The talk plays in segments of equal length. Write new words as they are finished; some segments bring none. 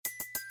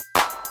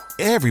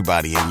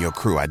Everybody in your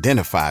crew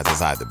identifies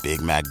as either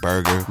Big Mac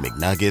Burger,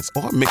 McNuggets,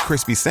 or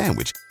McCrispy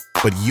Sandwich.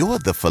 But you're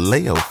the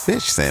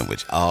Filet-O-Fish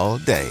Sandwich all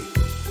day.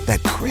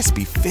 That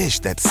crispy fish,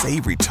 that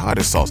savory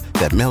tartar sauce,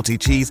 that melty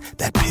cheese,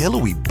 that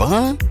pillowy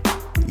bun.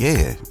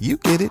 Yeah, you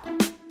get it.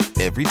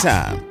 Every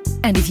time.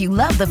 And if you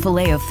love the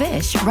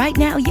Filet-O-Fish, right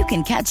now you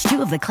can catch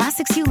two of the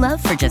classics you love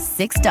for just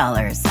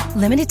 $6.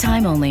 Limited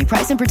time only.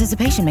 Price and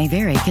participation may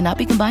vary. Cannot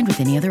be combined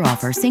with any other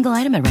offer. Single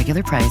item at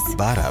regular price.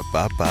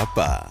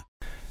 Ba-da-ba-ba-ba.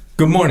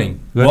 Good morning.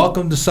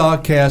 Welcome to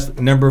SOGcast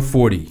number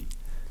 40.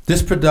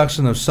 This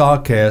production of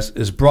SOGcast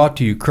is brought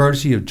to you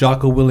courtesy of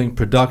Jocko Willing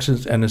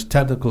Productions and his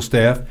technical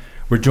staff.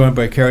 We're joined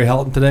by Carrie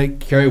Helton today.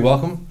 Carrie,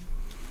 welcome.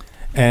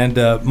 And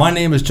my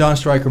name is John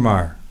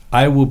Stryker-Meyer.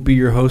 I will be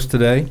your host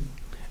today.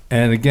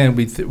 And again,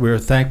 we're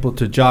thankful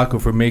to Jocko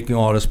for making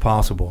all this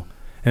possible.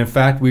 In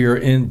fact, we are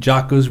in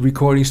Jocko's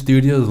recording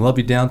studios in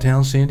lovely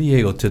downtown San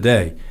Diego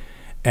today.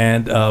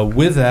 And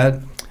with that,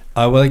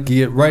 I would like to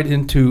get right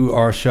into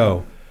our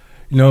show.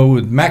 You know,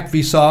 with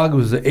MACV SOG, it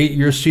was an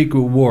 8-year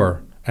secret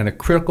war. And a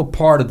critical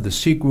part of the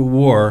secret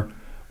war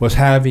was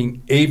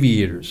having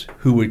aviators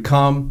who would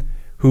come,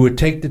 who would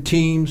take the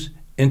teams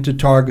into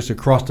targets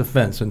across the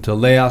fence into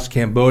Laos,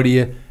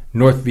 Cambodia,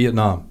 North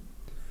Vietnam.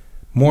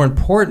 More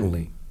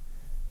importantly,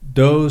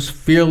 those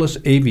fearless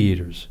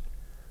aviators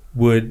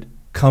would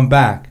come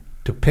back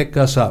to pick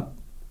us up.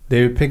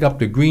 They would pick up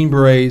the Green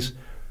Berets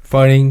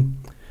fighting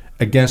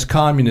against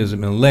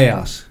communism in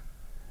Laos,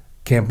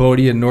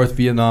 Cambodia, North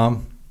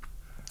Vietnam.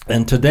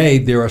 And today,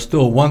 there are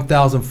still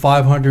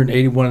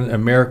 1,581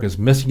 Americans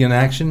missing in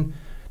action.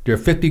 There are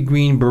 50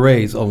 Green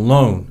Berets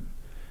alone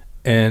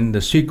in the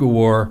secret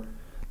war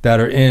that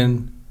are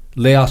in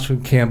Laos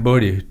and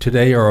Cambodia.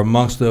 Today are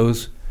amongst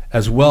those,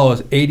 as well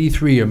as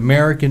 83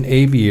 American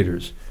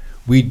aviators.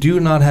 We do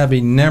not have a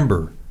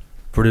number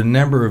for the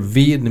number of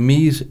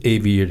Vietnamese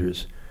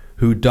aviators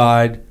who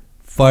died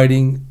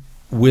fighting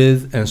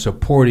with and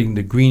supporting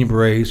the Green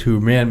Berets who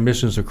ran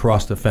missions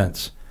across the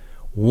fence.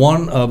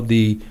 One of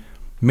the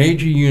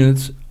major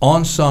units,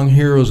 unsung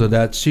heroes of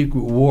that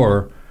secret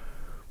war,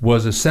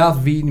 was the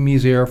South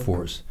Vietnamese Air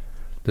Force.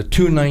 The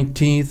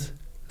 219th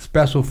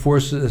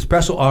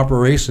Special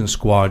Operations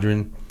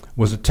Squadron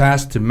was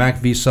attached to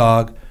MACV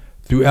SOG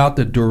throughout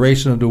the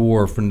duration of the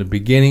war. From the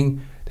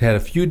beginning, they had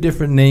a few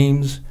different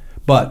names,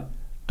 but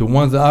the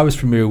ones that I was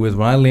familiar with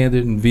when I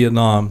landed in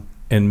Vietnam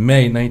in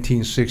May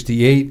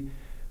 1968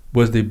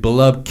 was the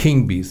beloved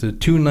Kingbees, the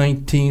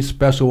 219th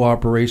Special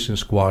Operations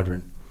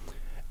Squadron.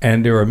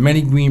 And there are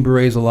many Green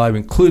Berets alive,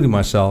 including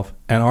myself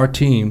and our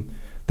team,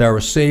 that were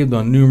saved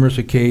on numerous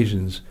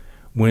occasions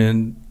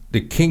when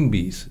the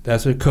Kingbees,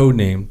 that's their code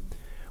name,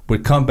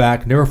 would come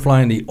back. And they were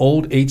flying the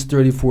old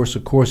H-34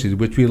 Sikorsky,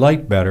 which we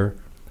liked better,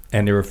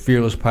 and they were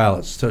fearless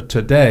pilots. So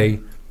today,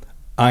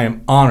 I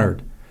am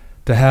honored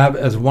to have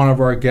as one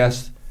of our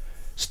guests,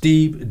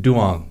 Steve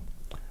Duong.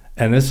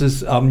 And this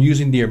is, I'm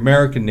using the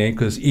American name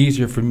because it's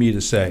easier for me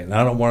to say, and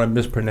I don't want to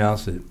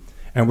mispronounce it.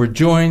 And we're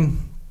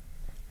joined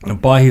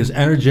by his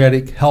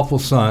energetic, helpful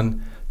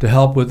son to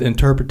help with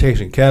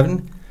interpretation.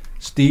 Kevin,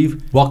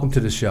 Steve, welcome to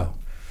the show.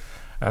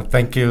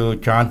 Thank you,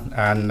 John,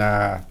 and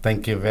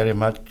thank you very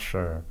much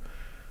for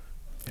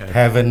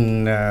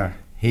having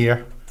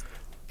here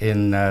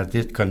in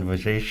this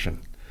conversation.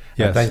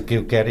 Yes. Thank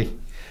you, Gary.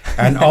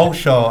 And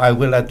also, I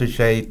would like to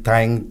say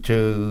thank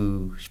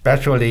to,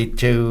 especially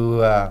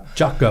to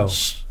Jocko.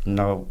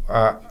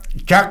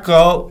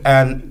 Jocko,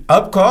 and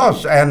of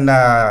course, and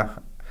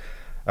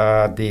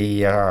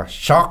the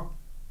SOG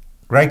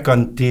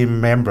Recon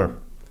team member.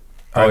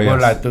 I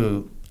would like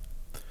to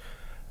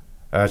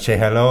say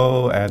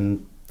hello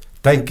and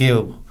thank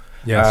you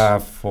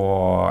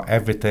for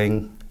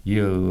everything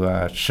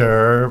you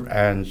serve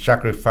and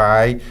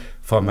sacrifice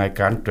for my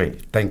country.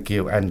 Thank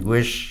you and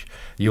wish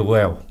you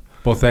well.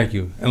 Well, thank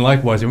you. And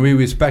likewise, and we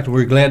respect,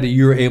 we're glad that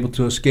you were able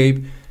to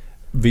escape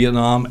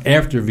Vietnam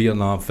after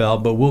Vietnam fell,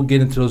 but we'll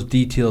get into those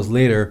details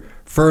later.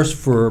 First,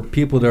 for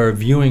people that are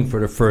viewing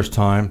for the first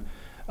time,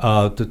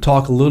 to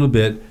talk a little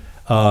bit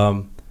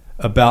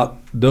about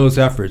those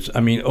efforts.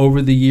 I mean,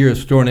 over the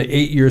years, during the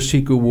 8-year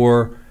secret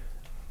war,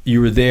 you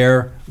were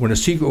there. When the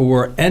secret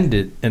war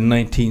ended in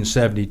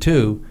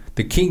 1972,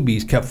 the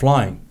Kingbees kept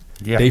flying.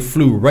 Yeah. They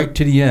flew right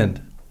to the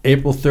end.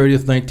 April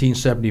 30th,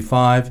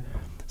 1975,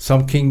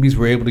 some Kingbees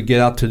were able to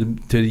get out to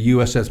the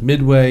USS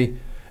Midway,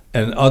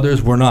 and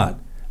others were not.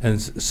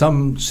 And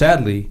some,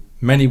 sadly,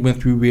 many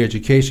went through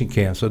re-education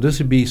camps. So this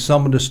would be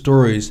some of the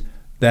stories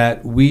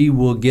that we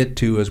will get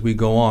to as we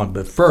go on.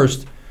 But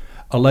first,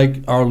 I'd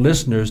like our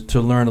listeners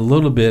to learn a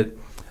little bit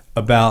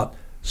about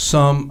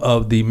some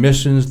of the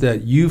missions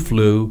that you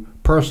flew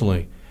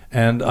personally.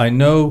 And I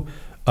know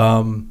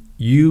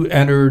you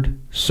entered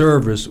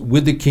service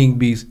with the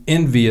Kingbees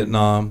in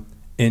Vietnam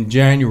in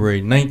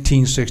January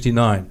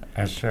 1969.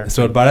 Yes, sir.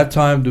 So by that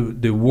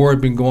time, the war had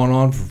been going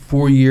on for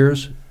 4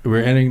 years.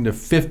 We're entering the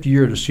 5th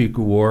year of the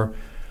secret war.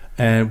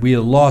 And we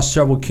had lost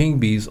several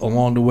Kingbees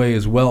along the way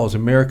as well as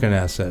American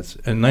assets.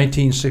 And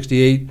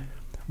 1968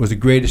 was the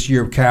greatest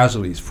year of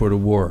casualties for the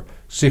war.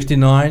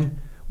 69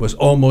 was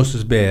almost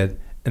as bad.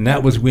 and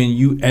that was when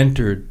you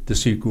entered the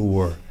Secret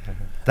War.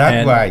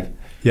 That's right.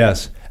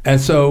 Yes. And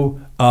so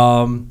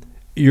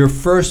your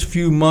first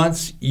few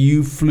months,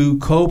 you flew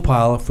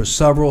co-pilot for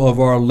several of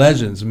our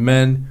legends,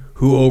 men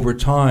who over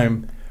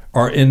time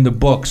are in the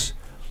books.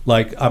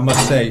 Like, I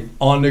must say,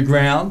 On the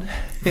Ground,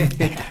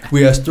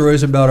 we have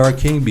stories about our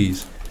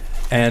Kingbees.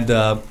 And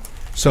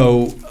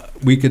so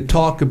we could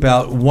talk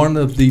about one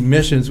of the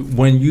missions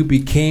when you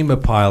became a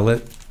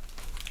pilot,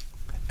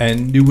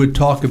 and you would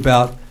talk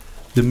about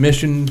the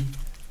mission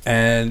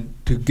and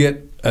to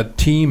get a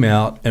team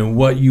out and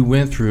what you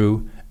went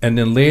through. And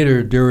then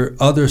later, there were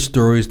other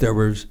stories that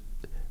were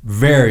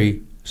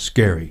very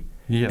scary.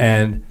 Yeah.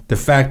 And the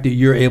fact that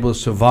you're able to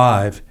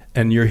survive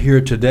and you're here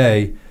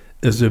today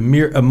is a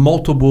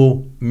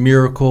multiple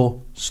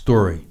miracle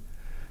story.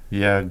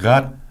 Yeah,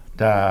 God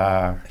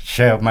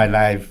saved my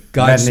life.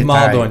 God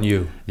smiled on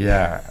you.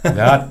 Yeah,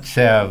 God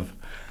saved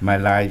my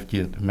life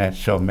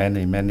so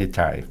many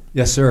times.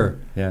 Yes, sir.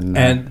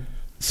 And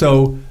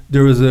so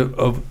there was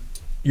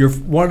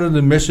one of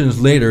the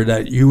missions later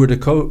that you were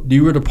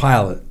the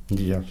pilot.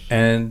 Yes.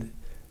 And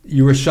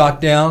you were shot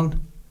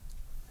down.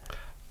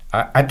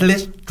 At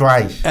least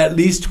twice. At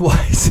least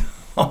twice.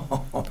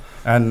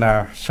 And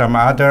some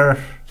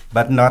other,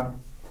 but not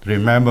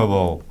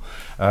rememberable.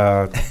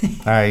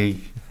 I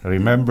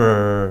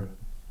remember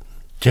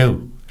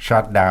 2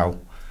 shot down.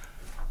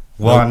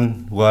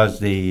 One was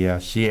the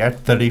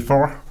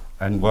CS-34,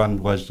 and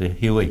one was the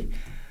Huey.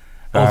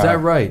 Oh, is that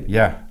right?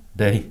 Yeah,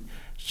 the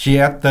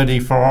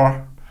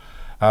CS-34.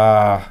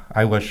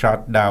 I was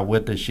shot down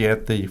with the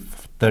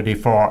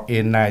CS-34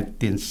 in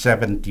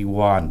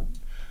 1971.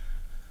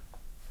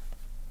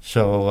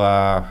 So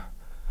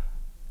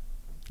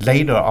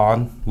later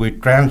on, we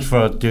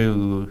transferred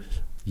to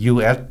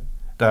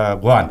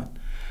US-1.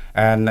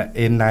 And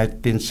in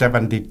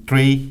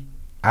 1973,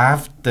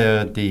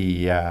 after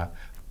the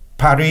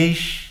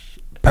Paris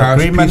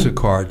Agreement, Peace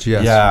Accords,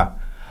 yes. Yeah,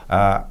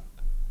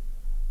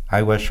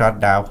 I was shot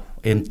down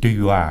in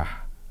Tuyua.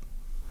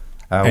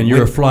 And you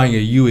were flying a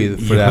Huey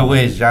for that one.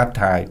 Huey that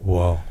time.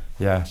 Wow.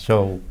 Yeah,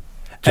 so...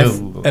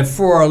 And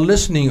for our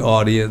listening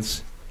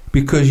audience,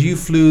 because you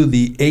flew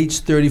the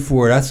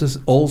H-34, that's this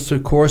old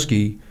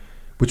Sikorsky,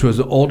 which was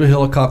an older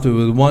helicopter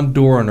with one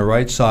door on the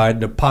right side,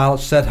 the pilot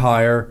sat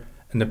higher,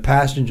 and the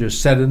passenger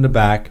sat in the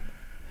back,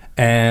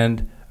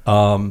 and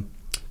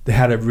they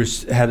had a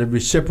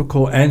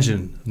reciprocal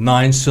engine,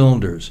 9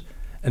 cylinders,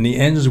 and the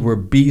engines were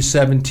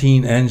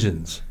B-17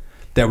 engines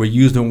that were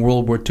used in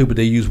World War II, but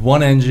they used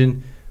one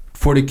engine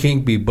for the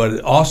Kingbee, but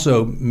it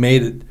also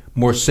made it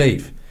more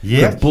safe.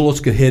 Yes. The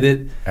bullets could hit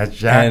it,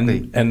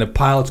 exactly, and the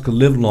pilots could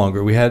live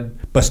longer.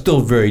 But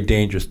still very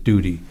dangerous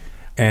duty,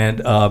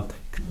 and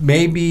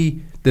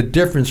maybe the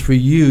difference for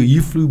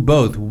you flew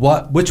both.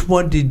 Which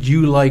one did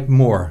you like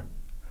more?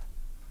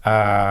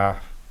 For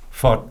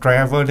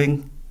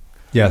traveling.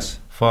 Yes.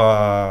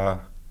 For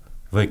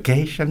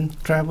vacation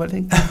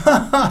traveling.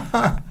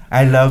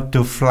 I love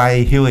to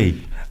fly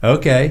Huey.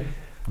 Okay.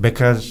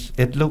 Because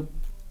it looked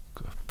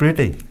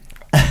pretty.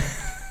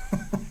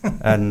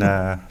 And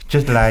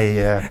just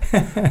like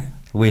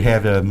we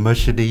have a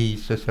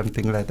Mercedes or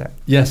something like that.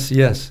 Yes,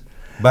 yes.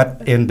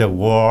 But in the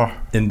war.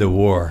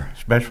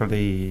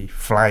 Especially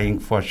flying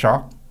for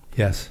SOG.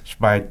 Yes.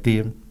 Spy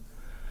team.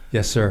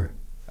 Yes, sir.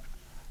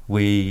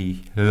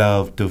 We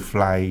love to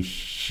fly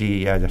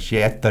the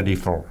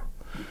CS-34.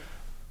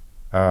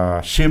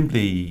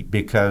 Simply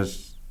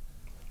because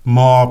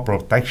more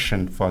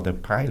protection for the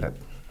pilot.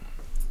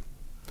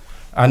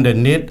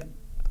 Underneath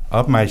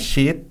of my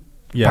seat,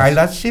 yes.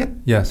 Pilot seat,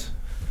 yes,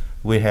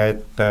 we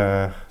had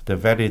the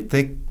very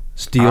thick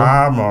steel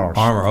armor.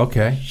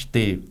 Okay.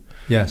 Steel.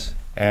 Yes.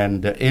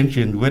 And the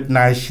engine with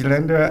 9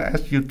 cylinder,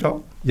 as you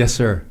told. Yes,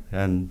 sir.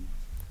 And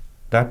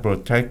that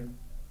protect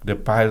the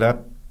pilot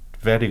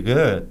very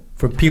good.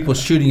 For people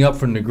shooting up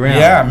from the ground.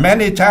 Yeah,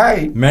 many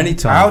times. Many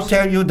times. I'll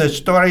tell you the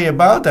story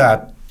about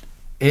that.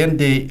 In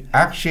the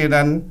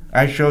accident,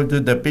 I showed you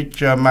the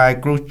picture of my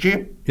cruise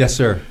ship. Yes,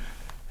 sir.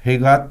 He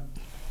got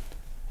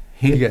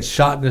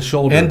shot in the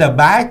shoulder. In the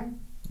back.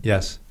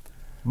 Yes.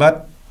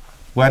 But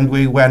when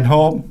we went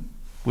home,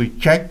 we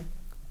checked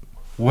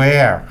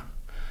where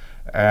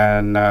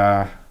and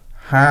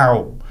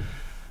how.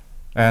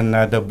 And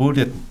the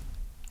bullet,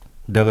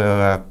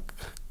 the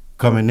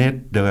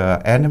communist,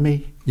 the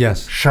enemy,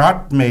 yes,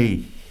 shot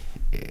me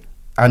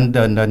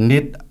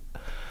underneath,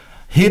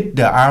 hit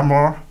the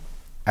armor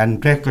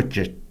and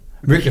ricocheted.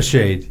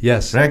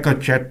 Yes.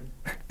 Ricocheted.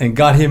 And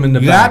got him in the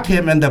back. Got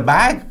him in the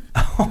back.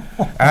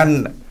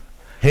 And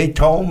he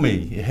told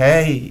me,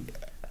 hey,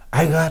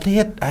 I got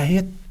hit.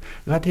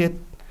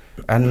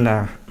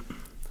 And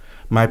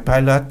my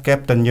pilot,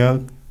 Captain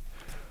Young,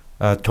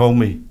 told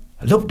me,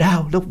 look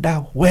down.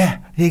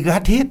 Where? He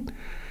got hit.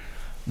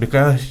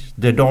 Because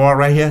the door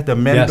right here, the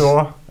main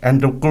door,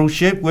 and the cruise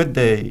ship with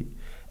the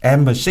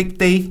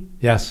M60,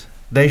 yes,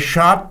 they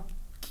shot,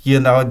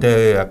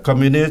 the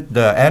communist,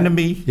 the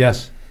enemy,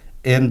 yes,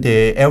 in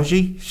the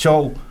LG.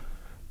 So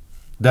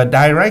the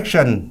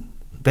direction,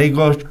 they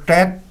go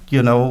straight,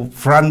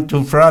 front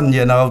to front,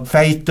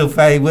 face to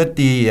face with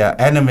the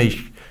enemy.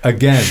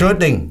 Again.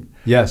 Shooting.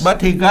 Yes.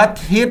 But he got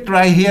hit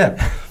right here.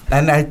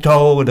 And I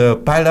told the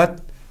pilot,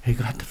 he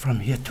got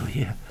from here to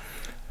here.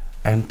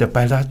 And the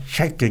pilot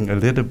shaking a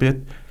little bit.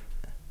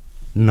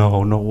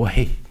 No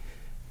way.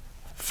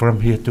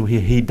 From here to here,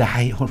 he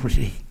died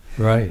already.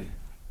 Right.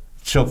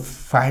 So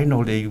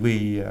finally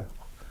we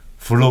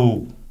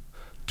flew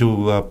to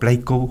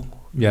Pleiku.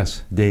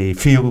 Yes. The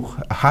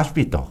field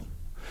hospital.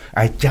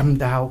 I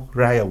jumped out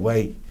right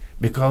away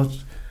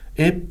because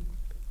if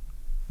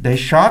they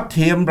shot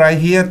him right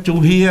here to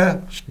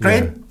here,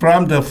 straight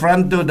from the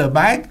front to the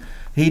back,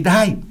 he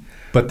died.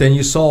 But then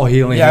you saw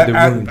he only had the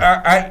wound.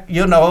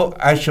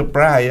 I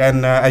surprised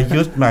and I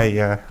used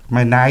my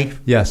knife.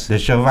 Yes. The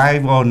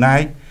survival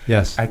knife.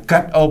 Yes. I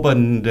cut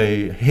open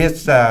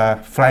his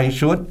flying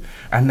suit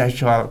and I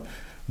saw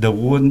the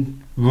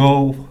wound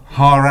go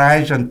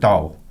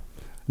horizontal.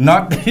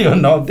 Not,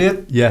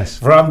 this. Yes.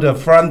 From the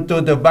front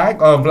to the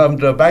back or from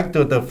the back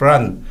to the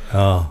front.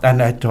 Oh.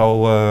 And I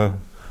told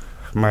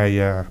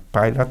my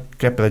pilot,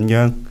 Captain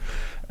Young,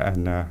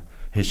 and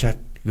he said,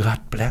 God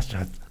bless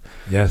us.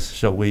 Yes.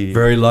 So we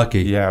very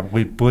lucky. Yeah,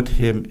 we put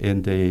him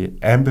in the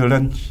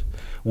ambulance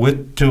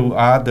with two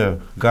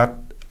other got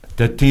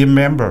the team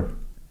member.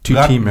 Two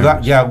team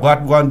members.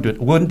 Got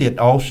wounded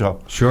also.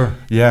 Sure.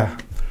 Yeah,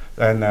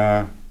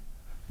 and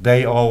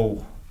they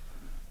all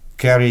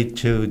carried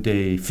to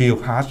the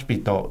field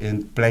hospital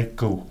in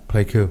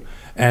Pleiku.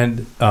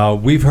 And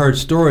we've heard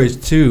stories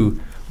too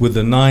with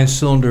the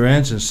 9-cylinder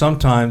engine.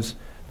 Sometimes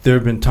there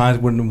have been times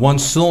when one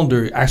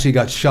cylinder actually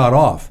got shot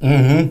off,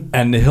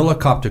 and the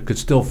helicopter could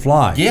still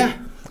fly. Yeah,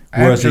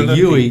 whereas absolutely. a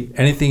Huey,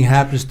 anything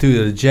happens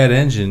to the jet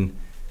engine,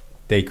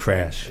 they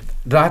crash.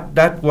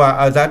 That's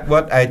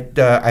what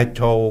I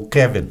told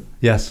Kevin.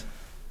 Yes.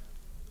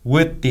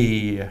 With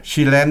the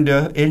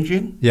cylinder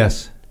engine.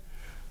 Yes.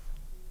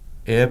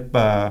 If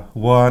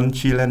one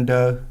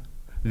cylinder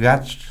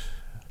got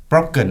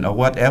broken or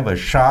whatever,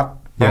 shot,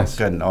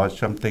 broken or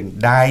something,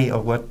 die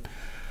or what,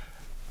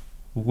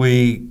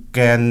 we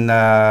can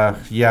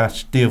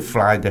still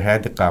fly the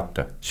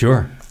helicopter.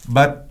 Sure.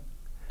 But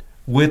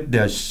with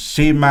the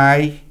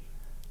semi-jet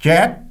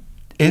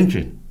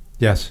engine.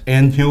 Yes.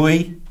 And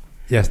Huey.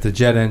 Yes, the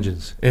jet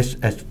engines. It's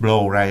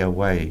explode right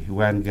away.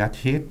 When got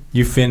hit.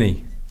 You finish.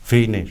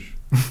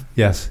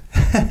 Yes.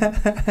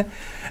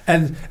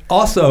 And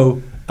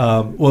also,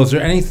 is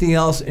there anything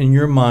else in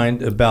your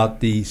mind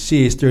about the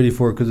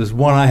CH-34? Because there's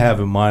one I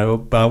have in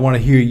mind, but I want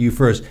to hear you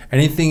first.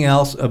 Anything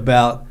else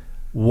about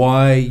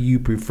why you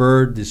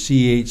preferred the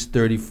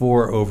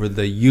CH-34 over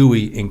the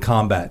Huey in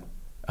combat?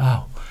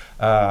 Oh,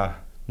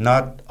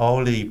 not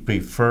only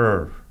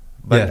prefer,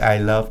 but I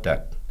love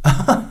that.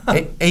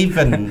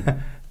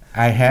 Even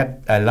I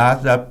had a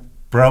lot of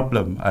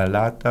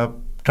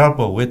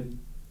trouble with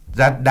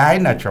that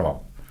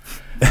dinosaur.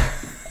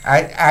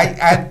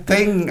 I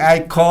think I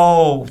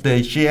call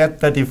the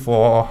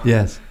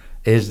CH-34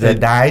 is the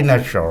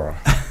dinosaur.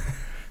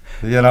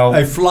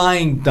 A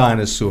flying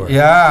dinosaur.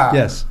 Yeah.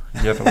 Yes.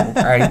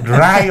 I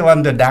drive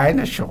on the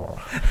dinosaur.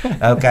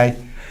 Okay.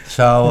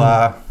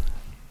 So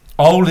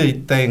only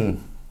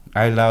thing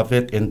I love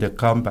it in the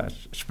combat,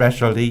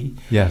 especially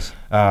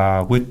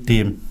with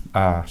team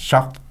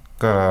shock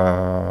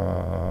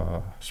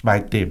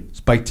spike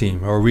team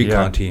or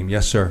recon team.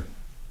 Yes, sir.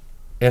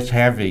 It's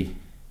heavy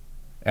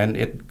and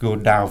it go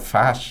down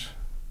fast.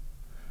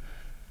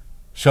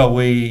 So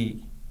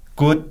we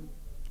could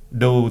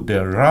do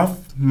the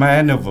rough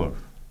maneuver.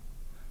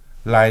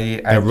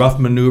 Like a rough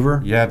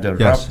maneuver? Yeah, the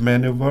rough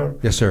maneuver.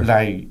 Yes, sir.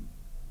 Like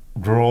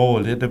roll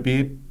a little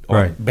bit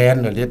or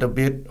bend a little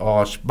bit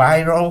or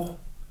spiral,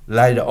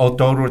 like the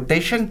auto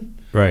rotation.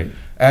 Right.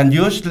 And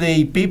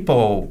usually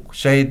people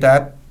say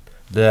that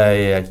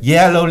the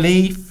yellow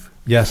leaf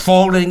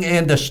falling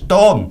in the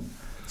storm.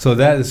 So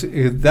that's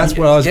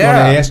what I was going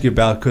to ask you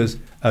about, because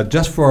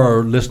just for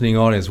our listening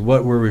audience,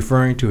 what we're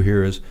referring to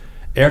here is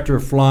after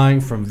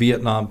flying from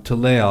Vietnam to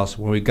Laos,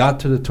 when we got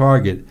to the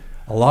target,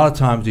 a lot of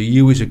times the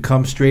Hueys would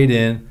come straight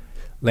in,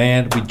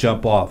 land, we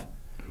jump off.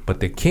 But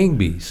the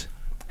Kingbees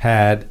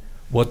had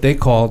what they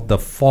called the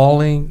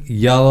falling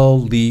yellow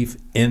leaf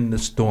in the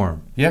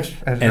storm. Yes,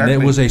 exactly. And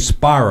it was a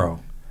Spyro.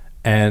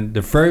 And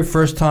the very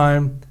first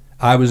time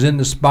I was in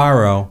the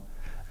Spyro,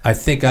 I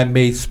think I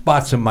made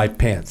spots in my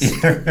pants.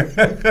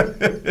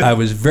 I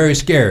was very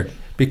scared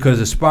because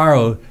the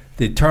Spyro,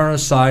 they turn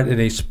aside and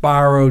they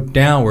Spyro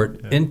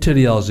downward into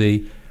the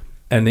LZ,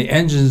 and the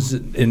engine's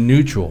in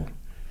neutral.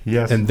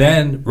 Yes. And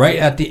then right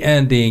at the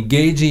end, they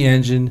engage the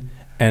engine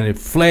and it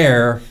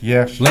flare,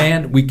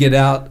 land, we get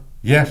out,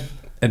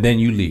 and then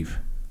you leave.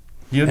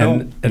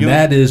 And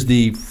that is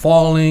the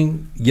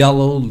falling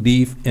yellow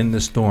leaf in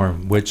the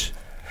storm, which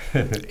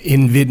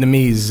in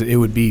Vietnamese it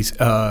would be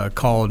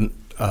called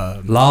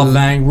La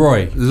Lang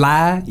Roy.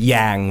 La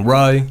Yang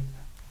Roy.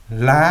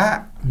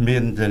 La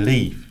means the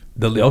leaf.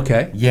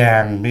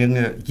 Yang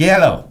means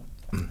yellow.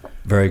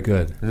 Very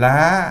good.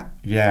 La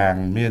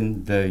Yang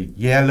means the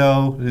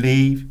yellow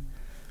leaf.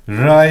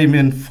 Roy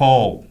means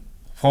fall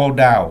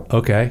down.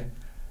 Okay.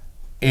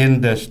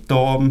 in the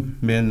storm,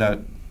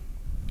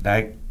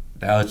 like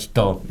the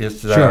storm.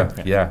 It's sure.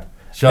 Yeah.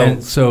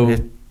 So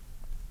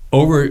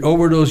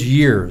over those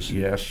years,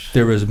 yes,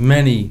 there was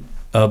many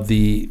of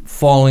the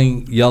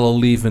falling yellow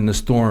leaf in the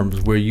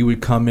storms where you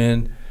would come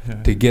in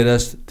to get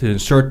us to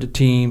insert the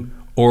team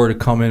or to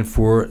come in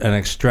for an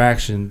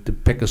extraction to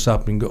pick us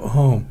up and go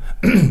home.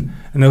 And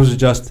those are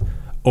just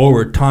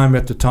over time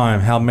after time.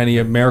 How many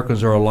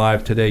Americans are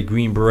alive today?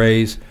 Green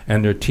Berets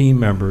and their team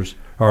members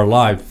are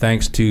alive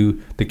thanks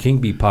to the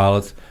Kingbee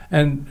pilots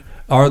and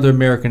other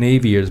American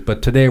aviators.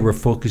 But today we're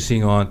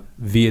focusing on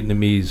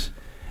Vietnamese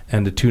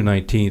and the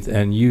 219th.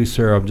 And you,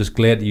 sir, I'm just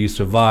glad that you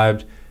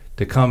survived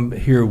to come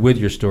here with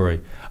your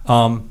story.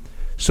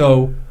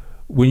 So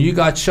when you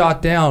got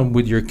shot down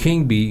with your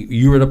Kingbee,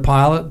 you were the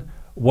pilot.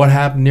 What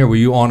happened there? Were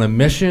you on a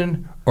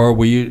mission, or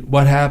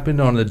what happened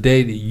on the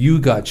day that you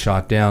got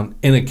shot down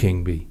in a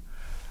Kingbee?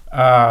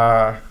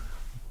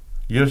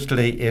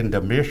 Usually in the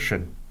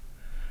mission,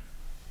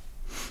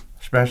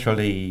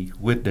 especially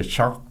with the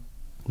SOG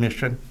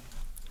mission.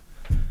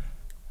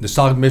 The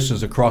SOG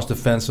missions across the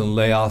fence in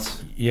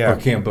Laos or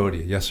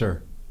Cambodia. Yes,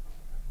 sir.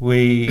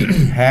 We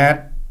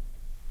had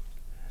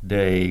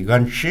the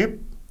gunship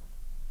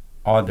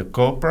or the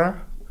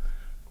Cobra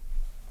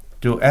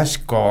to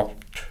escort,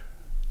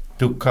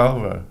 to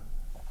cover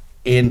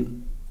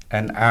in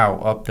and out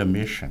of the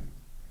mission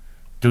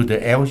to the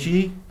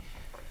LG,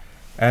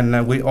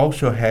 and we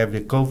also have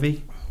the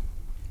Covey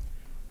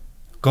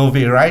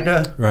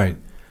Rider right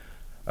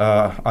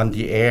on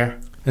the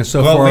air. And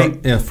so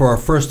for our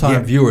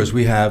first-time viewers,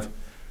 we have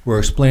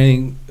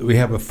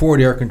a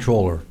Ford air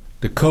controller.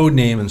 The code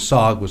name in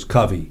SOG was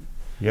Covey.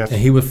 Yes.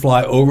 And he would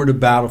fly over the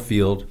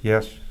battlefield.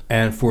 Yes.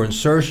 And for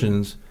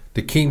insertions,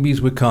 the Kingbees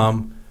would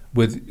come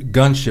with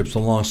gunships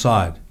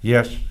alongside.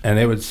 Yes. And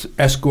they would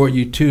escort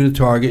you to the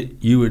target.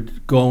 You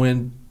would go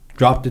in,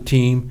 drop the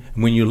team,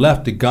 and when you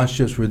left, the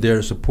gunships were there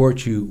to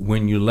support you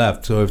when you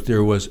left. So if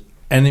there was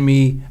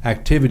enemy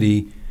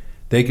activity,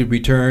 they could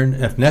return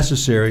if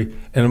necessary.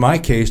 And in my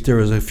case, there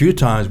was a few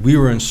times we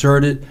were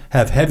inserted,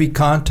 have heavy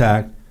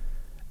contact,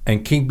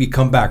 and Kingbee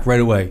come back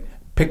right away,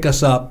 pick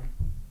us up,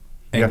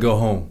 and go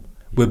home.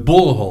 With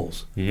bullet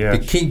holes. Yes.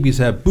 The Kingbees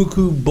have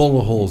buku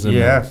bullet holes in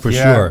them, for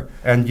sure.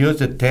 And use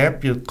the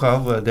tape, you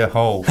cover the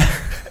hole.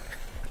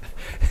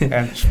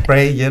 And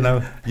spray, use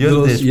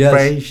the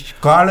spray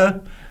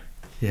color.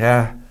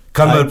 Yeah.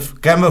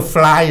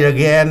 Camouflage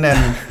again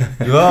and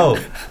go.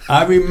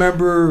 I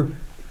remember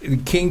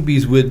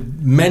Kingbees with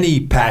many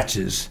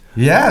patches.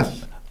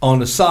 Yes. On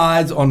the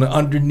sides, on the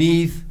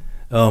underneath.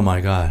 Oh,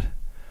 my God.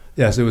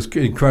 Yes, it was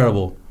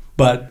incredible.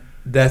 But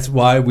that's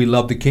why we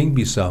love the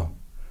Kingbee so.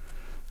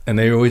 And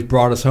they always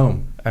brought us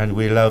home. And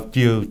we loved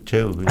you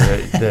too,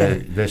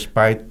 the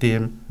spy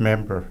team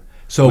member.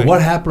 So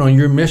what happened on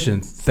your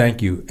mission?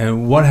 Thank you.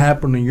 And what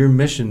happened on your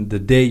mission the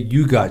day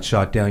you got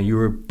shot down? You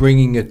were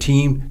bringing a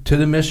team to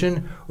the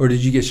mission, or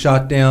did you get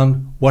shot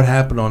down? What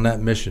happened on that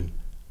mission?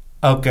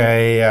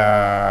 Okay,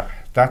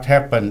 that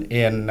happened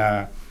in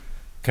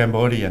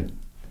Cambodia,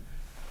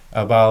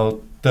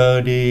 about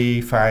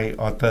 35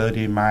 or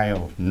 30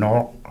 miles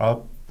north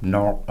of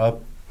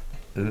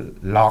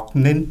Loc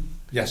Ninh.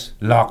 Yes.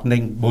 Loc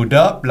Ninh,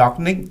 Loc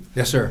Ninh.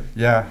 Yes, sir.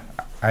 Yeah,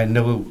 I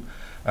knew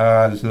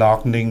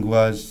Loc Ninh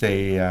was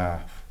a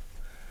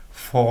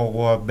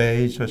forward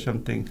base or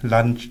something,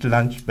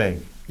 lunch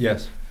base.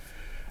 Yes.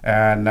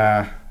 And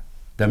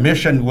the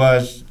mission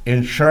was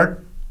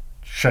insertion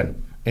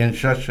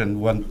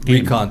one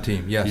team. Recon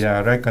team, yes. Yeah,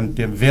 recon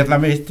team,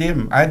 Vietnamese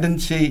team. I didn't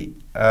see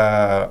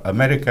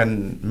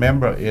American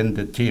member in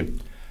the team.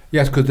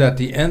 Yes, because at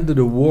the end of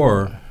the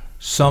war,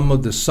 some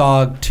of the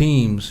SOG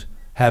teams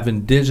have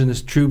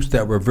indigenous troops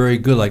that were very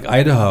good, like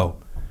Idaho.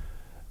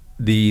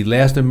 The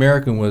last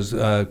American was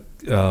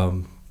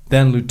then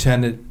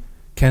Lieutenant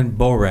Ken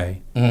Bore,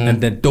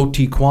 and then Do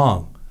Thi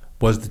Quang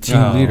was the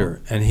team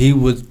leader, and he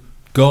would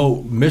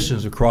go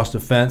missions across the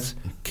fence.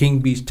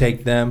 Kingbees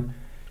take them,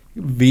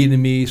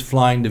 Vietnamese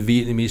flying the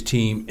Vietnamese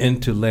team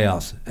into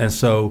Laos. And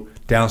so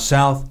down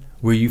south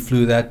where you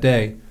flew that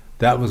day,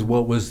 that was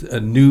what was a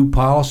new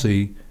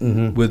policy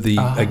with the,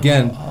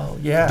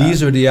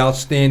 these are the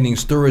outstanding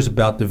stories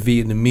about the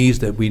Vietnamese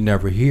that we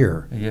never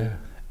hear. Yeah.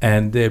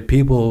 And the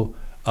people,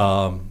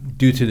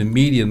 due to the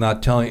media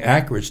not telling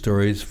accurate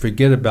stories,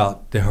 forget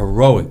about the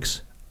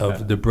heroics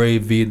of the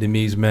brave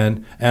Vietnamese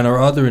men and our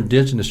other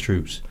indigenous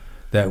troops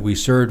that we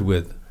served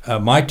with.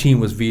 My team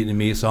was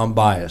Vietnamese, so I'm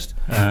biased.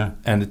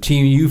 And the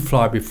team you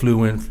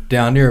flew in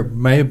down there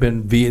may have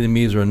been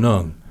Vietnamese or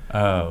Nung.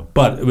 Oh.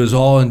 But it was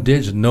all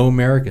indigenous, no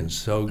Americans.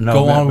 So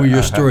go on with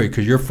your story,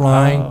 because you're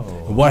flying.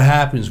 What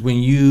happens when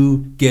you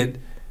get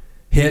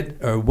hit,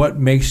 or what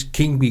makes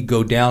Kingbee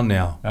go down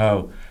now?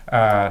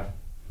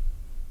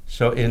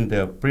 So in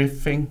the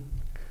briefing,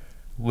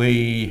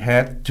 we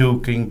had two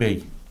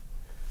Kingbee.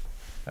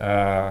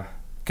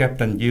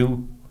 Captain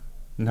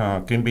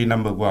Kingbee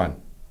number 1.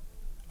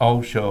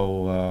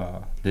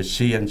 Also the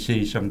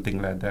CNC,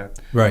 something like that.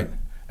 Right.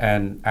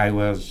 And I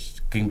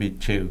was Kingbee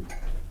 2.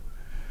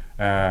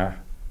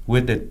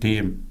 With the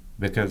team,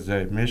 because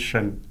the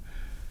mission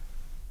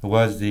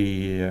was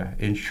the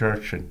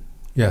insurrection.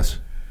 Yes.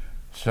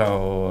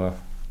 So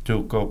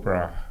two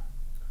Cobra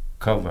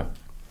cover.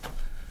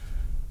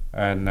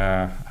 And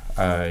a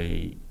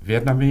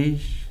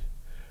Vietnamese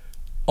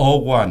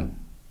 01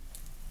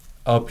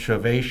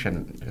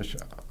 observation is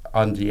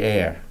on the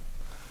air.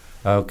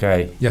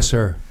 Okay. Yes,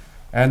 sir.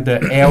 And the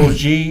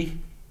LG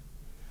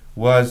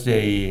was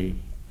a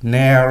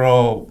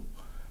narrow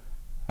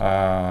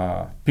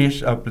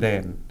piece of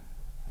land,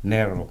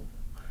 narrow,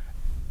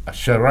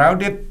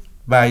 surrounded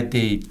by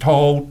the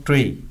tall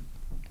tree.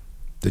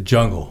 The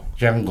jungle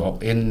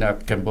in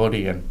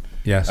Cambodia.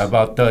 Yes.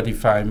 About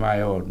 35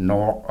 miles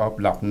north of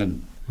Loc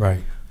Ninh.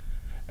 Right.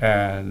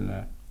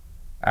 And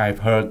I've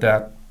heard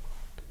that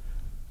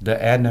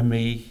the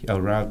enemy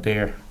around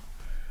there,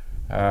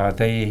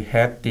 they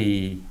had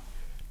the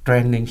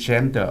training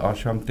center or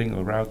something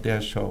around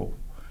there, so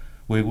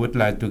we would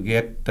like to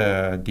get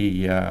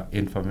the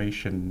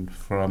information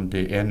from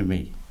the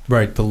enemy.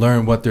 Right, to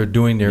learn what they're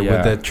doing there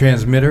with the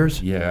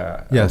transmitters?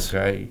 Yeah. Yes.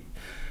 Okay.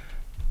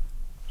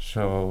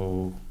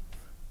 So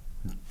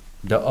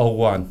the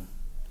 01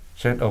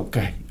 said,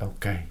 okay,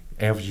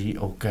 FG,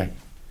 okay.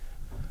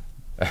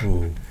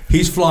 Ooh.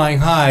 He's flying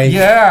high.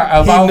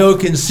 Yeah, about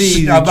can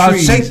see about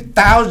trees.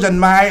 6,000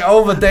 miles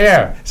over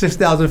there.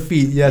 6,000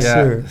 feet, yes,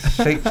 sir.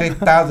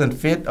 6,000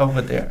 feet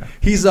over there.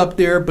 He's up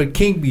there, but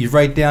Kingbee's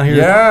right down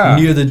here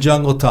near the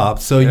jungle top.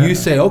 So you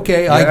say,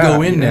 okay, I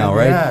go in now,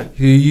 right?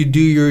 Yeah. You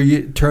do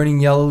your turning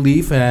yellow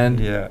leaf and...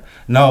 Yeah.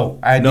 No,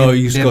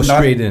 you just go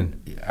straight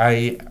in.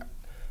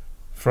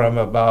 From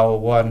about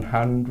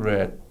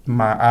 100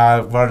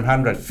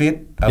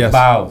 feet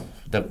above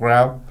the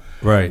ground.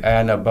 Right.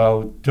 And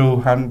about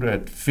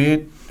 200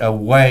 feet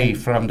away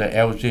from the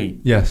LG.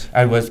 Yes.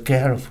 I was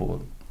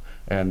careful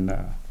and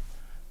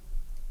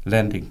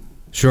landing.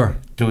 Sure.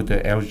 To the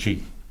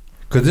LG.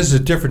 Because this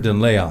is different than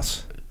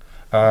Laos.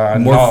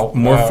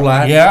 More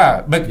flat?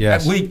 Yeah, but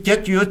we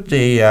just used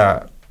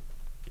the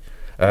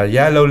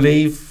yellow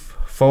leaf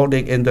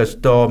folding in the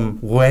storm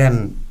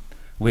when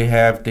we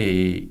have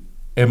the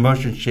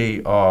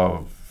emergency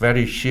of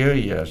very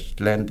serious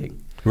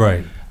landing.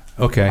 Right.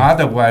 Okay.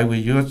 Otherwise, we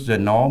use the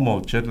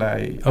normal, just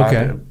like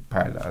other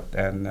pilot,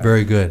 and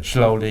very good.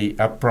 Slowly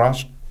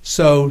approach.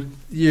 So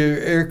your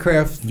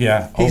aircraft,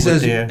 he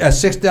says there. at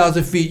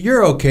 6,000 feet,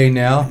 you're okay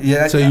now.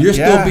 Yeah. So you're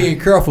still being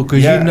careful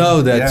because you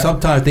know that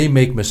sometimes they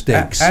make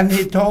mistakes. And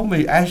he told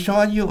me, I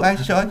saw you,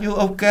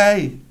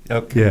 okay.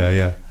 Okay.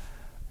 Yeah.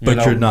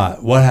 But you're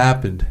not. What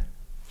happened?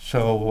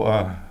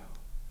 So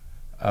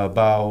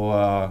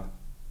about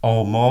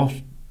almost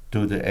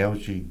to the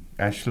LG,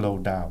 I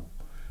slowed down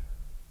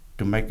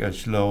to make a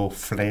slow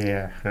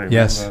flare. Remember?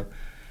 Yes.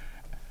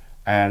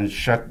 And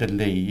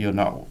suddenly,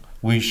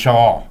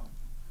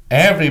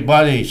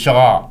 everybody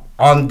saw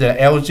on the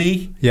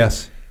LG.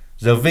 Yes.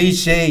 The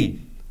VC,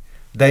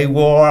 they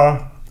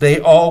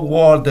all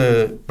wore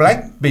the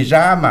black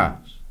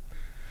pajamas,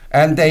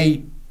 and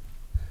they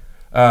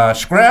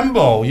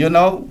scrambled,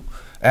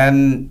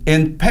 and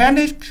in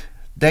panic,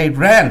 they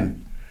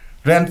ran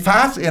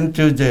fast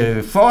into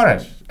the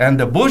forest and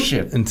the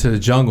bushes. Into the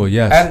jungle,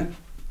 yes. And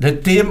the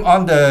team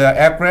on the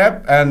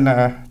aircraft and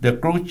the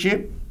cruise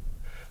ship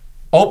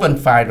opened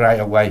fire right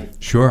away.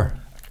 Sure.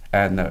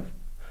 And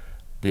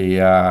the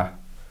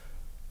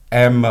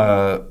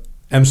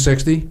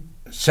M60?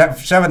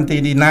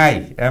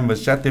 79,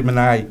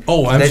 M79.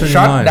 Oh, M79. They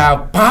shot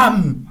down,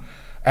 BAM!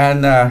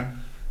 And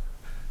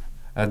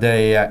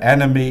the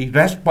enemy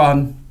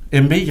respond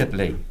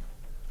immediately,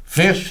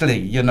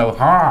 fiercely,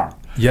 hard.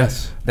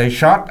 Yes. They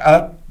shot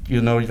up,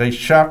 they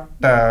shot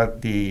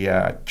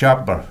the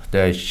chopper, the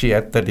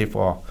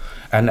CF-34,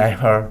 and I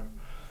heard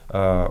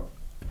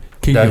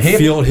can you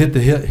feel it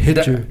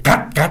hit your...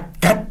 Cut.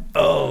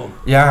 Oh.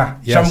 Yeah,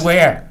 yes.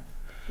 Somewhere.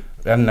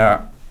 And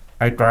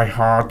I try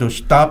hard to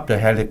stop the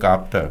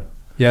helicopter.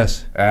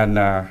 Yes. And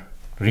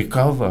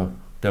recover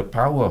the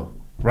power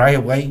right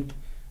away.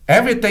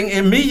 Everything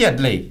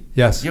immediately.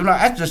 Yes.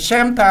 At the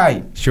same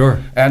time.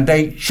 Sure. And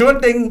they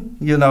shooting,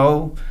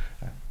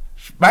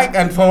 back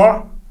and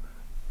forth.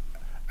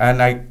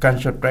 And I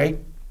concentrated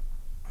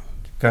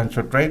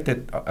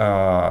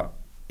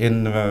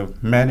in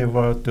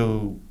maneuver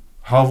to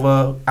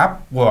hover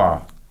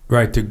upward.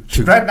 Right.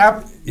 Straight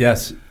up.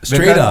 Yes.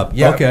 Straight up.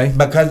 Yeah, okay.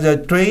 Because the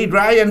tree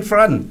right in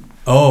front.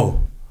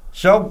 Oh.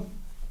 So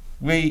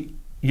we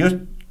use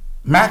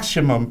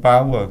maximum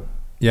power.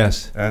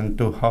 Yes. And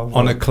to hover.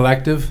 On a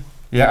collective?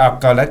 Yeah, a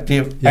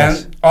collective.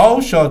 Yes. And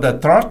also the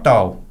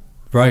throttle.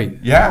 Right.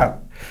 Yeah.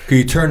 Can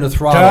you turn the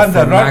throttle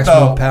for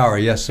maximum power?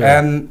 Yes, sir.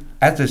 And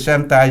at the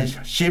same time,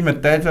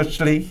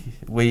 simultaneously,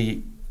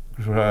 we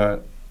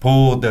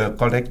pull the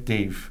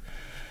collective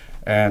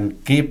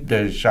and keep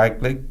the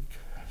cyclic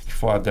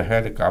for the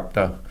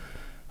helicopter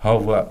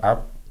hover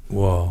up.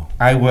 Whoa!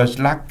 I was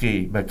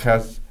lucky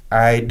because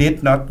I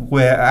did not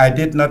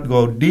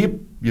go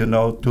deep,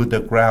 to the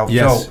ground.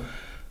 Yes. So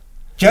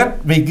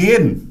just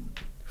begin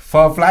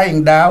for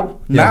flying down.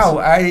 Yes. Now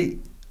I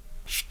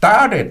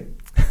started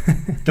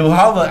to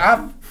hover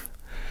up,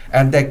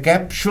 and they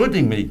kept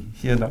shooting me.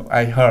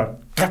 I heard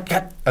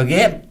cut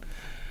again.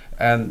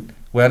 And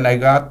when I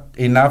got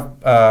enough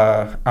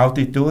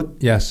altitude,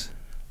 yes,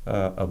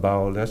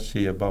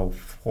 about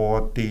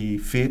 40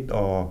 feet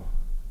or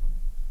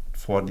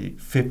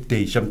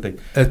 50 something.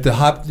 At the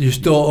hop, you're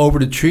still over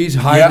the trees,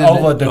 higher yeah, than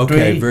over the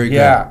tree. Okay, very good.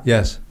 Yeah.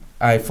 Yes.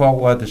 I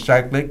forward the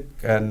cyclic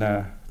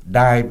and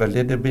dive a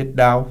little bit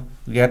down,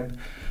 get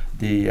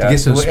the to get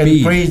some to speed.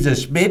 Increase the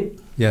speed.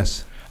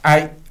 Yes.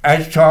 I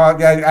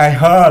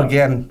heard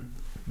again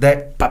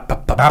that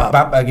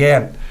pop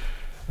again,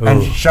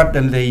 and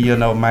suddenly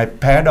my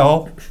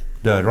pedal,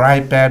 the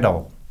right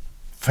pedal,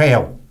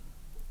 fell.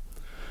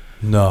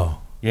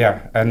 No.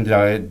 Yeah, and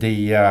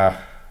the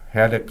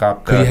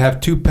helicopter. So you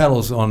have two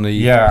pedals on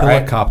the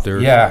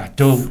helicopter.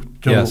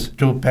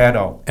 Two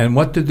pedal. And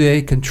what do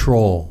they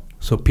control?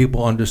 So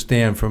people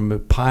understand from a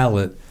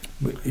pilot,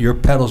 your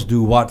pedals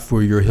do what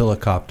for your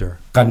helicopter?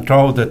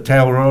 Control the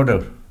tail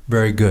rotor.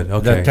 Very good.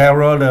 Okay. The tail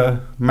rotor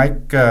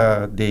make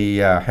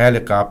the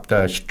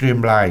helicopter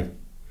streamline.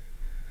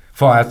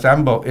 For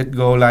example, it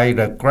go like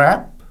the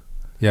crab.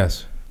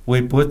 Yes.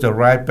 We put the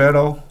right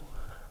pedal,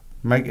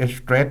 make it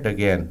straight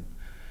again.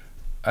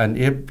 And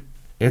if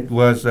it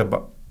was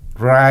about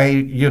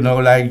right,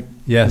 like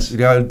yes,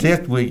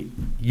 this we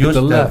use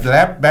the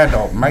left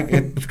pedal, make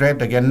it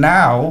straight again.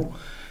 Now,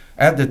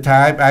 at the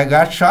time I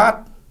got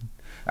shot,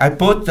 I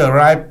put the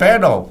right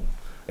pedal.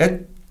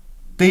 It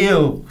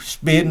still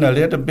spin a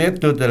little bit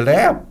to the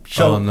left.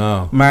 So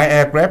my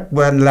aircraft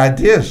went like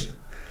this.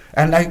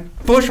 And I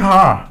push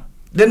hard.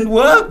 Didn't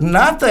work,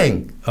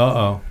 nothing.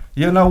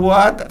 You know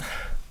what?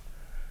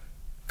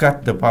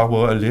 Cut the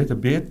power a little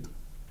bit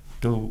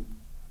to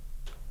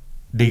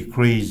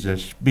decrease the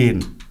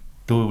spin,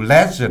 to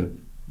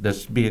lessen the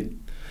speed.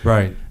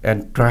 Right.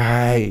 And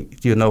try,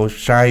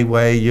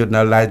 sideways,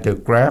 like the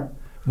crab.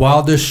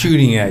 While they're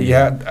shooting at you.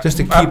 Yeah. Just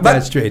to keep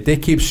that straight. They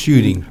keep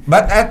shooting.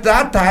 But at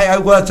that time, I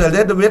was a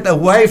little bit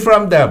away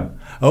from them.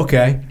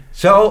 Okay.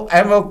 So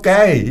I'm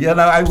okay.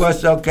 I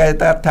was okay at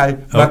that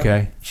time. But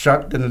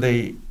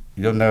suddenly,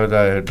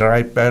 the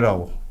right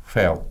pedal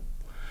fell.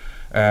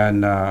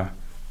 And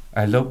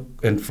I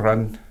looked in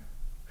front.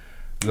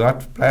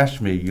 God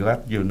bless me.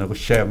 God,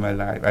 share my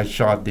life. I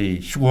saw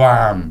the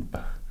swamp.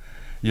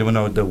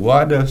 The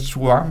water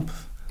swamp.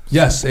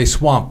 Yes, a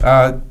swamp.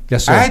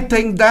 Yes, sir. I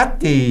think that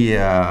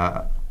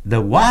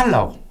the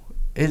wallow.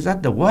 Is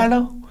that the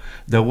wallow?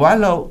 The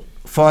wallow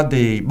for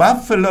the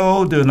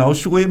buffalo,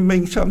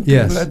 swimming,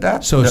 something like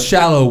that. So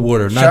shallow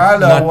water,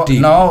 not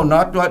deep. No,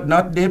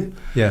 not deep.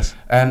 Yes.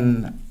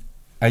 And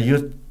I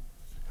used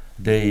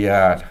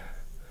the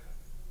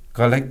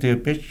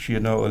collective pitch, a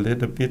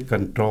little bit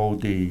control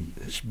the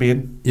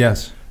spin.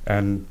 Yes.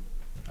 And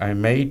I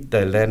made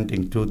the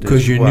landing to the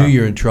because you knew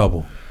you're in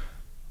trouble.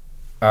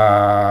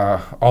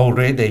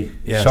 Already.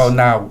 Yes. So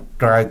now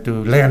try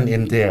to land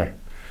in there.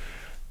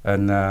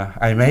 And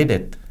I made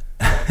it.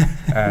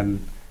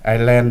 And I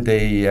land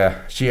the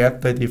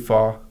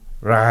CF-34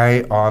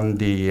 right on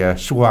the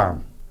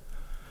swamp.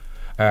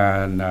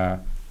 And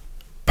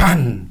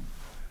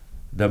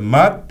the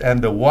mud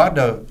and the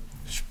water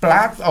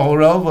splash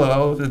all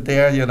over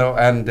there,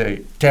 and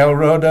the tail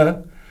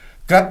rotor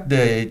cut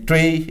the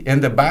tree in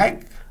the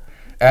back.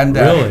 And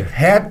the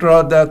head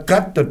rotor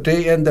cut the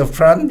tree in the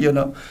front,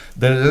 the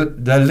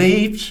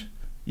leaves,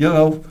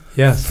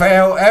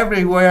 fell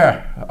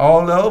everywhere,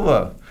 all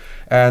over.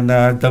 And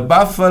the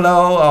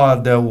buffalo or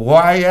the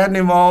wild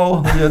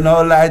animal,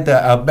 like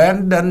the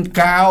abandoned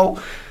cow,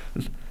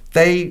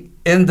 they,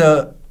 in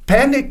the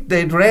panic,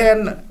 they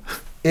ran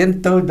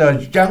into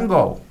the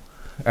jungle.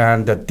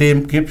 And the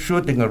team kept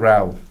shooting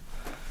around.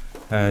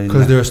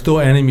 Because there were still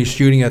enemies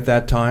shooting at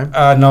that time?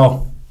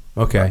 No.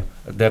 Okay.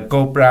 The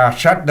Cobra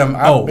shut them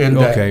up in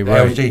the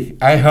LG.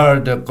 I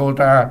heard the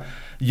Cobra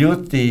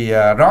use the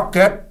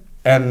rocket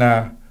and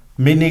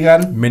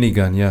minigun.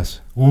 Minigun, yes.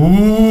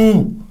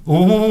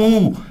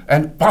 Ooh,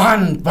 and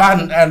pun,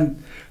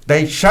 and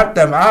they shut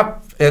them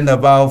up in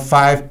about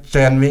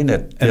 5-10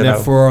 minutes. And then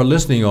for our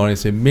listening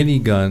audience, a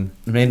minigun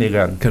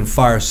can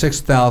fire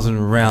 6,000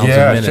 rounds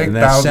a minute.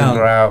 6,000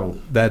 rounds.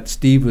 That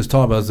Steve was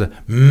talking about is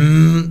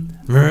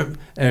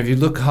and if you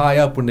look high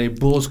up when the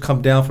bullets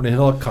come down from the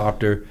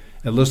helicopter,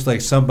 it looks like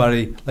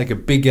somebody, like a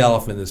big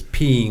elephant, is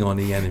peeing on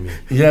the enemy.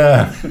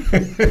 Yeah.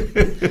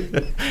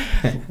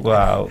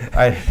 Wow.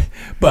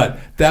 But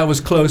that was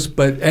close.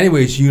 But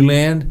anyways, you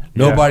land.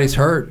 Nobody's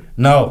hurt.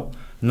 No,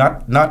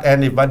 not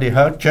anybody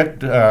hurt. Just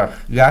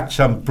got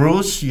some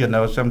bruise,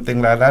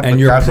 something like that. And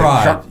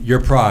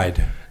your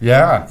pride.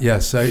 Yeah.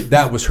 Yes,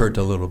 that was hurt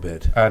a little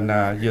bit. And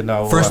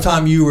first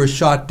time you were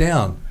shot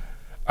down.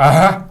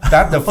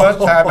 That's the first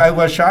time I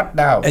was shot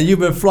down. And you've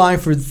been flying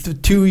for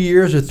 2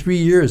 years or 3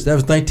 years. That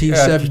was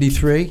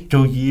 1973?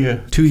 2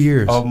 years. 2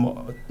 years.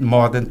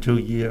 More than 2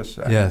 years.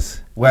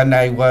 Yes. When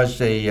I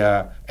was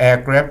a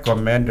aircraft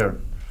commander.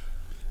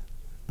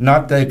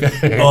 Not the...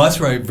 Oh, that's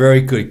right.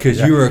 Very good.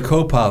 Because you were a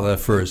co-pilot at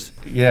first.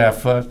 Yeah,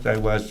 first I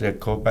was a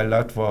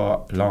co-pilot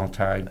for a long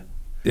time.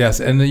 Yes,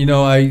 and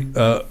I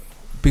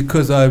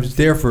because I was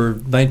there for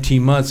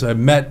 19 months, I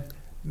met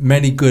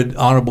many good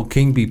honorable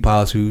Kingbee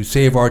pilots who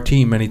saved our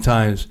team many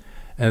times.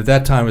 And at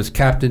that time it was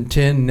Captain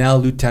Tin, now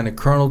Lieutenant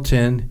Colonel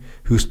Tin,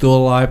 who's still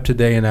alive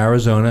today in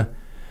Arizona.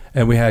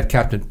 And we had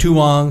Captain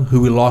Tuong,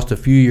 who we lost a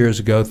few years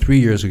ago, 3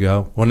 years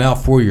ago, well now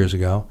 4 years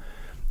ago.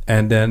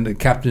 And then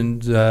Captain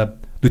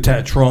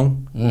Lieutenant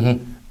Trong,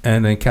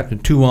 and then Captain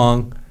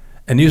Tuong.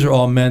 And these are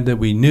all men that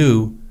we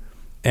knew.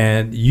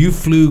 And you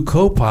flew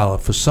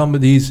co-pilot for some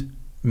of these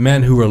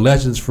men who were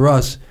legends for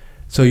us.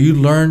 So you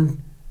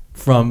learned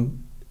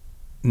from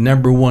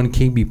number one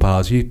Kingbee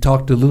pilots. You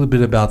talked a little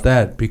bit about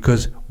that,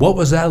 because what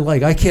was that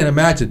like? I can't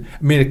imagine.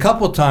 I mean, a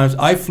couple of times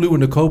I flew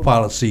in the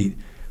co-pilot seat,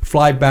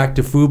 fly back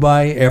to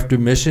Phubai after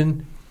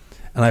mission,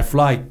 and I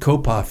fly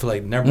co-pilot for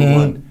like number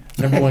one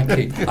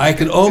Kingbee. I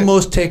could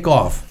almost take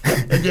off.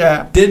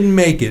 Yeah. Didn't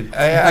make it.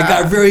 I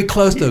got very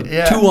close to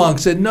Tuong,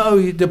 said, no,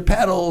 the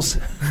pedals.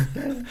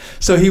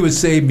 So he would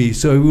save me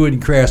so we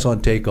wouldn't crash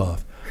on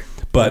takeoff.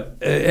 But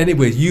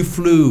anyways, you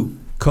flew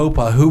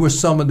co-pilot. Who were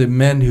some of the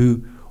men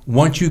who,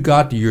 once you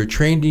got to, you're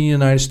trained in the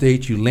United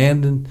States, you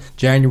landed in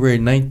January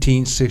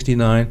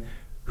 1969,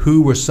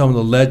 who were some of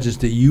the legends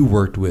that you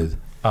worked with?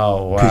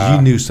 Oh, wow. Because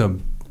you knew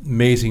some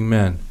amazing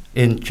men.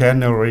 In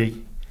January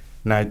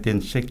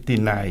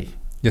 1969,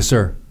 yes,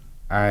 sir,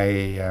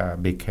 I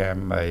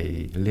became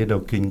a little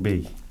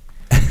Kingbee.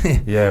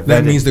 Yeah,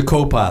 that means the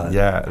co-pilot.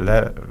 Yeah,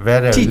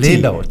 very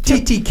little.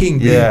 TT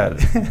Kingbee. Yeah.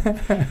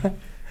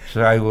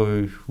 So I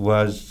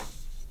was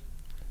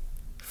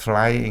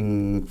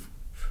flying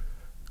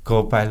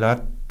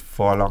co-pilot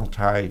for a long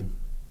time,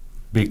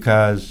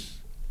 because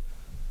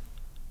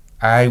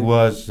I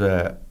was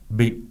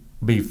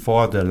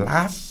before the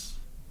last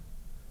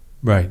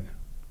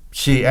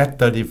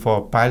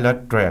CS-34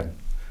 pilot train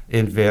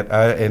in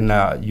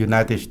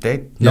United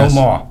States. Yes.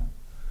 No more.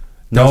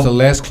 That was the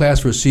last class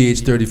for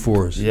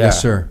CH-34s. Yeah.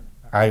 Yes, sir.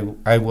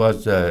 I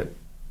was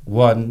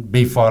one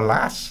before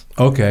last.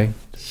 Okay.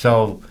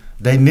 So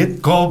they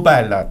need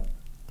co-pilot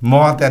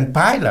more than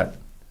pilot.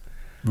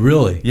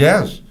 Really?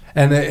 Yes.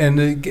 And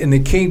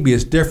the Kingbee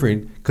is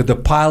different, because the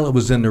pilot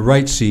was in the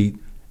right seat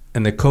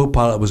and the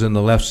co-pilot was in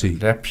the left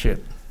seat. Left seat.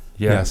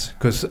 Yes,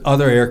 because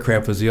other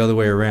aircraft was the other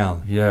way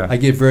around. Yeah. I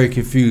get very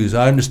confused.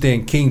 I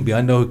understand Kingbee.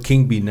 I know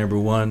Kingbee number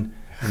one,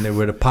 and they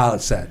were the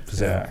pilot sat.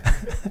 Yeah.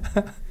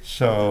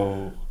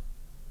 So,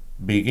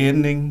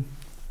 beginning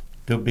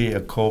to be a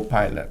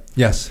co-pilot.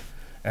 Yes.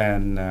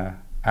 And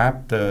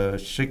after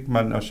 6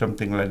 months or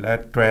something like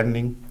that,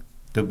 training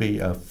to be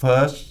a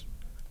first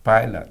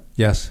pilot.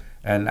 Yes.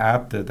 And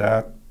after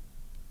that,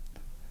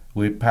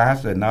 we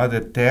passed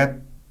another test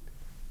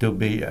to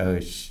be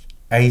a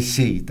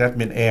AC, that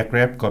means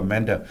aircraft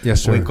commander.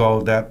 Yes, sir. We call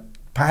that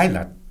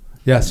pilot.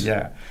 Yes.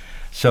 Yeah.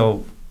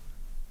 So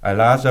a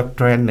lot of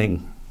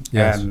training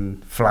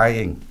and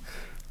flying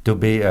to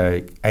be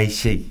a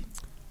AC.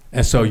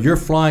 And so you're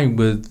flying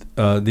with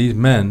these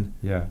men,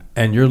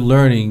 and you're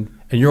learning,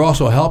 and you're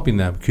also helping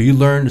them, because you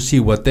learn to see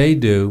what they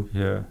do.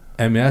 Yeah.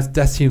 I mean,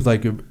 that seems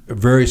like a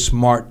very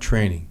smart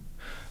training.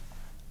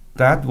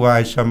 That's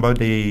why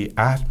somebody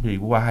asked me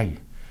why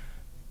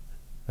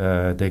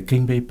the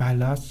Kingbee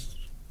pilots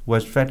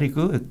was very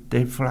good.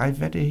 They fly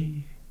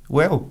very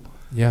well.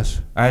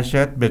 Yes. I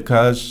said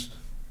because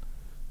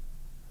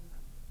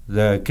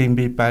the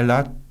Kingbee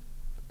pilot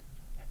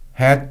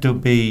had to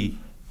be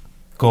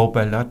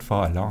co-pilot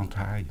for a long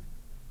time.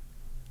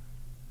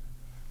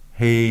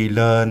 He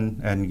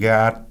learned and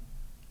got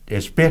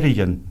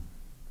experience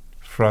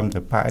from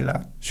the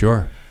pilot.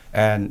 Sure.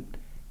 And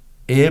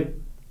if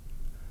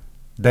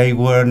they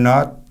were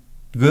not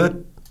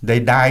good, they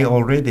die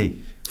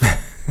already.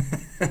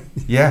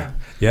 Yeah.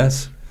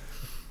 Yes.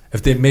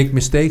 If they make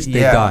mistakes,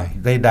 they die.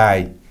 They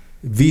die.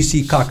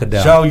 VC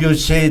Crocodile. So you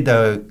see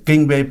the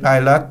Kingbee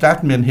pilot,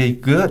 that means he's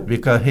good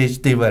because he's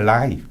still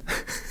alive.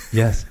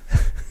 Yes.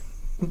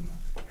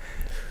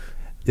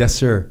 Yes,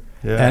 sir.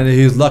 Yeah. And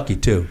he's lucky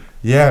too.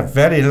 Yeah,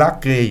 very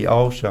lucky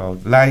also.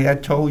 Like I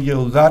told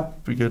you, God,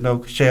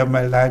 saved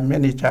my life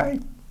many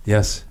times.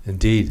 Yes,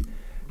 indeed.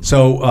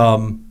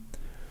 So,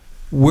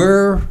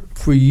 where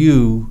for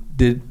you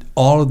did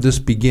all of this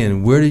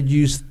begin? Where did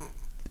you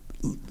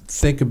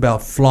think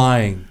about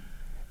flying?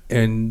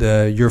 And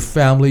your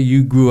family,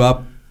 you grew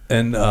up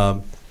in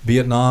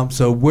Vietnam.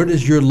 So where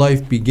does your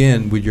life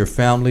begin with your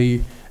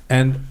family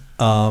and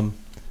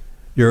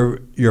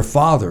your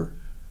father?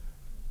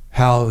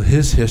 How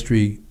his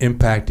history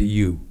impacted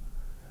you?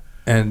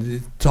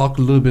 And talk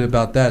a little bit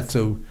about that.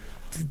 So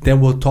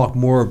then we'll talk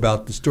more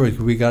about the story,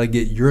 because we got to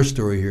get your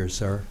story here,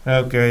 sir.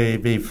 Okay,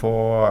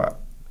 before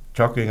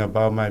talking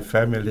about my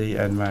family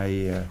and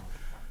my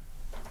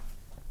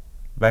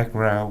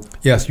background.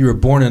 Yes, you were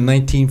born in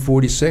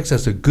 1946.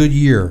 That's a good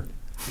year,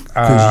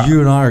 because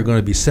you and I are going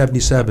to be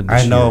 77 this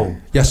year. I know.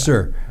 Yes,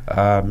 sir.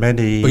 But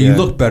you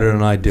look better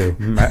than I do.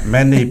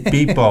 Many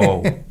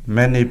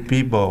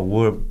people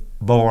were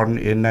born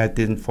in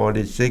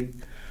 1946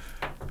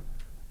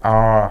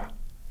 are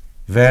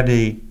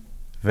very,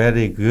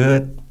 very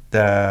good.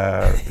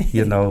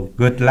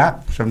 Good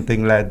luck,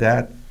 something like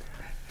that.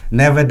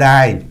 Never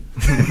die.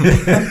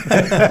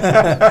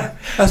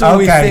 That's what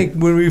we think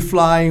when we're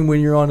flying, when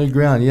you're on the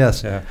ground,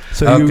 yes. Yeah.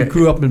 So you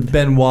grew up in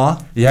Ben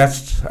Hoa?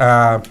 Yes.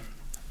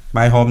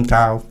 My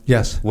hometown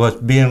was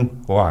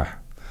Bien Hoa.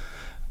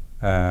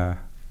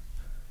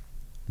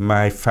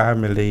 My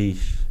family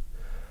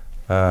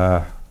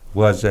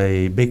was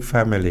a big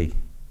family.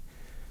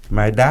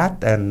 My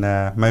dad and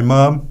my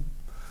mom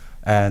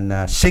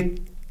and 6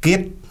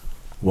 kids.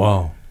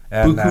 Wow.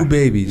 Buku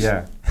babies.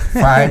 Yeah.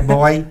 5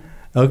 boys.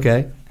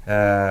 Okay.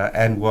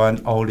 And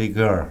 1 only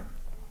girl.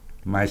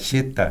 My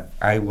sister.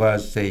 I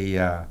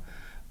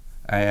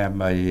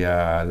am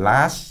a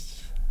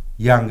last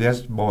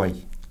youngest boy.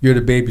 You're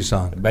the baby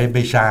son.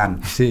 Baby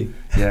son. See.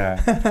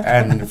 Yeah.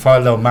 And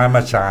follow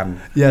mama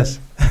son. Yes.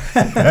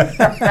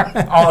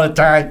 All the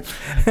time.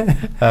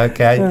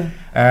 Okay.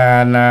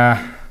 And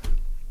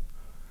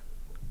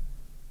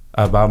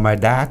about my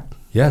dad.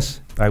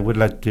 Yes. I would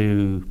like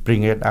to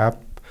bring it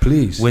up.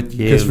 Please. With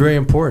you. It's very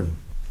important.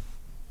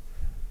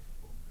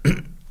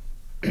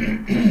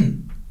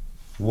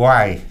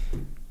 Why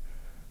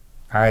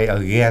I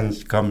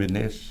against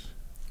communists?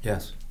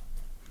 Yes.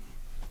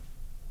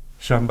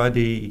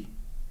 Somebody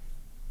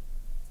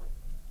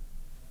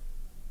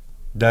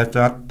does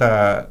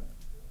not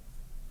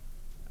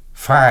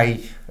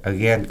fight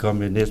against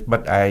communists,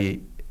 but I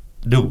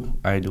do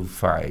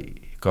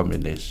fight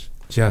communists.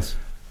 Yes.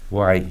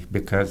 Why?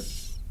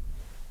 Because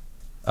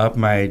of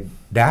my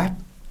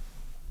dad.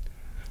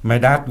 My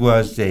dad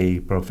was a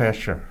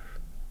professor,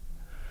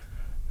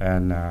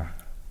 and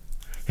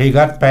he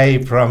got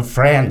paid from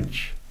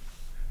French,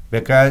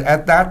 because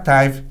at that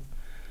time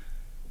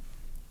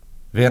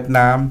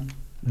Vietnam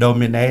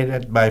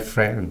dominated by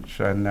French,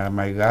 and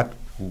my dad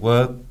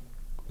worked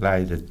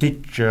like a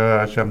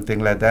teacher or something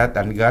like that,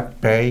 and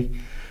got paid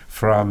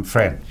from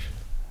French.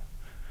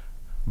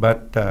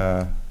 But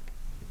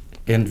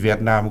in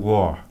Vietnam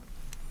War,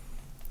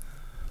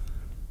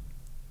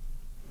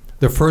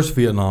 the first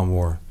Vietnam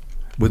War,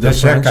 with the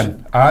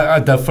second,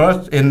 the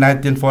first in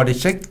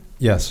 1946.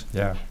 Yes.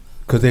 Yeah.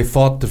 Because they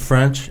fought the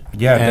French.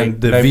 Yeah,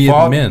 and they Viet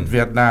fought Minh.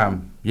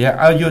 Vietnam.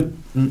 Yeah.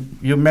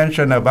 You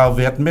mentioned about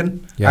Viet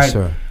Minh. Yes,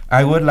 sir.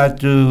 I would like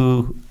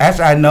to, as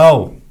I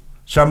know,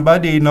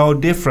 somebody know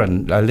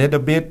different a little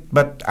bit,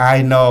 but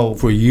I know.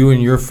 For you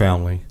and your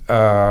family.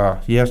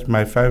 Yes,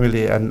 my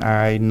family and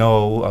I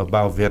know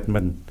about Viet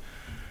Minh.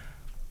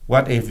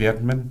 What is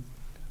Viet Minh?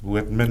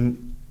 Viet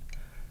Minh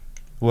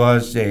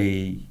was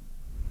a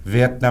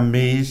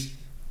Vietnamese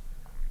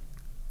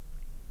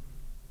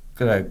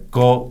like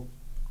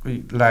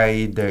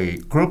the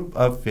group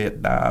of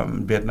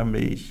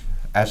Vietnamese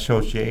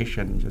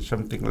association or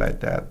something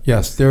like that.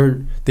 Yes,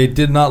 they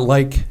did not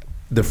like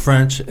the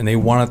French, and they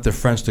wanted the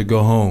French to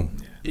go home.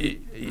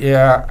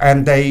 Yeah,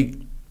 and they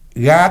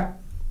got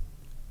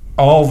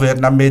all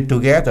Vietnamese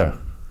together,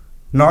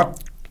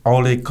 not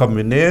only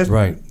communists.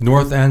 Right,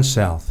 North and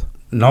South.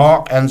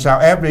 North and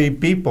South, every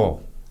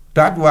people.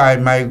 That's why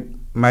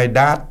my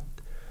dad,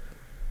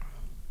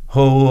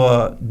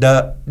 who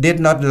did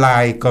not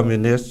like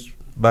communists,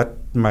 but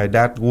my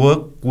dad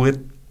worked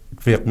with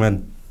Viet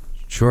Minh.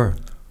 Sure.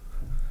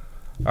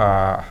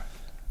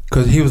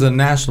 Because he was a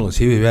nationalist.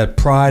 He had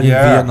pride in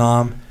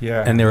Vietnam,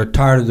 and they were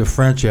tired of the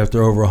French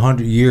after over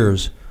 100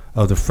 years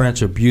of the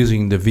French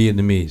abusing the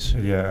Vietnamese.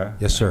 Yeah.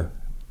 Yes, sir.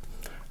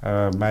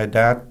 My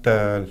dad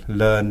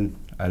learned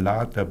a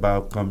lot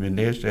about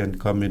communism and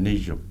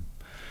communism.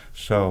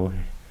 So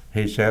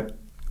he said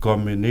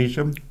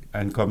communism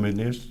and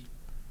communists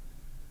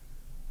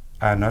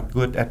are not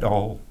good at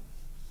all.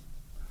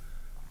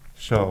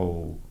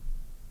 So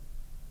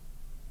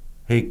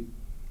he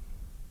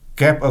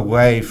kept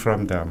away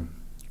from them.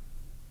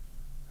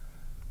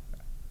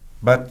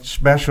 But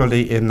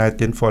especially in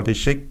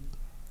 1946,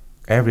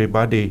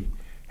 everybody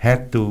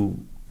had to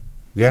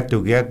get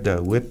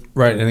together with...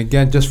 Right, and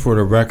again, just for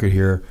the record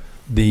here,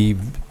 the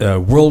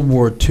World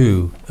War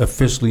II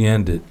officially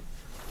ended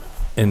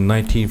in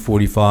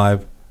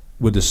 1945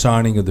 with the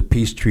signing of the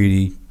peace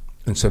treaty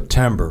in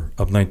September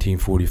of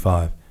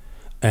 1945.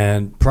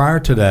 And prior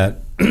to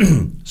that,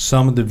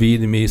 some of the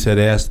Vietnamese had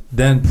asked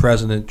then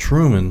President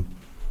Truman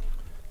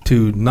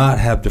to not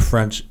have the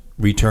French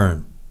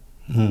return.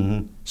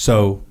 Mm-hmm.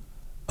 So,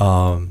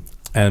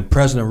 and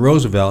President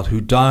Roosevelt, who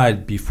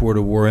died before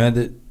the war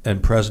ended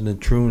and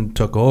President Truman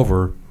took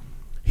over,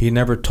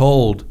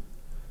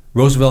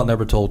 Roosevelt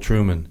never told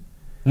Truman,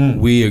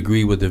 we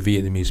agree with the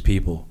Vietnamese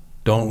people.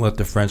 Don't let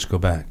the French go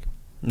back.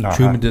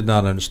 Truman did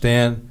not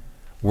understand.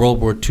 World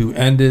War II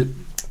ended.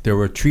 There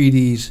were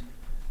treaties.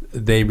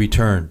 They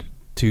returned.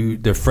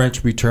 The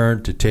French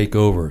returned to take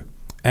over.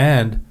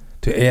 And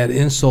to add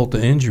insult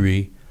to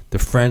injury, the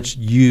French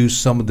used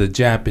some of the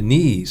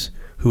Japanese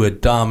who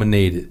had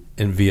dominated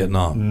in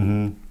Vietnam.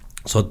 Mm-hmm.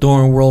 So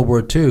during World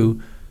War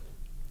II,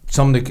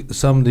 some of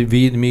the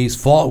Vietnamese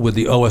fought with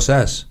the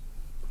OSS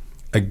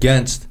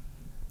against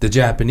the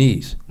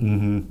Japanese.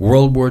 Mm-hmm.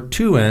 World War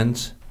II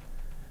ends,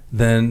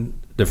 then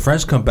the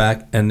French come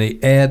back and they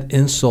add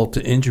insult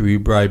to injury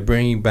by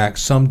bringing back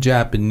some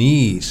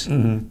Japanese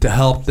to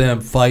help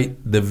them fight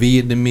the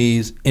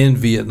Vietnamese in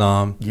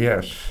Vietnam.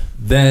 Yes.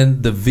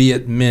 Then the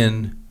Viet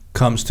Minh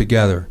comes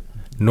together.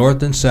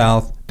 North and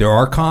South, there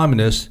are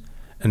communists,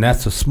 and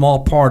that's a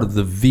small part of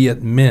the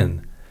Viet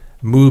Minh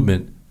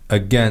movement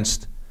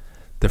against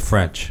the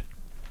French.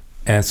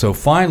 And so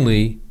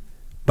finally,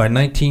 by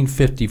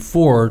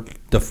 1954,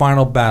 the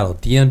final battle,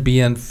 Dien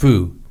Bien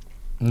Phu,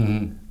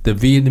 the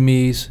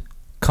Vietnamese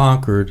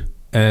conquered,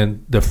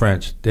 and the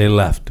French, they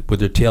left with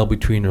their tail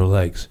between their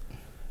legs.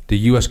 The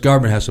U.S.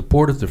 government has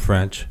supported the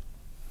French,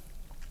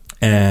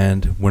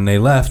 and when they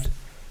left,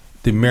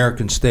 the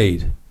Americans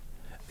stayed.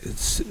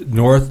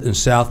 North and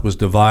South was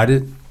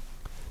divided.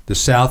 The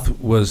South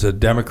was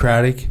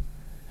democratic.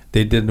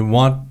 They didn't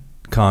want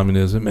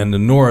communism, and the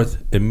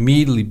North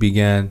immediately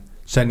began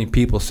sending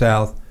people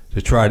south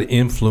to try to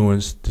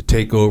influence, to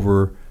take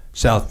over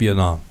South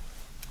Vietnam.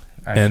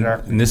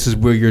 Exactly. And this is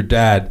where your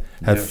dad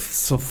had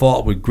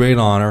fought with great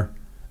honor,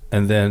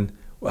 and then,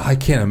 well, I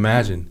can't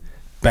imagine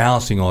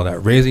balancing all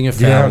that, raising a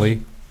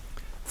family,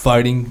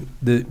 fighting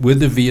with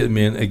the Viet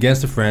Minh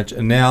against the French,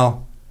 and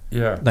now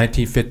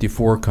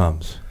 1954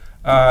 comes.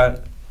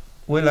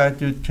 Would like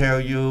to tell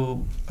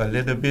you a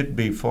little bit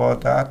before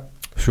that.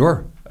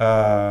 Sure.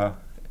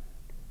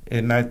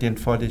 In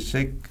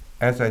 1946,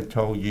 as I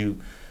told you,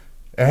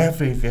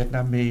 every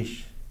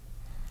Vietnamese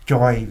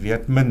joined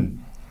Viet Minh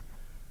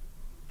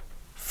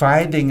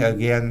fighting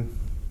against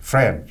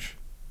French.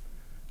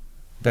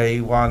 They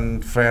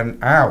want French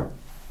out.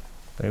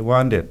 They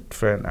wanted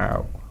French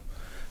out.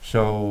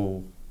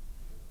 So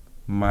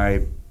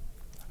my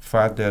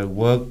father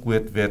worked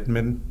with Viet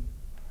Minh,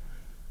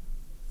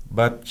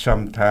 but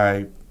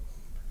sometimes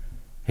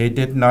he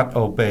did not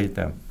obey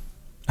them.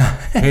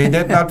 He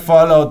did not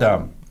follow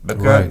them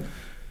because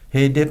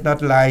he did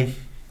not like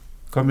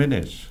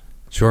communists.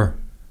 Sure.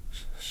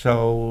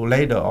 So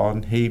later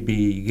on, he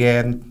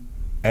began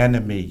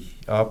enemy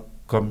of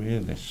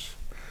communists.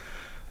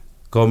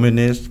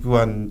 Communists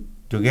want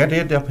to get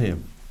rid of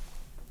him.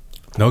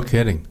 No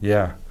kidding.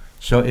 Yeah.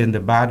 So in the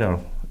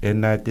battle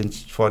in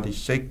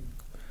 1946,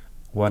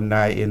 one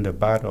night in the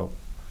battle,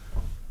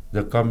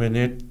 the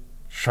communists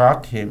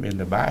shot him in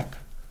the back.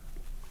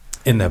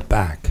 In the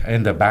back.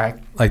 In the back.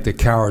 Like the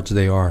cowards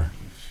they are.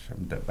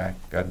 In the back.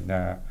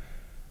 And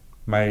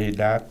my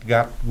dad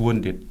got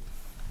wounded,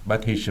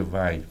 but he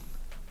survived.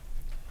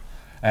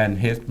 And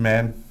his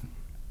man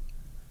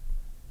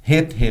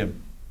hit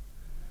him,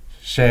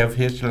 saved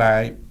his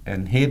life,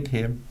 and hit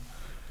him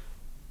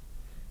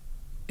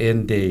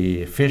in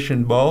the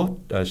fishing boat,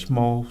 a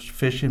small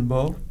fishing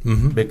boat,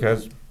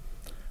 because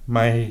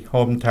my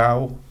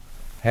hometown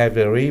have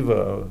a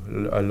river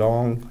a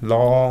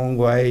long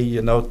way,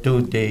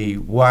 to the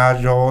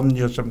war zone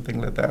or something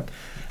like that.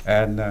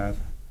 And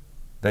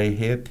they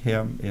hit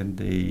him in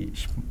the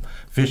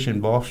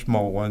fishing boat,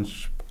 small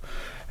ones.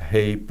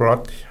 He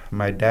brought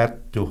my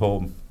dad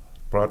home.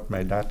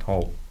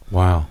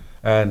 Wow.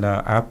 And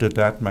after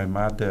that, my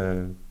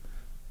mother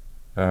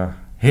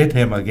hit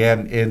him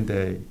again in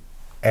the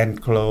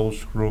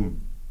enclosed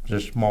room, the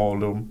small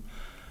room.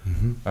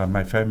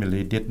 My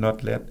family did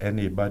not let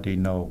anybody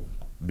know,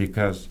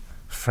 because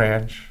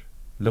French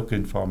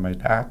looking for my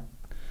dad.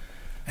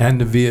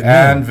 And the Viet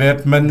Minh. And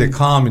Viet Minh. The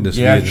communist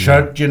Viet Minh.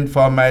 Searching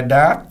for my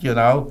dad,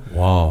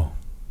 Wow.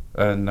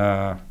 And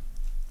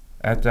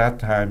at that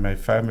time, my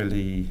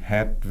family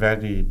had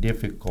very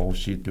difficult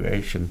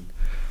situation.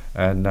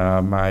 And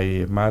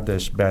my mother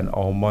spent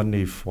all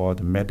money for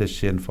the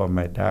medicine for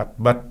my dad.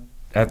 But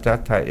at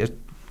that time,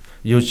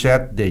 you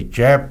said the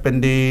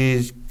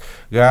Japanese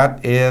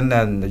got in,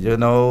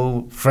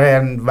 and,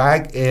 French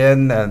back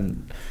in,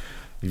 and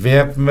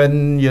Viet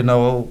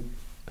Minh,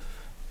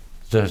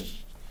 the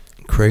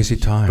crazy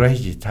time.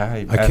 Crazy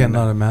time. I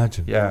cannot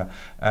imagine. Yeah,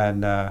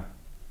 and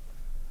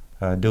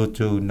due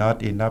to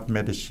not enough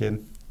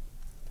medicine,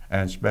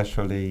 and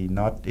especially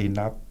not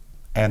enough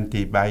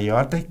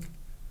antibiotic,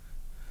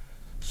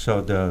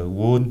 so the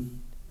wound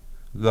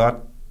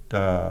got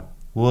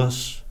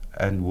worse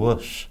and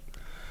worse,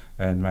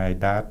 and my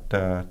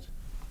dad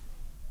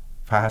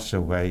passed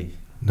away.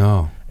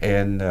 No.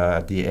 In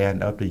the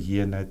end of the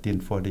year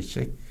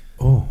 1946.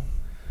 Oh.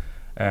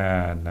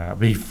 And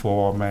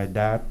before my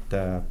dad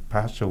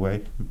passed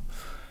away,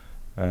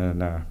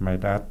 and my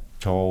dad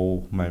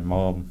told my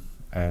mom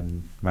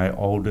and my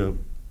older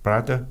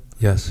brother,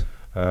 yes,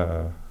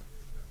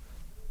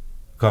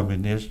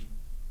 communists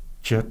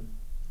just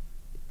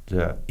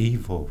the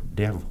evil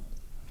devil.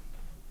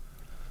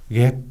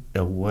 Get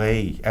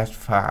away as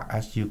far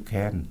as you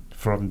can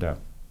from them.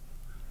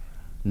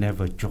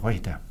 Never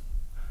join them.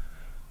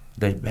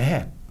 They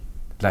bad,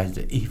 like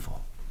the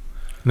evil.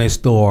 They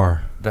still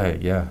are.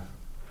 Yeah.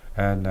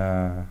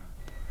 And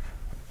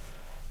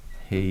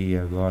he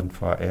gone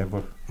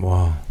forever.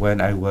 Wow. When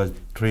I was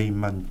 3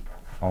 months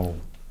old.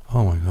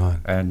 Oh my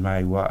God. And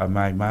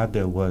my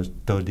mother was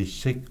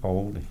 36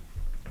 only.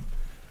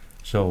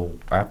 So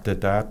after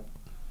that,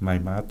 my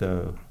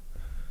mother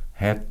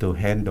had to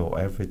handle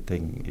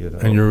everything, you know.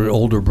 And your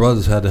older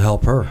brothers had to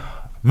help her.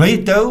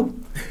 Me too.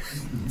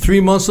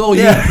 3 months old,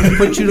 Yeah. you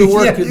put you to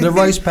work in the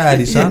rice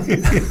paddies, huh?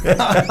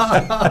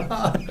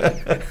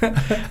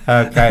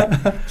 Okay,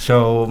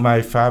 so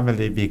my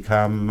family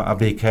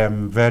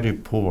became very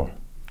poor.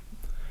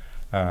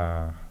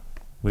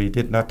 We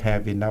did not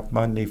have enough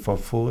money for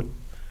food,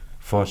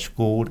 for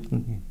school.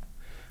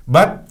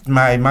 But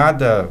my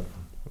mother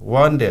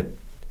wanted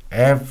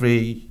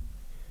every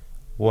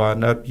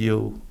one of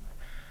you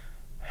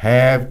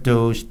have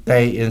to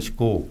stay in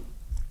school.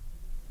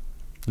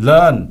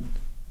 Learn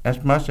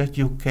as much as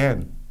you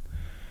can.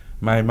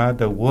 My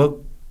mother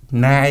worked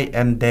night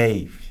and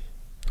day.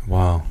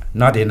 Wow.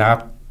 Not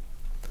enough.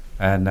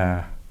 And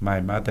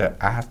my mother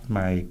asked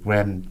my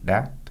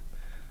granddad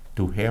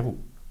to help,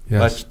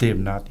 but still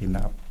not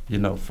enough, you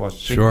know, for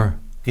sick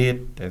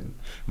kid. And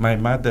my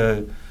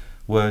mother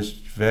was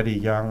very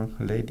young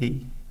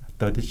lady,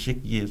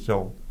 36 years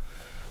old.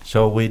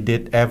 So we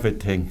did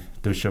everything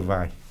to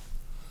survive.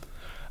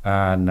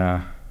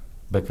 And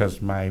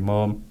because my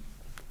mom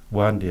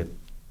wanted,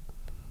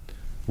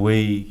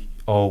 we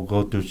all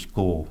go to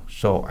school.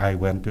 So I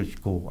went to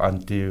school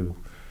until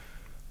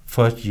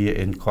first year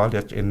in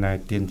college in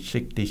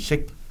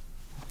 1966.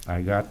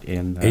 I got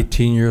in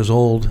 18 years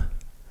old,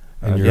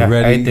 and you're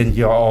ready. 18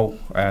 years old,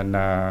 and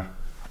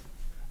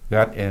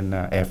got in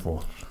Air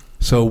Force.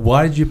 So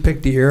why did you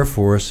pick the Air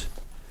Force?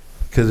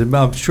 Because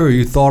I'm sure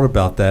you thought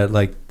about that.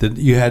 Like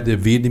you had the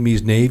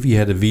Vietnamese Navy, you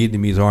had the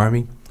Vietnamese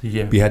Army,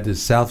 yeah. You had the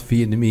South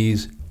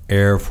Vietnamese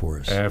Air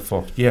Force. Air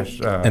Force, yes.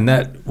 And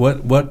that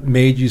what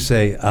made you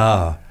say,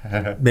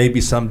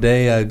 maybe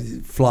someday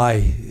I'd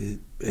fly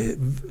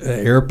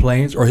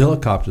airplanes or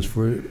helicopters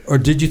or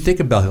did you think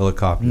about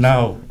helicopters?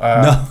 No.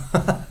 No.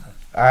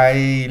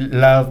 I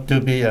love to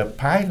be a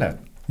pilot.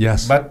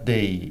 Yes. But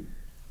the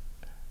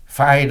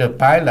fighter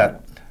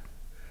pilot,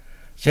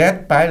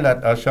 jet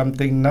pilot or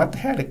something, not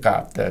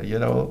helicopter, you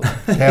know,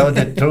 tell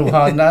the truth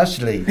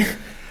honestly.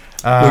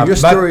 Well, your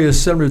story is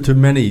similar to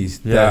many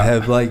that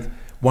have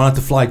wanted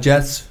to fly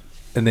jets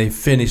and they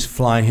finished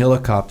flying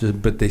helicopters,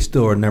 but they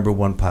still are number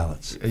one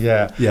pilots.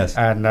 Yeah. Yes.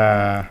 And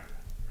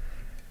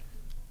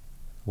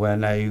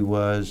when I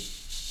was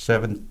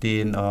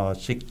 17 or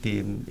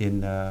 16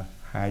 in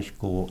high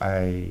school,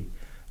 I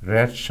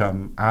read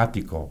some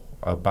article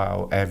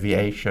about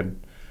aviation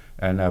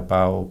and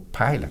about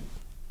pilot.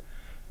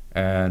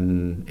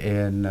 And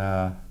in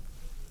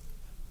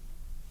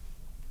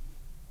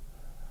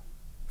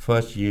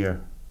first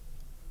year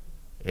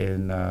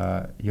in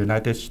the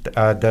university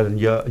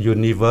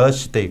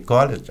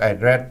college, I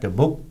read the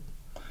book.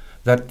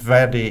 That's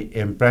very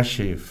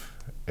impressive.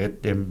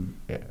 It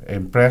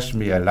impressed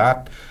me a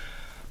lot.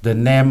 The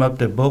name of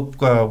the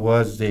book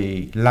was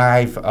The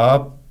Life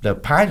of the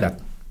Pilot.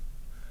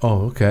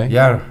 Oh, okay.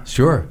 Yeah.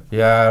 Sure.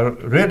 Yeah,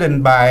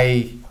 written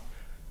by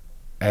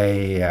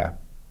a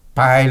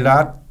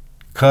pilot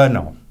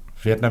colonel,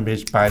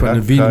 Vietnamese pilot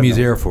from the Vietnamese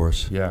colonel. Air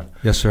Force. Yeah.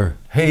 Yes, sir.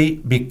 He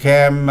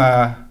became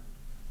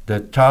the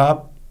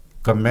top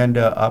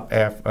commander of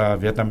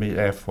Vietnamese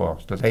Air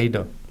Force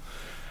later.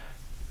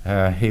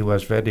 He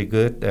was very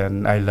good,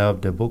 and I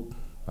love the book.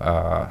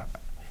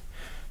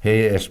 He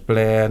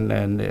explained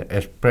and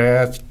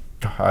expressed,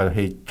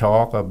 he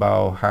talked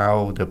about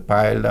how the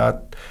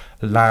pilot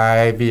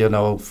life, you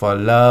know, for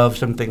love,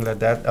 something like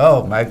that.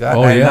 Oh my God,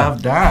 I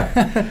love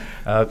that.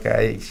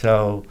 Okay,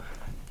 so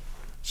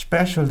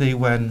especially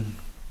when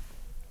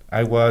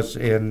I was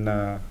in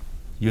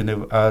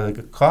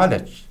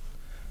college,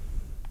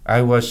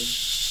 I was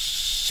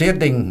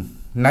sitting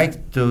next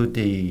to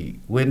the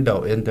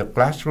window in the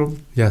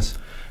classroom. Yes.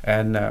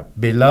 And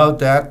below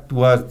that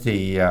was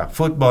the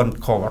football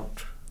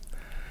court,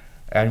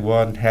 and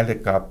one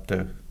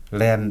helicopter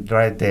landed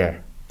right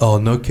there. Oh,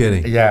 no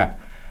kidding. Yeah,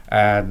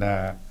 and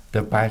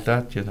the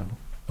pilot, you know.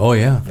 Oh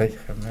yeah. They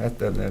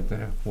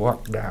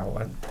walked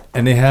down.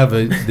 And they have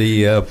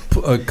the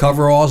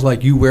coveralls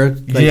like you wear.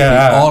 Like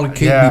all the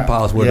Kingbee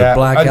pilots wear the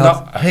black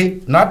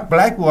outfit. Not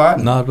black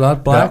one. Not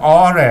black. The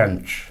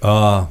orange.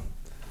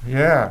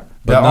 Yeah,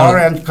 the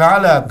orange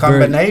color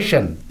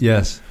combination.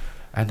 Yes.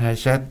 And I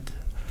said,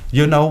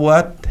 you know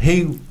what?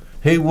 He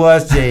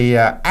was the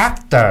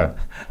actor.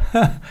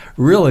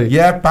 Really?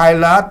 Yeah,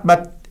 pilot,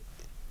 but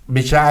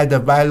beside the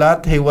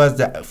pilot, he was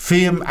the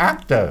film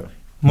actor,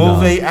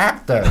 movie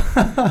actor.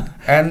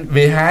 And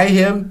behind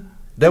him,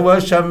 there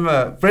was some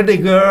pretty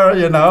girl,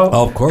 you know.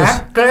 Of course.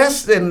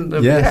 Actress in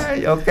the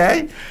behind,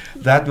 okay?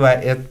 That's why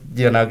it,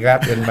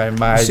 got in my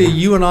mind. See,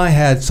 you and I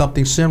had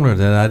something similar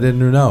that I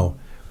didn't know.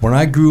 When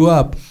I grew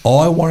up, all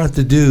I wanted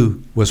to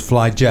do was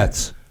fly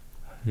jets.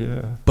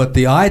 Yeah. But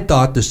the eye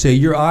thought to say,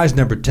 your eye's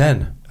number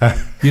 10.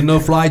 You know,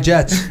 fly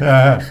jets.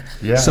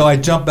 Yeah. So I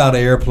jump out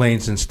of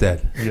airplanes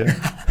instead. Yeah.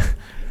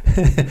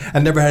 I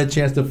never had a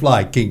chance to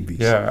fly Kingbees.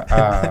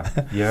 Yeah.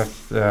 Yes.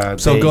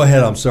 So go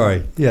ahead. I'm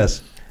sorry.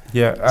 Yes.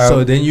 Yeah.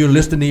 So then you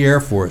enlist in the Air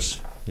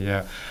Force.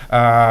 Yeah.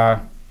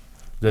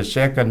 The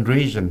second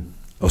reason.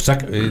 Oh,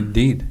 second.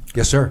 Indeed.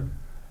 Yes, sir.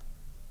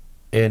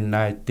 In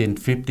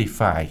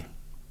 1955,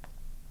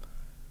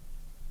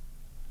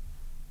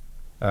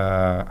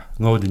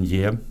 Ngô Đình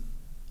Diệm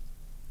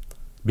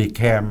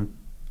became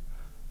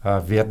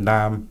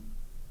Vietnam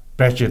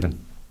president.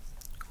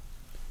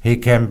 He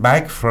came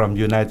back from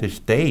United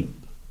States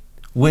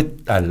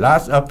with a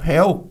lot of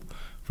help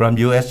from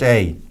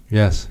USA.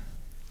 Yes.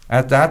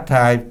 At that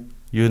time,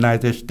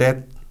 United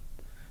States,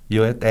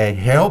 USA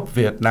helped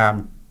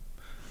Vietnam,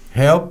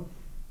 helped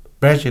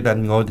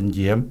President Ngô Đình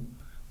Diệm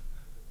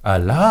a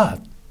lot.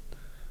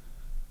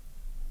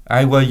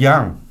 I was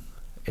young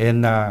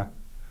in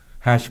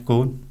high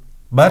school,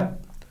 but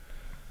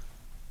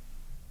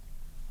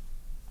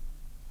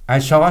I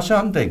saw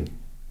something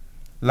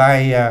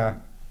like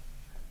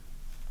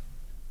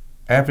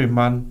every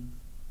month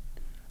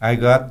I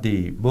got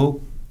the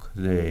book,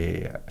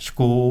 the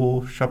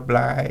school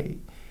supply,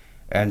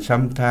 and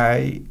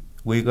sometimes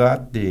we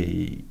got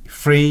the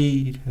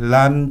free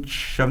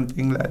lunch,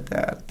 something like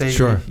that.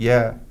 Sure.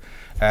 Yeah.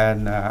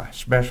 And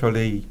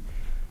especially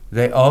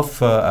they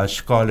offer a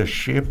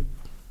scholarship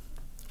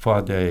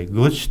for the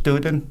good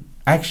student,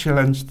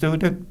 excellent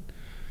student,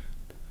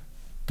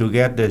 to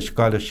get the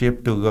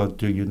scholarship to go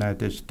to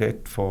United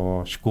States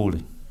for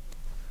schooling.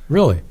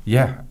 Really?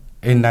 Yeah,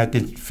 in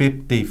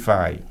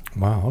 1955.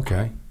 Wow,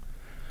 okay.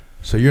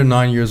 So you're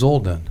 9 years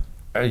old then?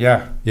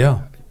 Yeah.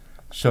 Yeah.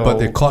 So, but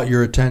they caught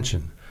your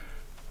attention.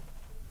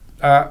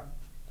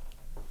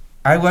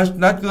 I was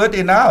not good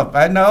enough.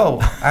 I know.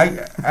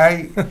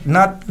 I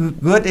not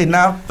good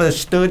enough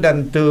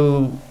student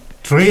to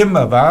dream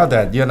about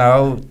it, you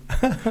know.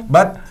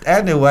 But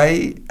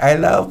anyway, I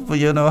love,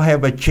 you know,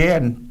 have a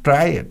chance,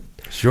 try it.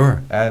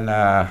 Sure. And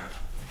I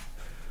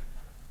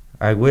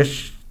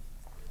wish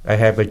I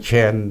have a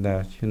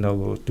chance, you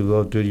know, to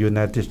go to the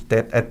United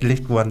States at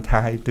least one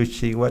time to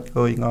see what's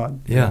going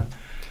on. Yeah.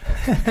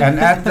 And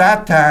at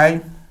that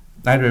time,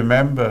 I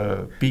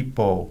remember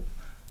people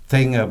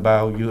think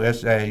about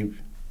USA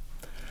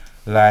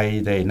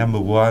like the number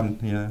one,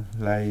 you know,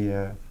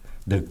 like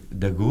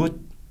the good,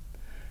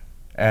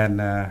 and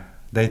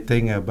they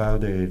think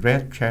about the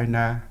Red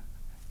China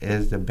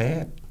is the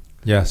bad.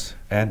 Yes.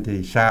 And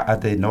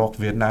the North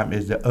Vietnam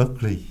is the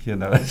ugly, you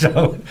know.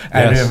 So yes.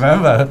 I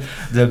remember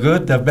the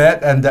good, the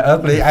bad, and the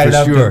ugly. I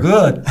love sure. the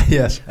good.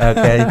 Yes.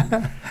 Okay.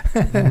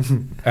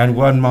 And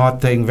one more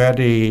thing,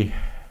 very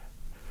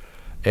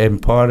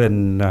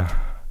important.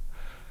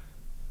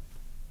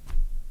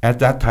 At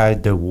that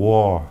time, the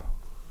war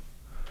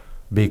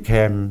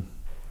became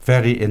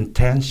very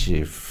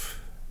intensive,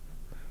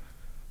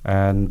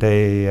 and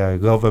the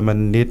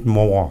government need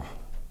more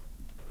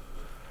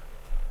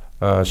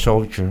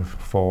soldiers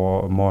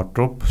for more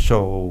troops.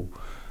 So,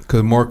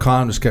 because more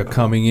communists kept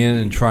coming in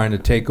and trying to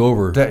take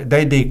over.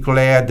 They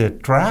declared the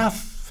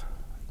draft,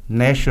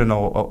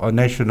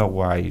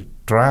 nationwide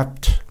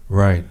draft.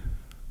 Right.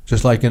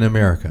 Just like in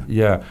America.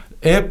 Yeah.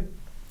 If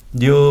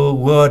you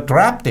were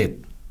drafted,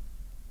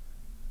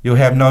 you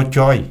have no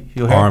choice.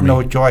 You have Army.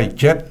 no choice.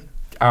 Just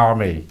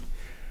army.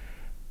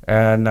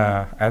 And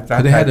at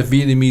that they had the time,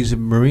 Vietnamese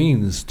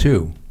Marines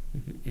too.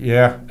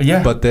 Yeah.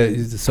 But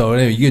so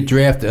anyway, you get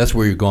drafted, that's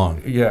where you're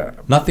going. Yeah.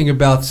 Nothing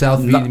about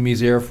South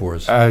Vietnamese Air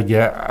Force.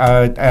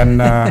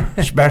 And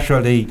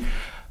especially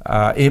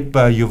if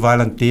you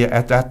volunteer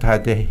at that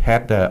time, they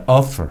had the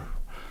offer.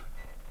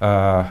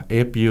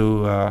 If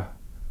you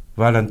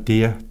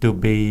volunteer to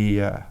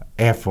be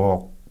Air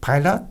Force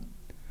pilot,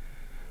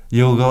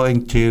 you're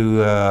going to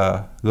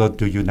go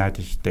to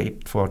United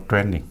States for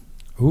training.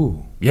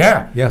 Ooh.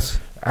 Yeah. Yes.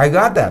 I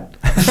got that.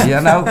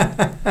 You know,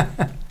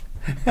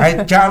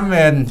 I jumped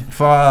in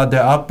for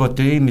the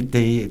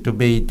opportunity to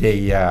be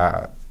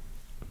the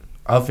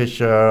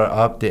officer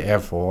of the Air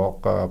Force,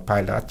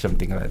 pilot,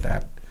 something like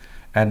that.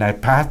 And I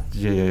passed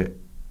the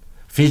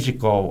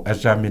physical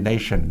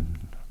examination.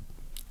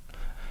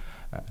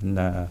 And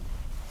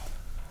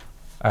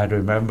I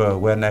remember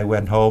when I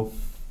went home,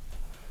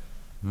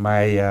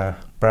 my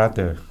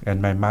brother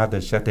and my mother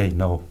said, "Hey,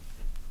 no,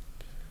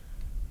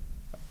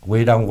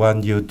 we don't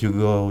want you to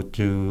go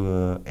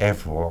to Air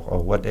Force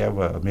or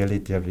whatever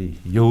military.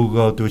 You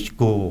go to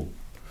school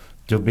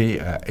to be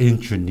an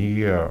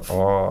engineer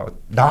or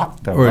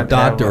doctor, or a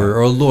doctor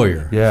or a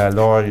lawyer." Yeah,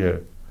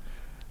 lawyer.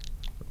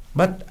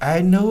 But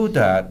I knew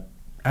that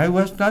I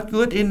was not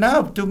good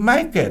enough to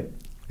make it.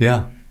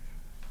 Yeah.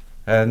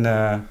 And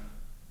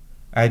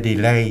I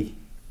delayed.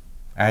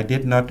 I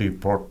did not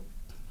report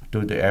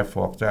to the Air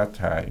Force that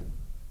time.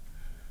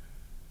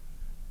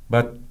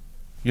 But,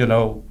 you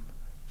know,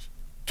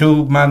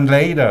 2 months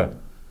later,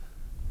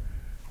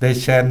 they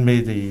sent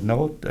me the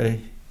note.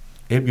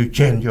 If you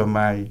change your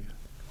mind,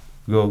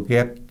 go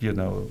get, you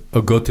know.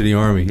 Or go to the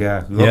Army.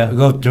 Yeah,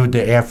 go to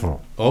the Air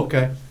Force.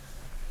 Okay.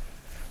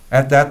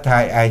 At that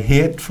time, I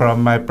hid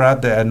from my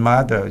brother and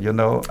mother, you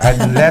know. I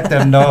let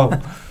them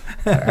know.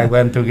 I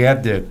went to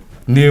get the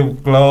new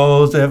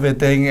clothes,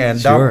 everything,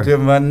 and Sure.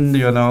 document,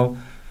 you know,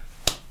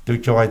 to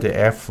join the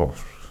Air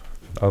Force.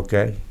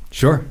 Okay?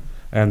 Sure.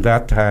 And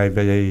that time,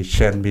 they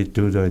sent me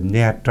to the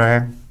Nha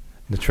Trang.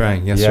 The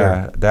Trang, yes, yeah,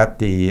 sir. That's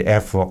the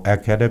Air Force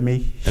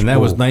Academy. And that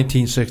was school.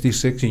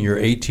 1966, and you're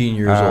 18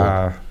 years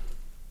old.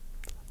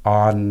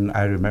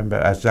 I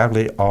remember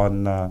exactly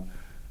on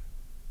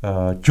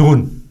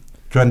June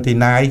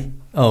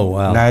 29. Oh,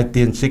 wow.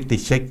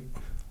 1966.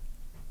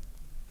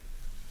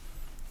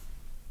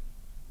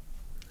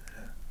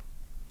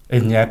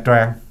 In Nha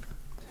Trang.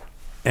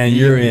 And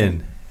you're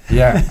in.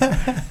 Yeah.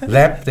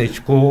 Left the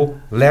school,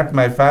 left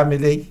my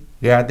family,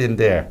 got in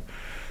there.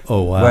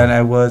 Oh, wow. When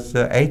I was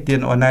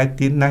 18 or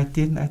 19, I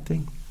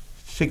think.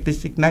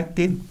 66,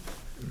 19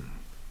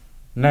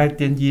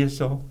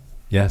 years old.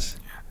 Yes.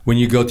 When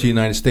you go to the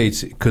United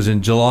States, because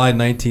in July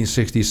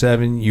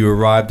 1967, you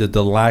arrived at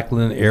the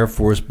Lackland Air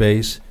Force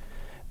Base.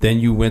 Then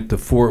you went to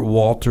Fort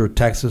Walter,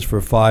 Texas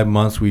for 5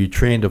 months where you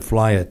trained to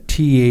fly a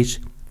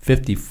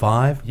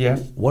TH-55?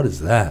 Yes. What is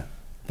that?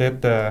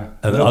 That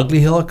An ugly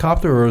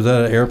helicopter, or is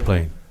that an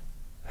airplane?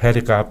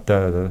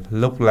 Helicopter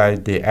look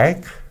like the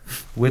egg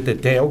with the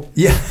tail.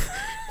 Yeah.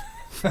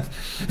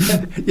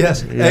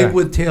 Yes, Yeah. egg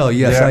with tail.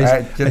 Yes, Yeah,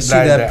 I see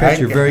that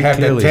picture very have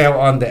clearly. The tail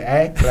on the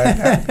egg like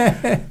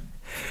that.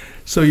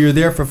 So you're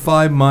there for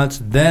 5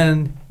 months.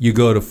 Then you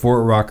go to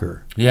Fort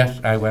Rucker. Yes,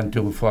 I went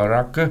to Fort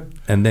Rucker.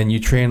 And then you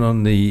train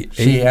on the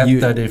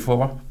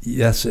CF-34.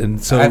 Yes,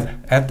 and so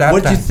at that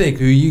what did you time, think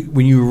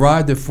when you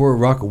arrived at Fort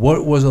Rucker?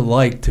 What was it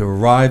like to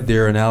arrive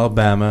there in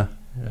Alabama,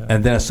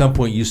 and then at some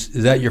point is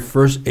that your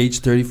first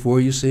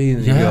H-34 you see?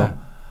 And you go,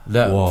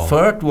 the whoa.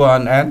 first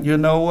one, and you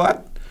know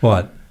what?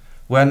 What?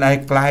 When I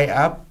climb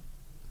up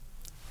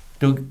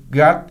to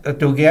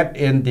get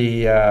in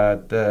the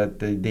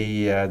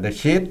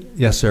seat,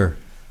 Yes, sir.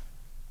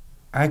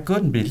 I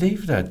couldn't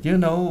believe that. You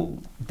know,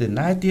 the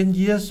 19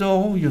 years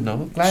old,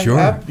 climb Sure.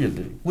 up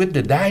with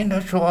the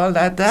dinosaur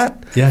like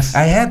that. Yes.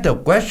 I had the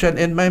question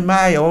in my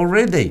mind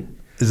already.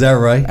 Is that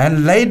right?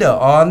 And later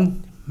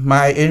on,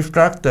 my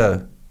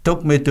instructor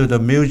took me to the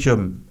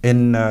museum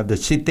in the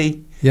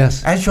city.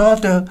 Yes. I saw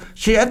the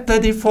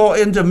CF-34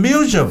 in the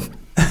museum.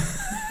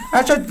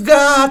 I said,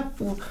 God.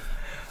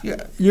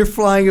 You're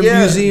flying a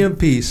museum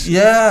piece.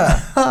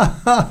 Yeah.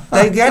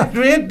 They get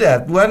rid of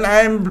that. When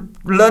I'm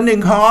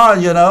learning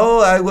hard,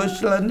 I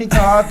was learning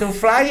hard to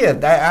fly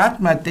it. I asked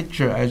my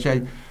teacher, I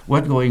said,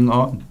 what's going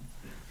on?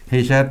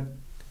 He said,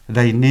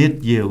 they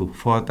need you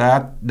for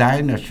that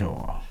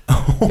dinosaur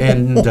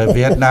in the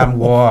Vietnam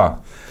War.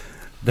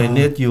 They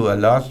need you a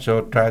lot,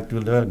 so try to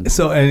learn.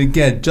 So, and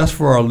again, just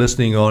for our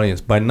listening audience,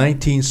 by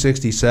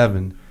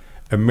 1967,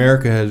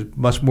 America has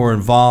much more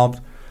involved.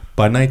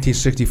 By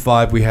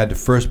 1965, we had the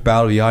first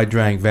battle of the Ia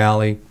Drang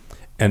Valley,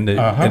 and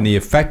the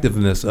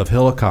effectiveness of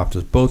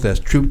helicopters, both as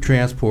troop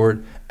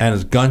transport and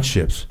as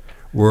gunships,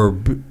 were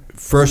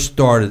first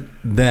started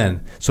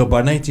then. So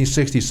by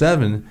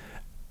 1967,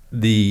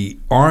 the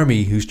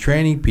Army, who's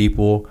training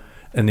people,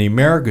 and the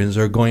Americans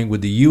are going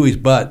with the Hueys,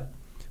 but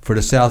for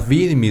the South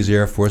Vietnamese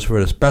Air Force, for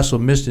the special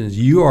missions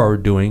you are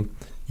doing,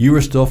 you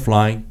were still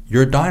flying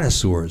your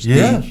dinosaurs,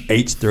 yes. the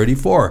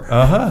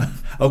H-34.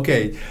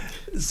 Okay,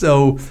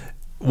 so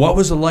what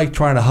was it like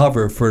trying to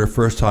hover for the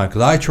first time?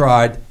 Because I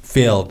tried,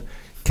 failed.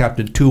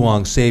 Captain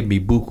Tuong saved me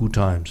beaucoup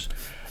times.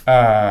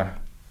 I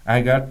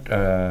got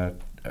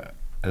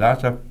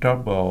lots of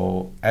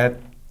trouble at.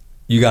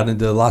 You got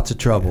into lots of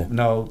trouble.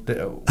 No,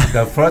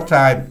 the first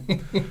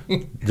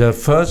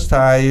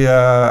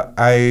time,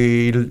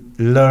 I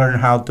learned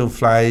how to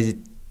fly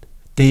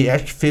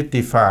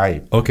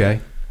TH-55.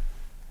 Okay.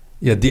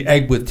 Yeah, the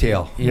egg with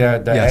tail. Yeah,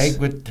 the egg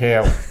with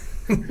tail.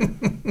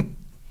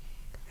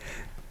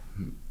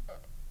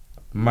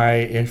 My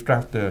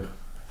instructor,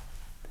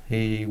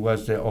 he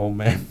was the old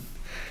man,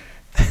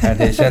 and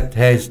he said,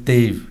 "Hey,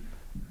 Steve,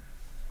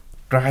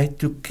 try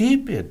to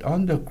keep it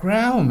on the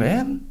ground,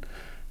 man.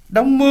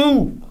 Don't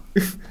move."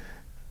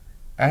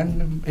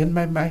 And in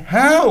my mind,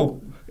 how?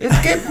 It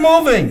keep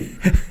moving.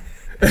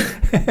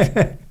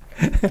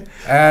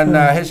 And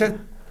he said,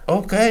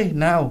 "Okay,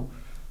 now."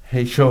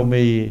 He showed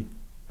me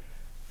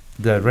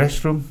the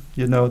restroom,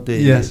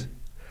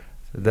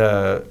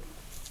 the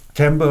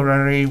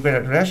temporary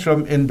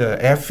restroom in the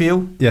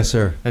airfield. Yes,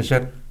 sir. I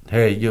said,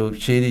 "Hey, you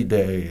see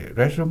the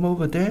restroom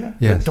over there?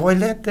 Yes. The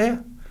toilet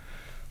there?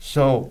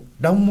 So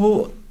don't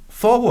move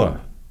forward.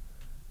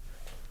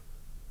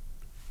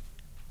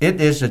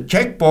 It is a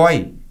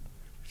checkpoint.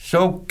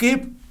 So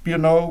keep,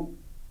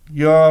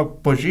 your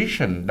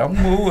position. Don't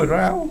move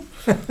around."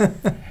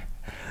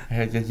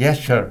 I said, "Yes,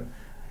 sir."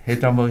 He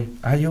told me,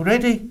 "Are you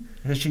ready?"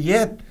 I said,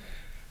 "Yes."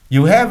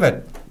 "You have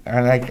it."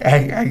 And I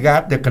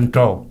got the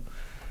control.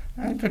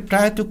 I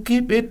try to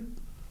keep it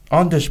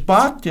on the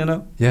spot,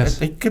 Yes.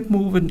 They keep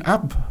moving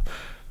up.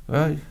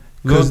 Go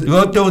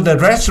to the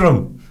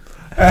restroom.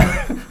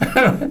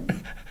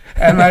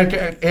 And my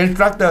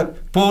instructor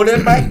pulled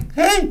it back.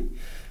 "Hey,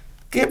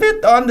 keep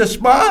it on the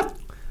spot."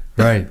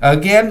 Right.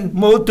 Again,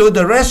 move to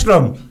the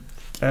restroom.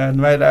 And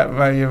my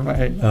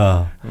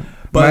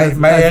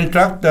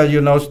instructor,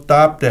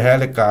 stopped the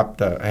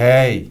helicopter.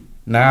 "Hey,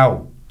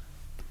 now,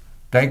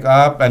 take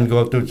up and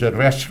go to the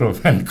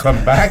restroom and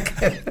come back."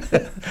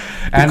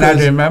 And I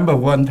remember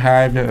one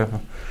time, the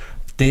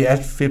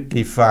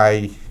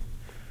TH-55,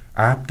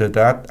 after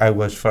that, I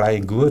was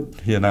flying good,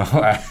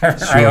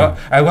 Sure.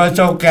 I was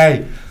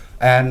okay.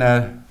 And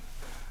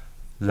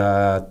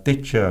the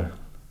teacher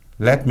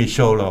let me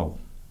solo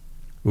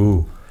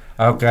Ooh.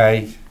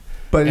 Okay.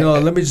 But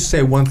let me just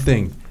say one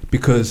thing,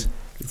 because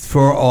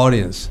for our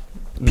audience,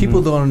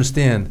 people don't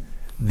understand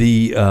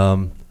the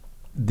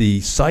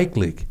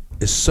cyclic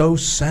is so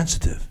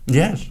sensitive.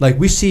 Yes. Like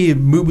we see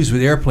in movies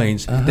with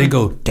airplanes, they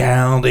go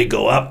down, they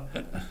go up.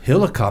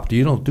 Helicopter,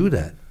 you don't do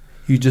that.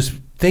 You just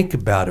think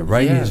about it,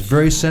 right? Yes. It's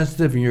very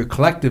sensitive, and you're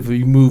collective,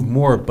 you move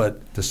more,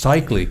 but the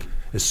cyclic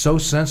is so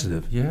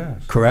sensitive.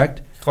 Yes.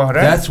 Correct? Correct.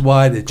 That's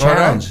why the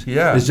challenge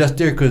Yeah. is just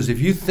there, because if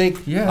you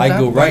think I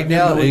go right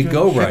now, it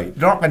go right.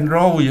 Rock and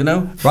roll,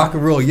 Rock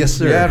and roll, yes,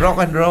 sir. Yeah, rock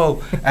and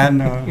roll.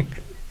 And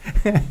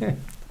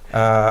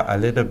a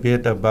little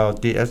bit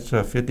about the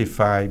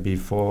DS-55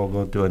 before I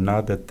go to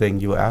another thing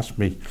you asked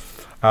me.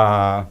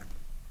 I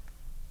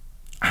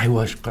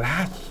was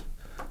glad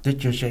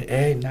that you say,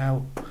 hey,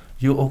 now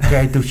you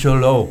okay to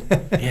solo.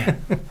 Yeah.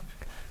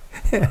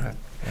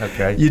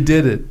 Okay. You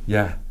did it.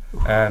 Yeah.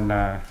 And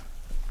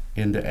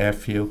in the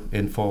airfield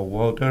in Fort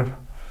Walter,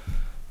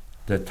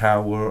 the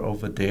tower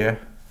over there,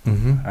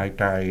 I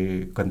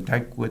try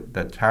contact with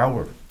the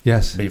tower.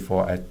 Yes.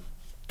 Before I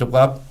took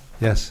up.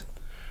 Yes.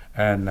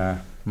 And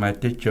my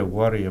teacher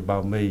worried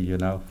about me,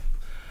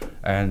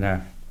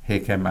 and he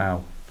came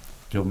out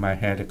to my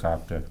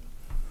helicopter,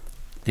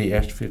 the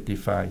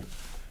S-55.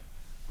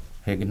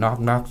 He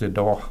knocked the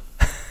door.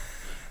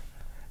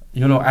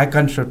 I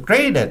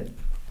concentrated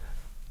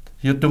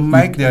to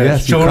make the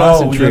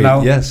solo,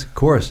 Yes, of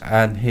course.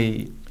 And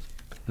he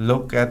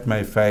looked at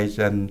my face,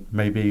 and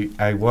maybe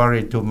I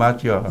worried too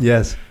much.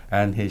 Yes.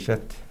 And he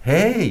said,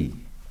 hey,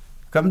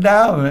 come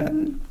down,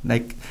 man.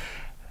 Like,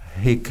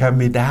 he calmed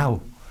me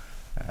down.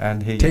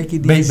 And he take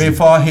it easy.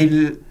 Before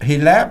he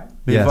left,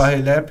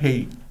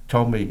 he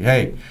told me,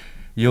 hey,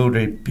 you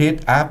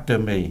repeat after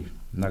me,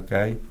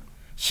 okay?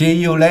 See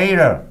you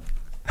later.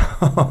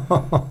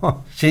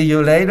 See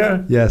you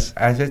later? Yes.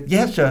 I said,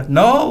 yes, sir.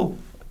 No,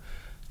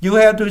 you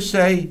have to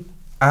say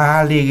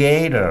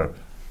alligator.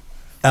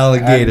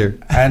 Alligator.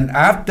 And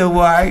after a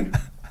while,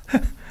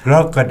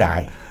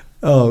 crocodile.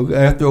 Oh,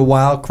 after a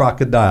while,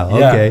 crocodile.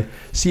 Yeah. Okay.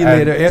 See you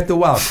later. After a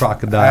while,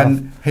 crocodile.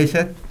 And he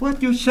said,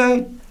 what you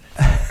say?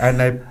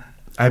 And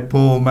I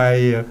pull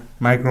my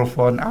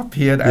microphone up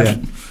here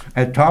and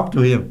I talk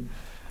to him.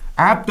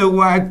 After a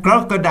while,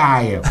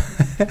 crocodile.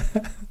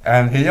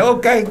 And he,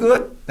 okay,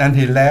 good. And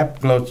he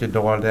left, closed the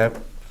door, left.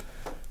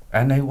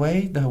 And I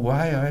wait a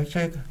while. I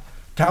said,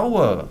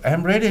 tower,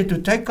 I'm ready to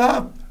take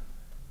off.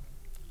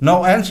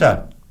 No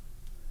answer.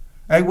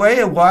 I wait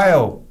a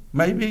while,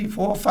 maybe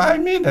 4 or 5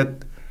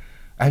 minutes.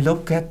 I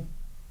look at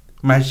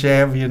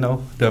myself,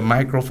 the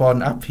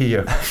microphone up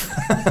here.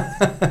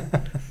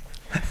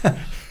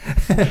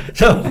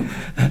 So,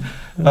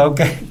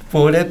 okay,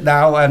 pull it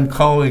down and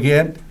call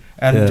again,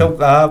 and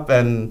took up,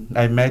 and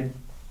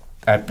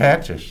I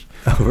patches.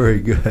 Oh, very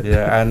good.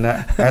 Yeah, and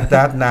at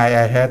that night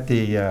I had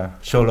the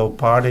solo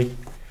party.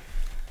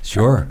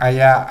 Sure.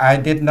 I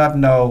did not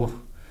know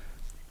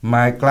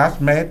my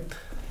classmate,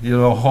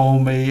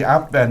 hold me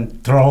up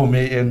and throw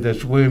me in the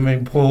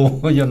swimming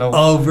pool,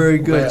 Oh, very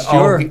good.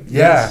 Sure. Yeah.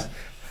 Yes.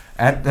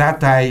 At that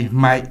time,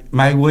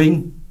 my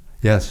wing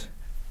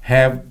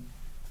have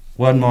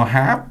one more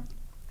half.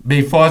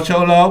 Before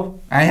solo,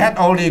 I had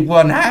only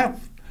one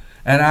half.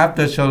 And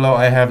after solo,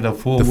 I have the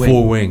full wing. The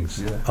full wings.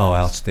 Yeah. Oh,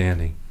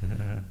 outstanding.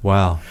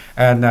 Wow.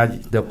 And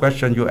the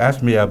question you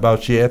asked me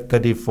about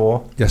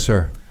CF-34. Yes,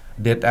 sir.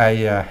 Did I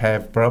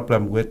have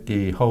problem with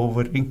the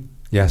hovering?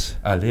 Yes.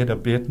 A little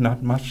bit,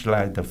 not much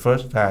like the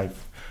first time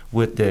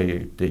with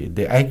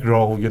the egg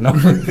roll,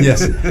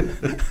 Yes.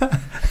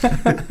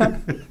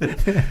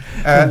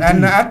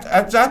 and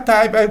at that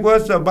time, I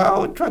was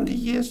about 20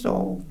 years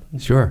old.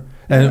 Sure.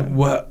 And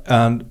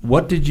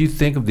what did you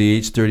think of the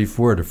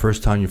H-34 the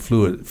first time you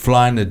flew it,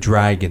 flying the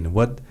Dragon?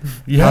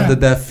 How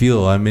did that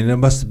feel? I mean, it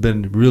must have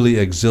been really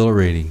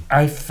exhilarating.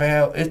 I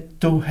felt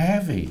it too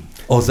heavy.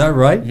 Oh, is that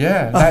right?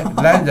 Yeah, like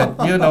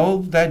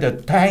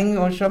the tank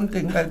or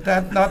something like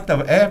that, not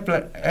the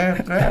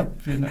aircraft,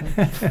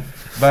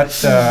 But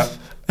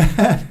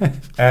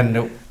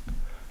and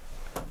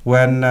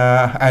when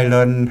I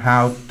learned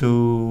how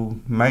to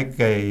make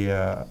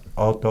a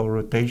auto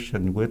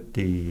rotation with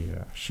the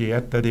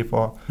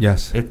CF-34,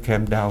 yes, it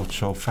came down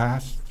so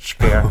fast,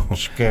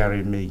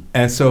 scaring me.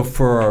 And so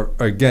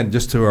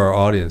just to our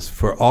audience,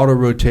 for auto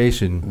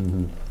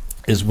rotation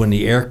is when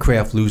the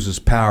aircraft loses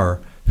power.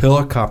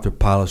 Helicopter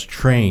pilots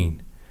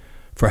train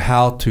for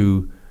how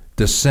to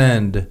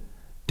descend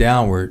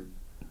downward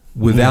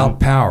without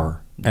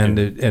power, and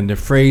the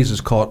phrase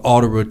is called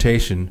auto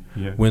rotation.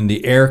 When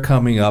the air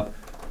coming up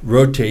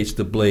rotates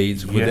the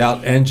blades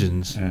without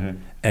engines,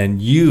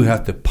 and you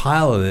have to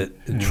pilot it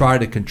and try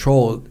to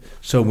control it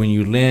so when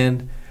you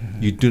land,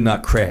 you do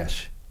not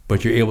crash,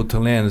 but you're able to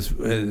land.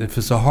 If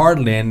it's a hard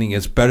landing,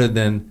 it's better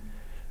than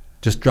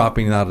just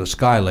dropping it out of the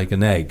sky like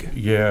an egg.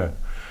 Yeah.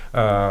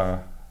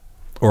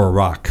 Or a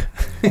rock.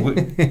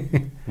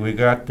 we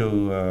got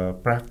to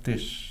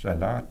practice a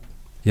lot.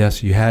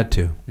 Yes, you had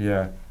to.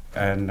 Yeah,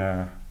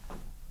 and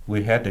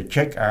we had to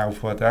check out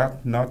for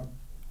that. Not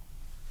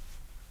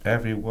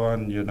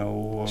everyone,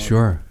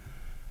 sure,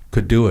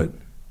 could do it.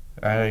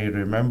 I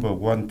remember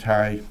one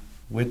time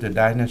with the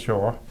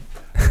dinosaur,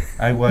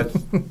 I was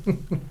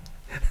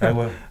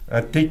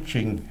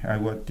teaching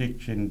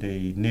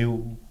the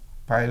new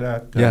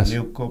pilot,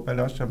 new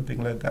co-pilot,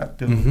 something like that,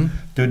 to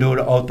do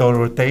the auto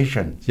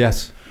rotation.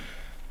 Yes.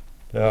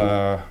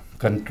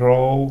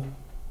 Control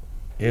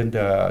in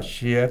the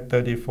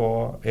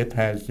CF-34, it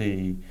has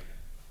the,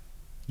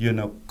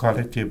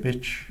 collective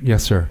pitch.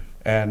 Yes, sir.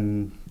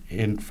 And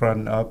in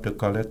front of the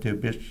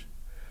collective pitch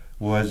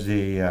was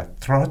the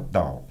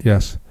throttle.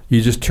 Yes.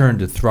 You just turned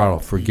the throttle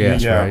for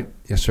gas, right?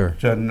 Yes, sir.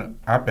 Turn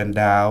up and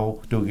down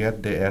to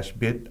get the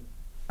airspeed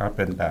up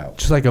and down.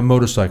 Just like a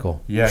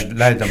motorcycle. Yeah,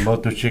 like the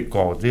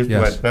motorcycle. This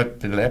was but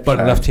the left but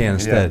side. left hand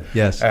instead,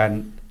 yes.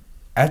 And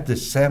at the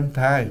same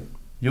time,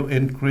 you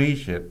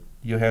increase it.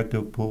 You have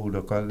to pull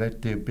the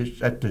collective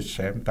pitch at the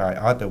same time.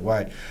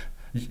 Otherwise,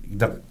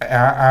 the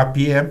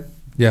RPM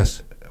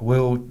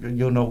will,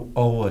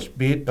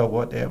 overspeed or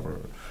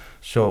whatever.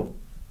 So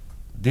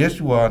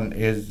this one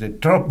is the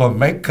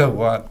troublemaker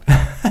one.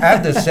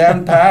 At the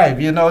same time,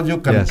 you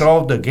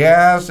control the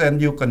gas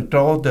and you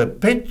control the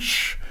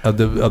pitch of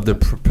the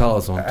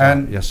propellers on top.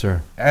 And, yes,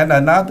 sir. And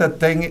another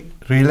thing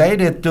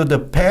related to the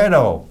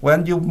pedal,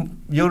 when you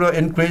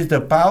increase the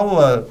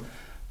power,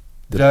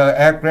 the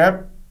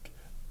aircraft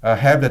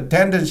have the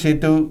tendency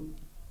to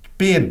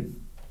spin.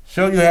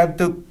 So you have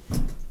to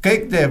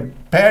kick the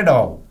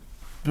pedal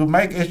to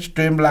make it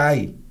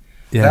streamline.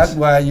 Yes. That's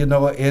why,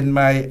 in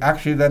my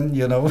accident,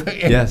 it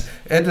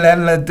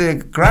landed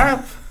the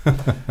craft.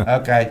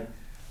 Okay,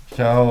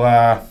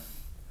 so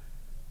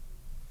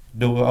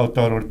do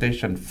auto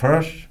rotation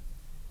first.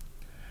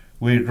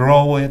 We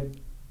roll it,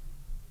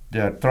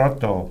 the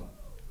throttle,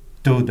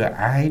 to the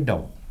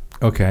idle.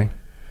 Okay.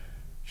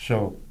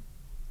 So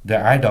the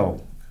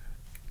idle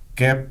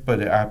kept the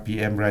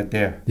RPM right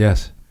there.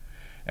 Yes.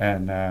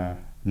 And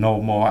no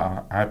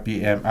more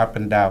RPM up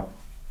and down.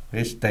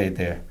 It stay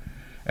there.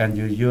 And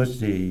you use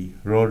the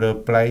roller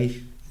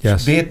blade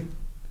speed,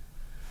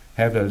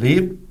 have a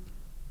leap,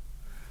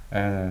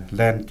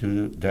 land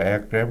to the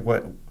aircraft.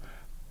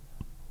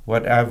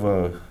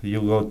 Whatever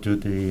you go to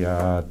the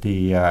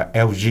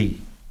LG,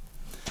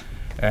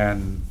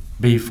 and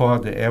before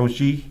the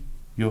LG,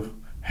 you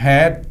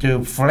had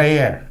to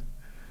flare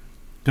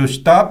to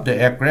stop the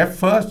aircraft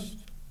first.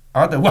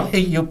 Otherwise,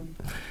 you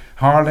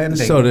hard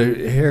landing. So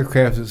the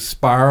aircraft is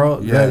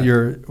spiral. Yeah.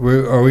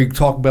 Are we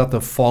talking about the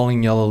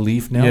falling yellow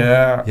leaf now?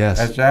 Yeah. Yes.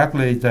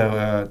 Exactly.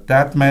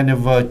 That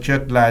maneuver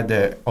just like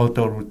the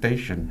auto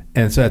rotation.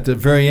 And so at the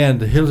very end,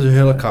 the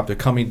helicopter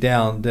coming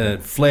down, then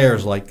it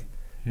flares like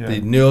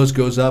the nose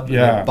goes up and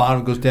the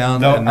bottom goes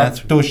down. No, and that's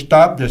to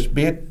stop the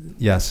speed.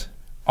 Yes.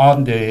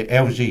 On the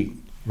LG.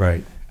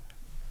 Right.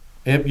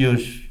 If you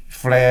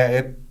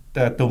flare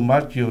it too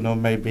much,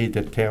 maybe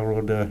the tail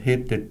rotor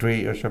hit the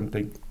tree or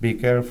something. Be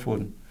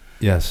careful.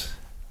 Yes.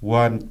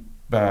 One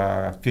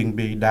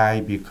Kingbee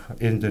died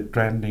in the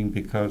training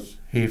because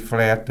he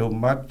flared too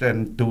much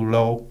and too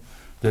low.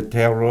 The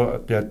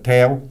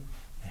tail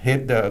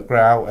hit the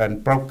ground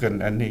and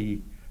broken, and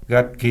he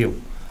got killed.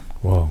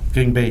 Whoa.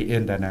 Kingbee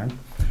in Da Nang.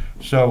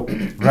 So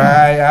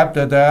right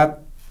after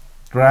that,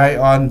 right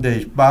on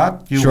the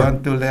spot, you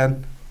want to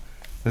land,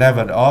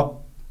 level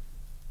up,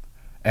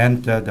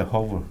 enter the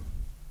hover.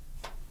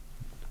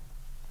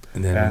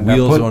 And then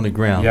wheels on the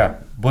ground. Yeah,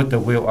 put the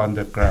wheel on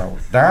the ground.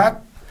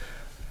 That,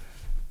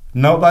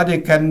 nobody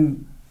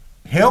can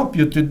help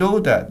you to do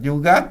that. You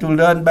got to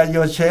learn by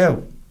yourself.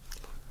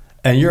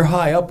 And you're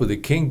high up with a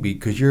Kingbee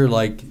because you're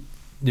like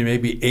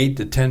maybe 8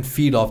 to 10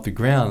 feet off the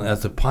ground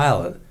as a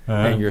pilot.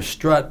 And your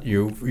strut,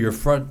 your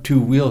front two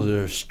wheels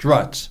are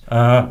struts.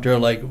 They're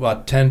like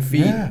about 10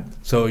 feet. Yeah.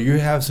 So you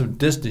have some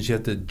distance. You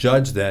have to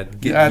judge that,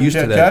 get used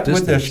to that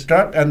distance. With the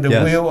strut and the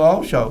wheel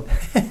also.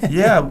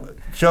 Yeah.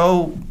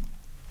 So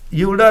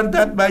you learn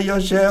that by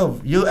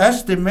yourself. You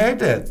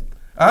estimate it.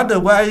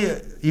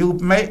 Otherwise, you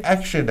make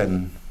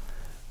accident.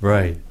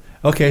 Right.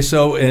 Okay.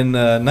 So in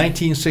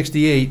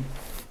 1968,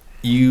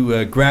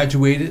 you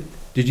graduated.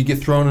 Did you get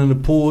thrown in the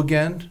pool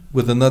again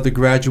with another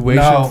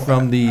graduation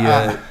from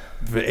the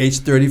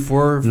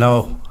H-34?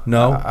 No.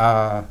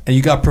 And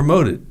you got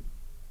promoted?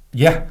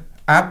 Yeah.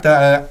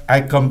 After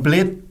I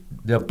complete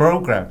the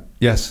program.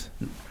 Yes.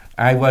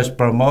 I was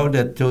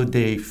promoted to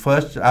the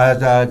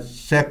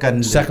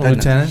second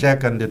lieutenant.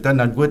 Second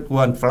lieutenant with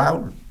one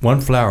flower.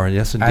 One flower,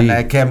 yes indeed. And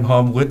I came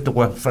home with the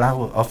one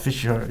flower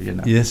officer,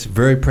 Yes,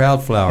 very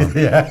proud flower.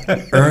 Yeah.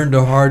 Earned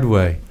the hard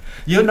way.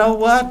 You know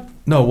what?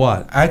 No,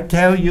 what? I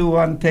tell you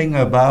one thing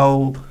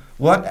about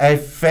what I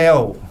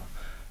felt.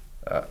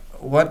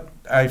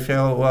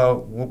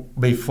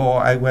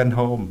 Before I went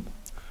home.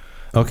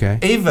 Okay.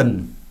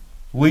 Even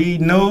we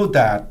knew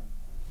that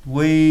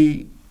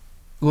we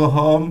go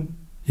home.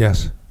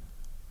 Yes.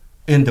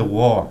 In the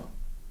war.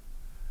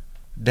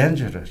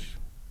 Dangerous.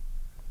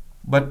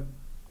 But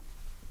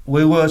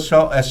we were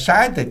so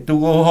excited to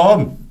go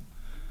home.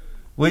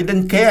 We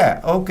didn't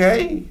care.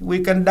 Okay, we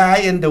can die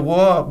in the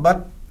war,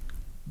 but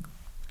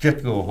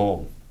just go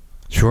home.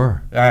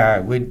 Sure.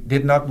 We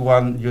did not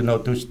want,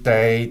 to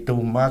stay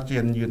too much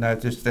in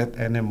United States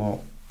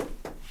anymore.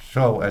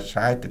 so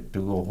excited to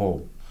go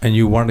home. And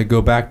you wanted to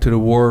go back to the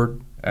war,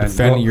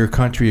 defending your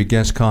country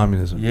against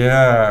communism.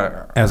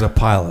 Yeah. As a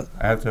pilot.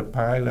 As a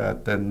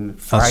pilot and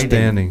fighting.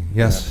 Outstanding.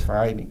 Yes. Yeah,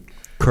 fighting.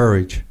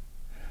 Courage.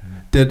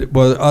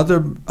 Were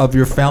other of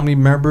your family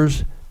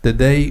members, did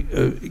they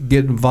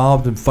get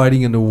involved in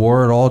fighting in the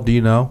war at all? Do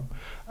you know?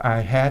 I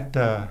had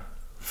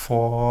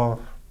 4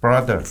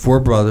 brothers. 4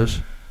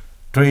 brothers.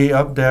 3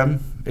 of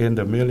them in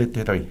the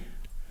military.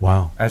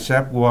 Wow.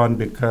 Except one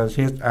because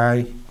his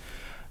eye,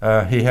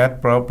 he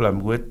had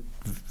problem with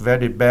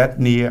very bad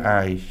near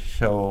eye,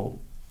 so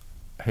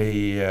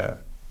he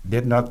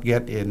did not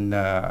get in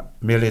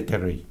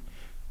military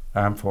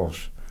armed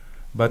force.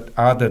 But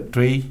other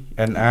 3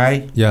 and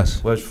I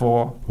was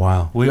 4.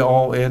 Wow. We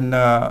all in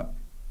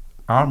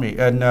army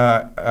and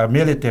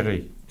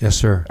military. Yes,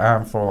 sir.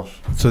 Armed force.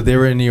 So they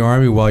were in the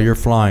army while you're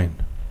flying.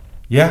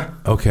 Yeah.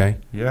 Okay.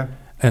 Yeah.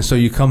 And so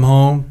you come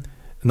home,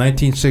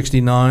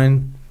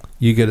 1969.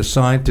 You get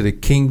assigned to the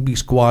Kingbee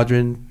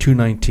Squadron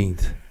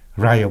 219th.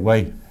 Right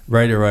away.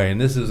 Right away. And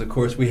this is, of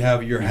course, we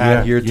have your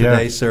hat here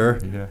today, sir.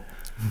 Yeah.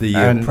 The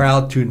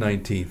proud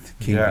 219th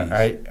Kingbee.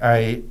 Yeah,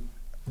 I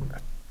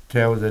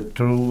tell the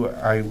truth,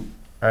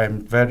 I'm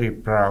very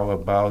proud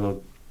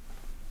about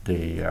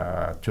the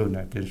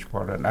 219th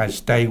Squadron. I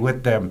stay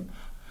with them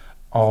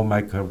all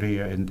my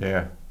career in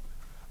there,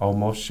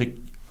 almost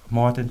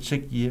more than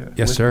 6 years.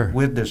 Yes, sir.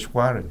 With the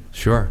squadron.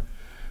 Sure.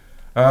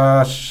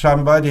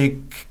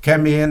 Somebody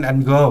came in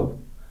and go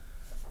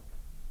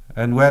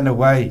and went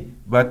away,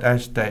 but I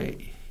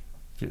stay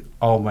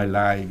all my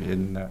life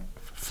in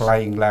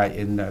flying life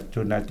in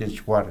 219th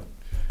Squadron.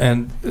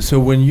 And so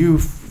when you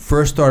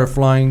first started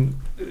flying,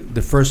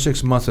 the first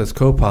 6 months as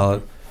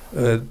co-pilot,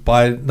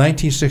 by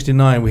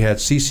 1969 we had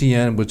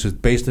CCN, which is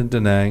based in Da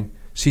Nang,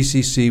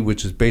 CCC,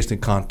 which is based in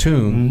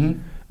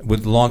Kontum,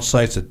 with launch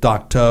sites at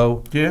Dak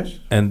To, yes,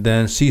 and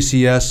then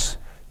CCS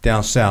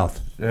down south.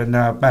 And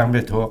Ban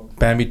Mi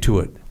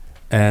Thuot.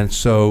 And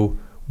so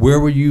where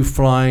were you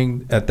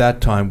flying at that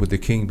time with the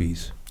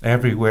Kingbees?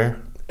 Everywhere.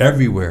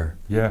 Everywhere?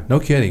 Yeah. No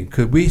kidding.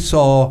 Because we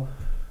saw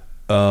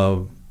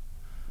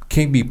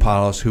Kingbee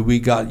pilots who we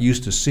got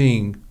used to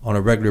seeing on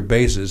a regular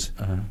basis.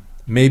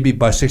 Maybe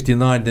by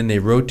 69, then they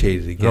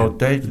rotated again.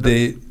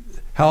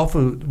 How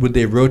often would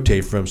they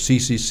rotate from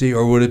CCC,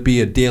 or would it be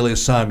a daily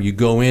assignment? You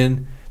go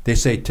in, they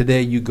say,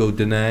 today you go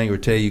Da Nang, or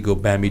today you go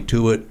Ban Mi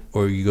Thuot,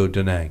 or you go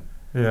Da Nang?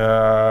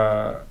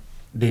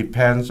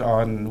 Depends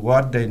on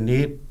what they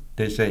need.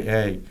 They say,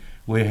 hey,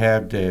 we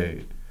have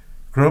the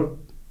group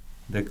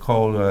they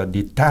call a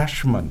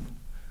detachment.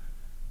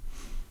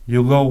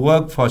 You go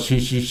work for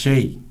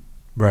CCC.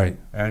 Right.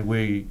 And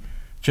we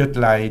just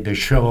like the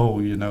show,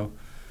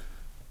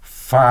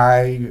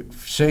 5,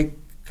 6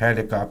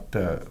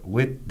 helicopter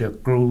with the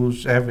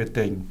crews,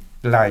 everything.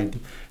 Like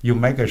you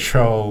make a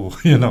show,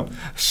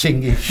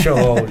 singing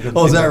show.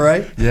 Oh, is that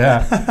right?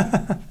 Yeah.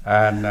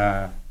 And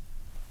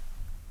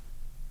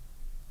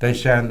they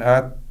send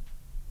us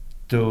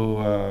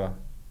to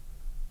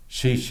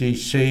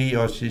CCC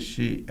or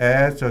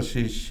CCS or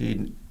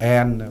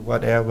CCN,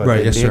 whatever right,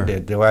 they yes, did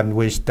sir. it. When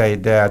we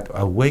stayed there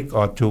a week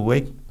or 2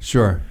 weeks.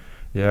 Sure.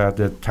 Yeah,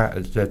 the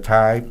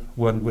time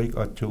 1 week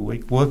or 2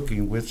 weeks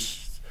working with,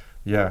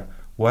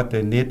 what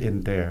they need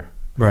in there.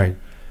 Right.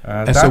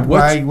 And that's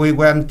why we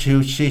went to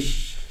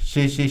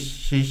CCN,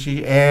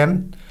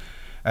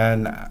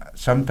 and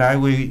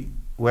sometimes we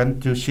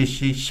went to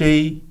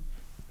CCC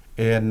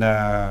in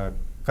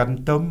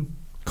Kontum.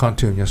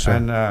 Kontum, yes, sir.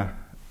 And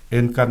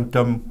in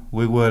Kontum,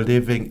 we were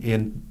living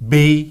in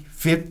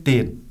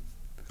B15.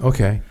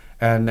 Okay.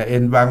 And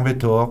in Ban Mi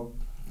Thuot,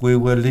 we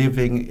were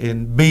living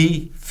in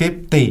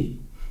B50.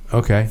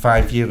 Okay.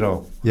 50.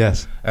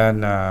 Yes.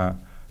 And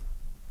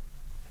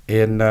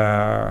in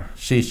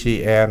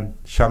CCN,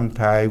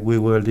 sometimes we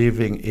were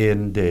living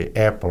in the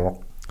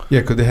airport.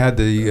 Yeah, because they had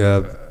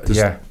the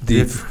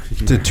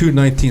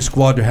 219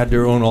 Squadron had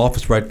their own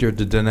office right there at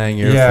the Da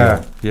Nang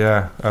airfield.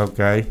 Yeah,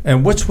 okay.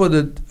 And which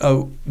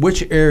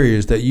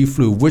areas that you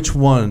flew, which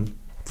one,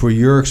 for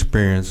your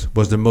experience,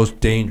 was the most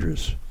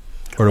dangerous?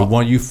 Or the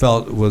one you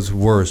felt was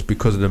worse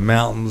because of the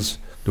mountains,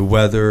 the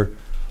weather,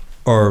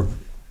 or,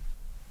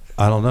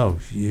 I don't know,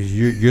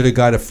 you're the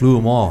guy that flew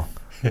them all.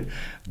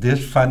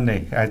 This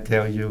funny, I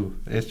tell you,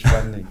 it's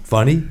funny.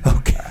 Funny?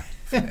 Okay.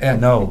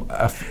 No,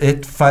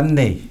 it's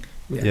funny.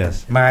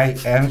 Yes. My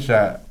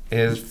answer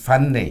is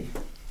funny.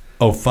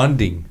 Oh,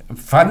 funding.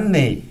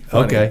 Funny.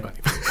 Okay.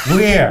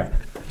 Where?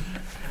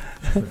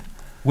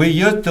 We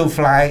used to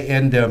fly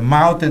in the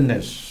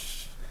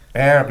mountainous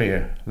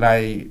area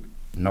like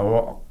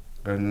North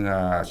and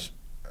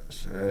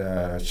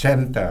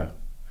Center,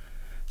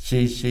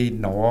 CC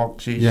North,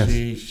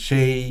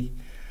 CCC,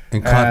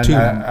 and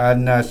Kontum.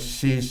 And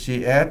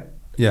CCS.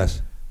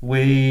 Yes.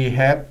 We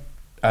had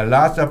a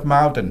lot of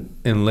mountain.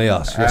 In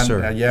Laos, yes,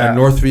 sir. Yeah. And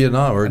North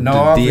Vietnam or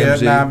North DMZ.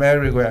 Vietnam,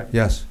 everywhere.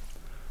 Yes.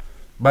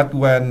 But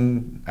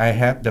when I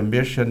had the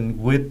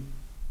mission with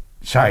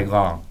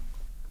Saigon,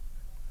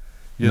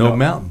 no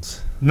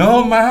mountains.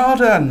 No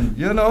mountain.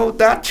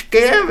 That's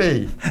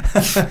scary.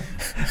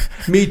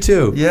 Me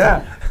too.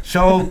 Yeah.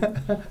 So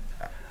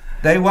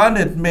they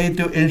wanted me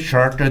to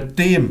insert a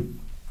team.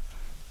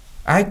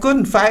 I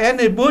couldn't find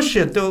any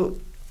bullshit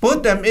to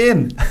put them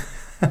in.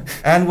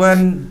 And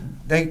when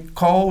they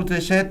called,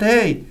 they said,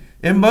 hey,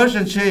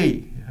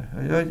 emergency.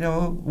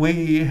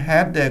 We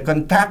had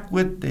contact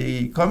with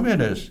the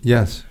communists.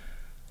 Yes.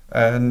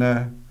 And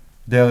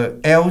the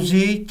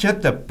LG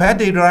just a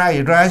paddy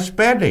rice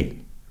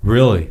paddy.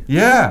 Really?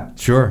 Yeah.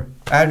 Sure.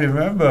 I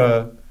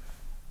remember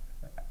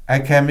I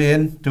came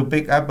in to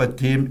pick up a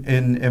team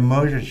in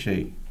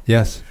emergency.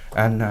 Yes.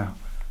 And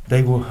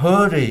they will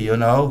hurry,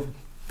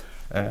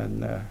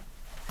 and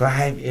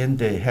drive in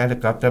the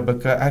helicopter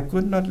because I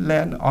could not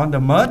land on the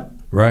mud.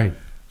 Right.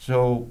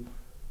 So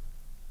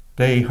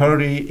they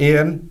hurry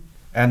in,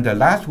 and the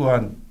last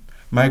one,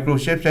 my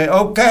cruise ship say,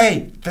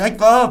 okay,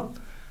 take off.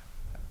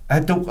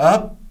 I took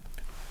up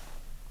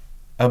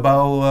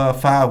about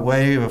far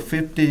away,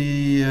 50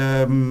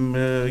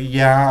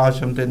 yards or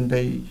something.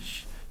 They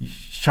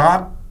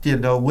shot,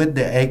 with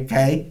the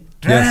AK.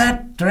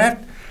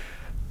 Drat.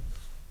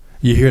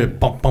 You hear it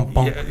bump, bump,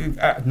 bump?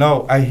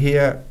 No, I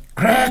hear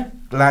crack,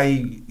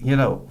 like,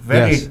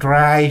 very Yes.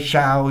 dry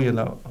sound,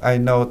 I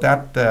know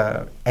that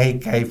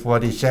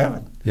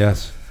AK-47.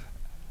 Yes.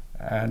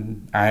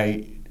 And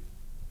I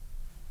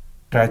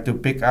tried to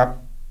pick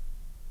up,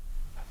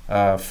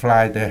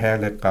 fly the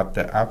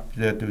helicopter up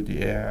there to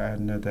the air,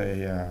 and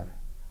the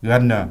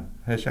gunner,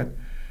 he said,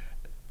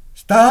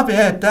 stop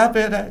it.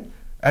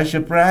 I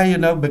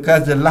surprised,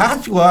 because the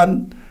last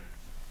one,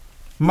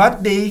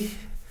 muddy,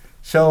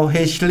 so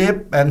he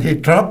slipped and he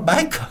dropped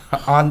back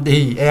on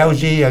the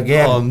LG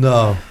again. Oh,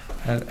 no.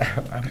 And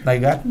I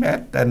got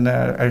mad and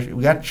I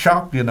got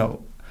shocked,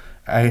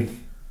 I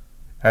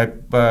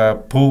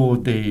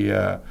pulled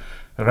the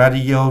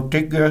radio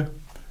trigger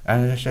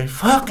and I said,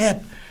 fuck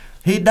it,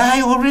 he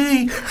died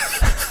already.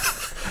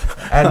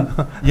 And,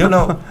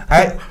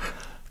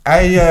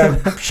 I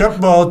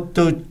supposed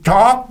to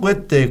talk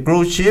with the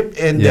cruise ship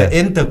in the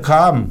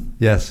intercom.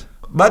 Yes.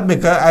 But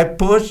because I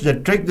pushed the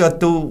trigger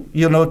too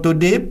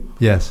deep,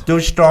 Yes.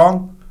 too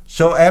strong,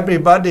 so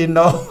everybody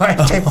know.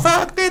 I say,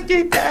 fuck it,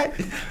 he died.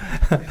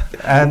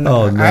 And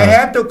I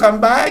had to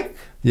come back.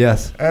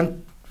 Yes.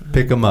 And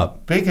pick him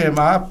up.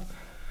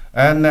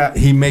 And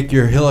he make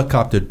your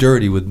helicopter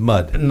dirty with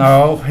mud.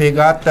 No, he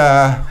got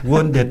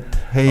wounded.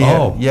 He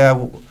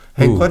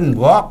couldn't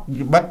walk,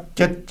 but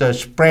just a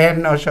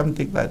sprain or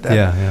something like that.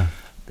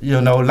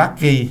 Yeah.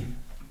 Lucky.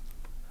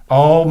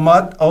 All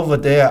mud over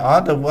there.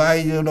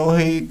 Otherwise,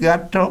 he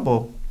got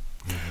trouble.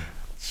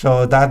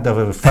 So that's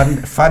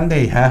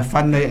funny, huh?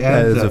 Funny.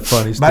 That is a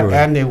funny story. But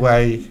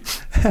anyway,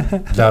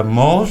 the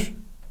most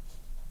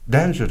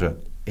dangerous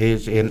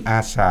is in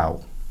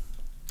Assau.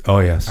 Oh,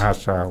 yes.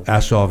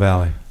 Assau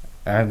Valley.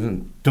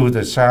 And to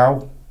the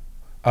south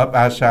of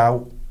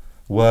Assau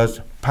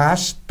was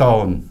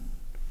Pastone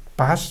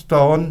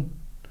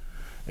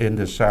in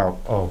the south.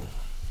 Oh,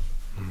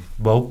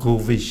 Boku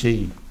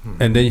VC.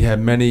 And then you have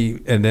and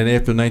then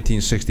after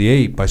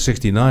 1968, by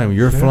 69, when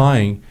you're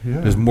flying,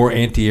 there's more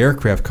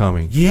anti-aircraft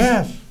coming.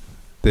 Yes.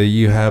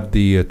 You have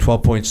the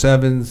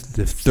 12.7s,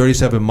 the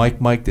 37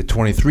 Mike, the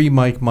 23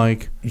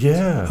 Mike.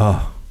 Yeah.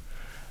 Oh.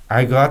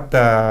 I got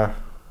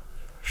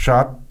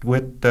shot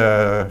with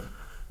the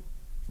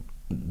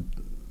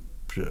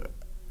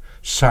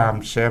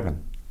Psalm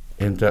 7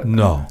 in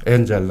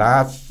the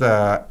last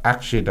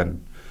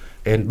accident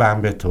in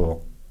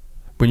Bambetor.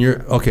 When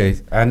you're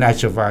and I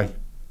survived.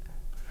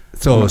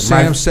 So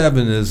Sam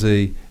 7 is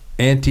a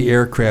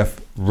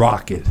anti-aircraft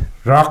rocket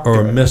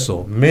or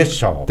missile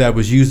that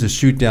was used to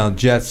shoot down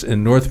jets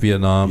in North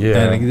Vietnam. Yeah.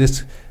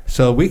 And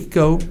so we could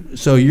go.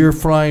 So you're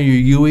flying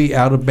your Huey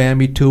out of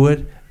Bambi to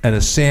it, and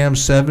a Sam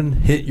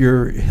 7 hit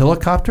your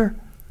helicopter.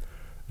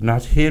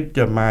 Not hit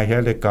my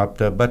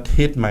helicopter, but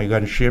hit my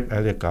gunship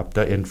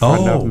helicopter in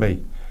front of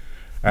me,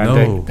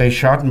 and they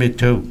shot me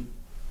too.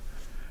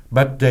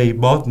 But they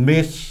both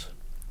missed.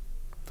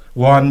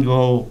 One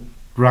go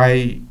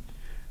right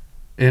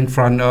in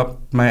front of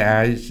my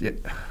eyes,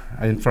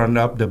 in front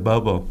of the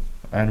bubble,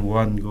 and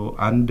one go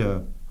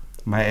under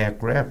my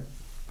aircraft.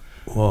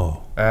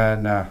 Whoa.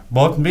 And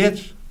both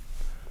missed,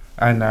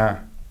 and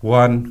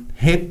one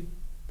hit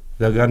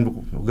the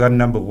gun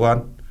number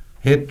one,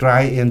 hit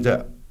right in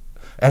the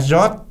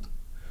exhaust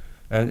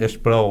and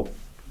explode,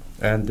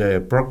 and the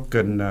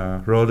broken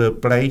rotor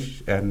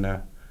blades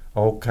and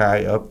all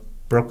kind of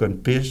broken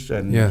pieces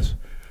and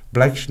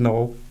black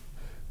snow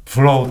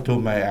flow to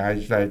my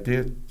eyes like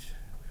this.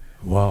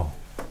 Wow.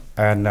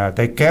 And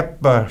they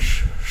kept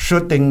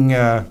shooting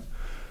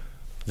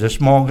the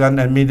small gun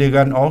and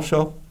minigun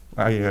also.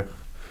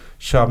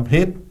 Some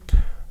hit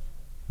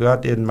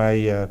got in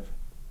my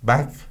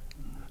back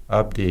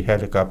of the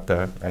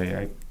helicopter.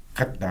 I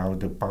cut down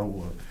the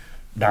power,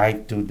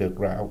 died to the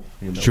ground.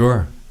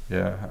 Sure.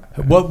 Yeah.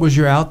 What was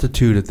your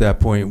altitude at that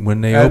point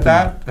when they opened?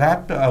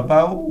 That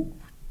about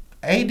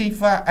 80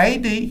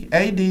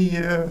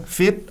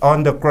 feet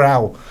on the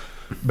ground.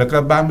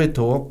 Because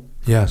Bambetor,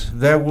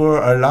 there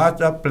were a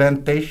lot of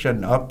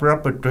plantation of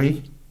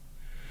property.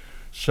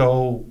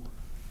 So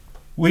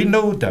we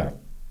knew that.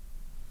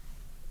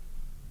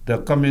 the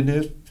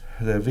communists,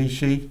 the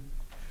VC,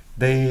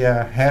 they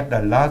had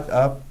a lot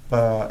of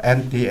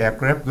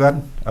anti-aircraft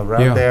gun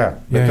around there.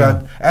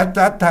 Because at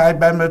that time,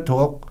 Ban Ma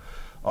Thuột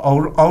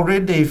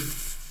already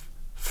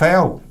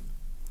failed.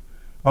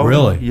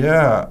 Really?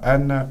 Yeah,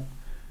 and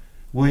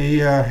we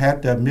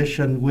had a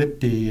mission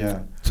with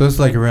the... so it's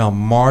like around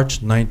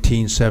March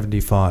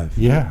 1975.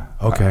 Yeah.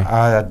 Okay.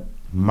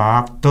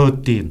 March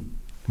 13.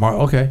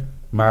 Okay.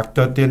 March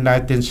 13,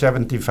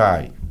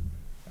 1975.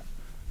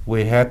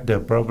 We had the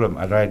problem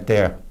right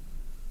there.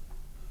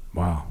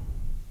 Wow.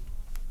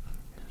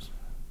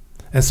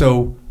 And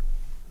so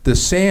the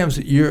SAMs,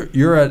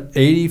 you're at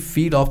 80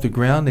 feet off the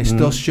ground. They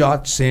still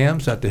shot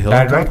SAMs at the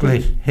helicopter?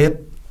 Directly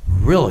hit.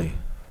 Really?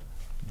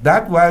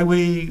 That's why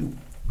we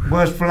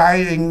was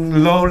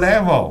flying low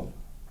level.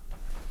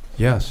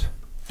 Yes.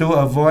 To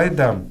avoid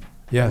them.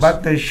 Yes.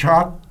 But they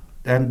shot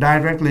and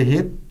directly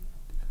hit.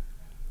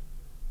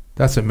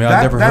 That's amazing.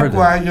 I never heard that.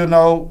 That's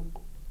why,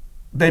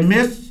 they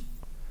missed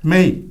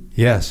me.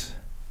 Yes.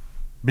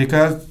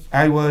 Because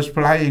I was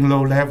flying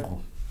low level.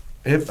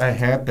 If I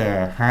had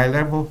a high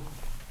level,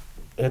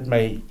 it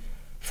may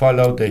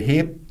follow the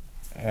hit,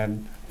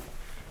 and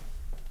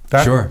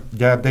that, sure.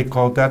 Yeah, they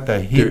call that the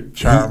heat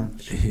charm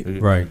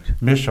right.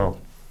 missile.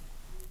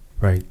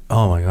 Right.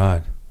 Oh my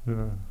God.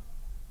 Yeah.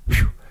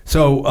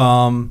 So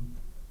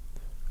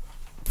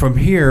from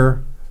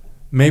here,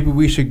 maybe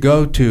we should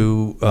go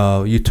to.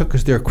 You took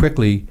us there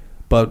quickly,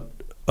 but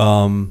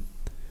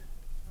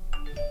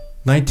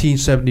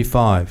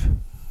 1975.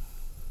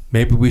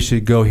 Maybe we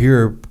should go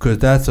here because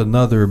that's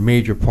another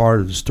major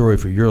part of the story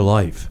for your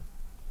life.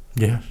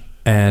 Yes.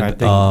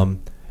 And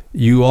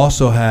you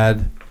also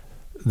had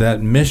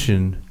that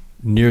mission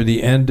near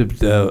the end of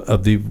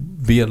the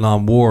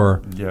Vietnam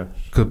War. Yes.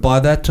 Because by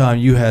that time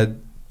you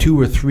had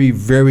 2 or 3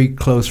 very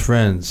close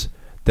friends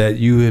that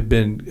you had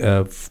been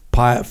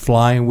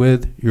flying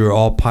with. You were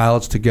all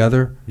pilots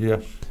together.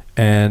 Yes.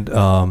 And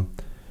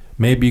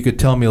maybe you could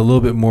tell me a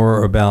little bit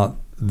more about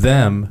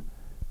them.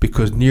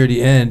 Because near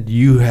the end,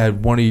 you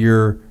had one of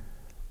your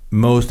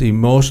most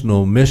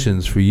emotional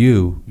missions for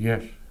you.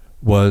 Yes.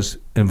 Was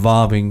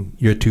involving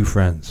your 2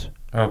 friends.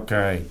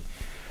 Okay.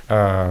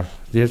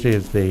 This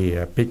is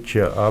the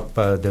picture of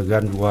the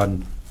gun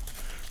one,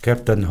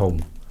 Captain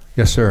Hung.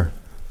 Yes, sir.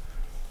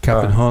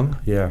 Captain Hung?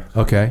 Yeah.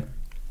 Okay.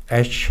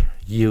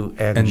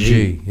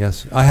 H-U-N-G.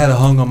 Yes. I had a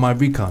Hung on my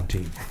recon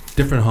team.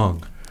 Different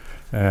Hung.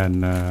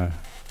 And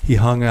he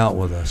hung out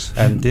with us.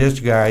 And this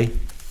guy,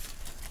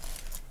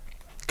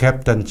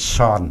 Captain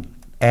Son,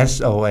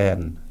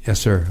 S-O-N. Yes,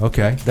 sir.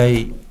 Okay.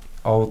 They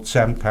all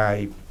same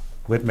time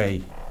with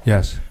me.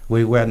 Yes.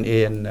 We went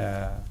in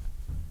Nha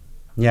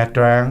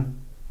Trang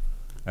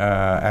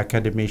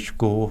Academy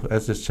School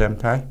at the same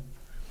time.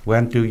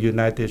 Went to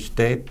United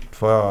States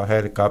for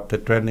helicopter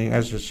training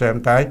at the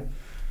same time.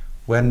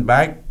 Went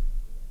back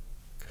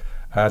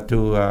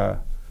to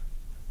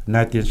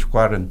 19th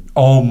Squadron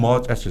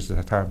almost at the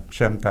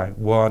same time.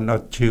 1 or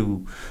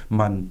 2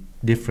 months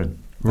different.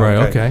 Right,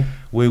 okay.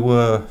 We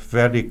were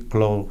very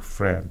close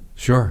friends.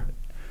 Sure.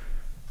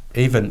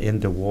 Even in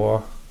the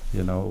war,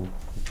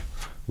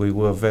 we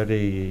were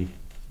very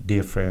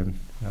dear friends,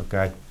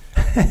 okay?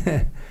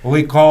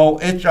 We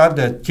call each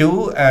other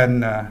Chú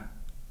and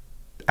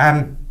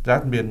Anh.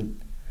 That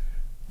means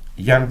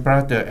young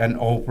brother and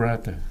old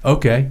brother.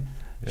 Okay,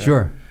 yeah.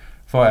 Sure.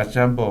 For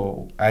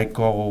example, I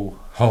call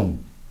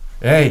Hồng.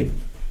 Hey,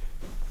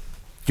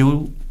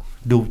 Chú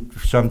do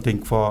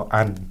something for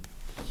Anh.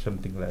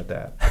 Something like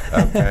that.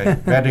 Okay,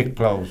 very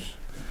close.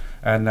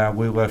 And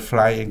we were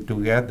flying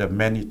together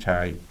many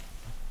times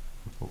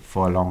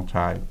for a long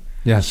time.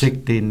 Yes.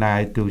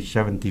 69 to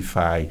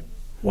 75.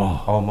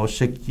 Wow. Almost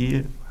 6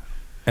 years.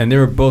 And they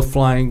were both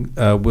flying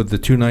with the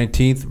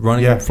 219th,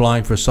 running and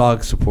flying for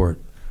SOG support.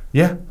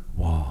 Yeah.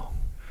 Wow.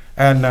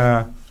 And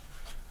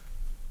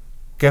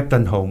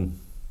Captain Hồng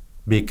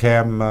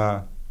became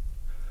the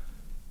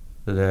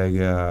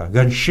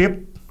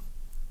gunship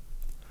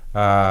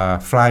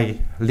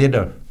flight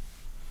leader.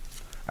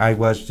 I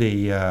was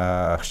the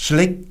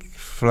slick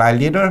flight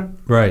leader.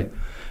 Right.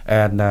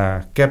 And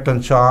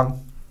Captain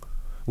Song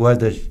was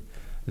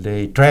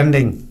the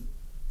training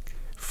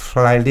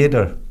flight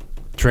leader.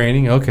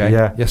 Training, okay.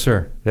 Yeah. Yes,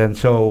 sir. And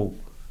so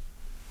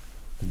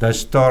the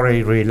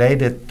story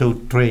related to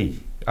 3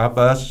 of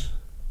us,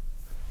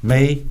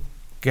 me,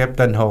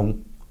 Captain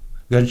Hồng,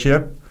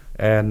 gunship,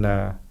 and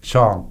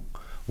Song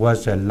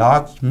was a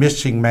lost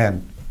missing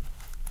man.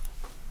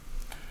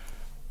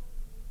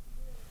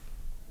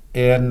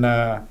 In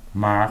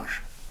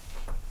March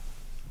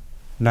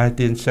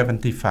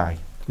 1975.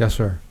 Yes,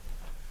 sir.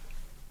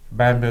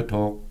 Ban Ma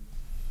Thuột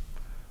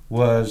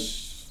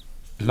was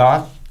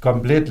lost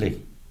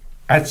completely,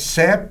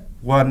 except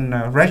one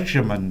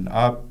regiment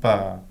of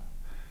the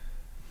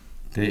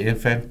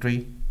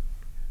infantry.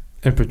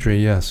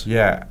 Infantry, yes.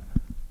 Yeah,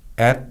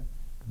 at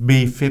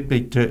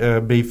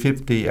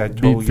B50. I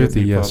told B50, you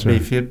before. yes, sir.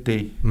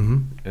 B50. Mm-hmm.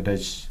 The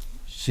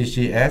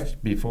CCS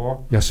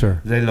before. Yes, sir.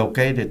 They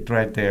located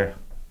right there.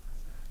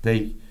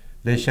 They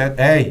said,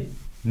 "Hey,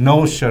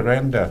 no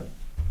surrender."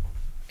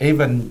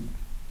 Even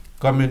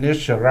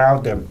communists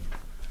surround them.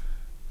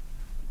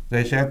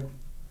 They said,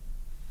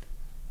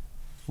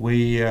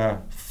 we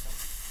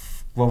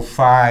will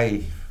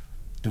fight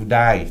to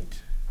die,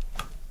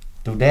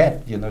 to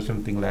death,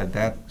 something like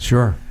that.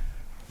 Sure.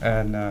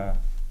 And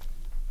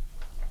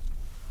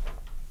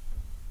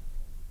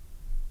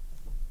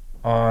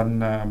on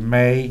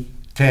May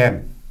 10,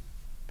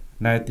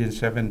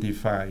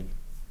 1975,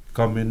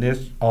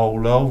 communists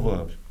all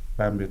over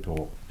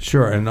Bambitor.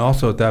 Sure, and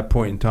also at that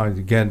point in time,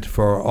 again,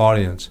 for our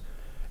audience,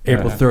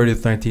 April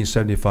 30th,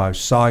 1975,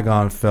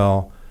 Saigon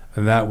fell,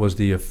 and that was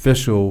the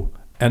official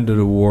end of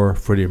the war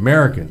for the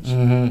Americans.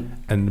 Mm-hmm.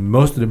 And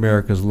most of the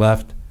Americans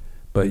left,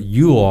 but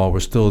you all were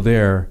still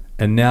there,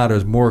 and now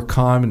there's more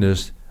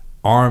communist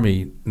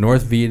army,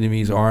 North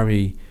Vietnamese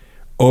army,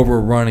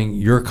 overrunning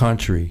your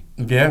country.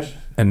 Yes.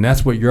 And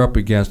that's what you're up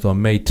against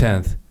on May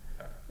 10th.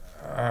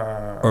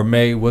 Or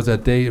May, was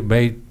that day?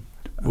 May,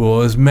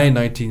 well, it was May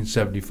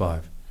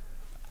 1975.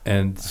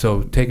 And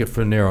so take it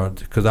from there on,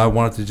 because I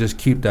wanted to just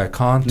keep that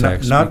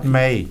context. Not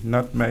May.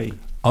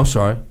 I'm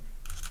sorry.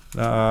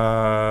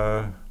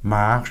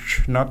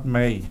 March, not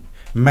May.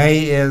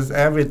 May is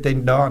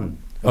everything done.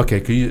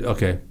 Okay,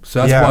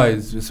 so that's why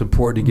it's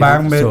important to get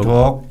Bang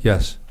Metro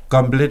yes.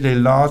 completely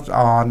lost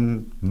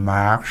on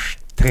March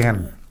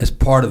 10. It's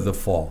part of the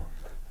fall.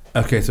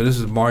 Okay, so this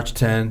is March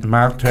 10.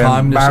 March 10.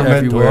 Communists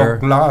everywhere.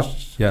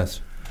 Lost. Yes.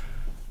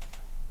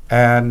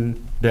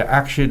 And the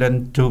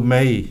accident to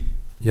me.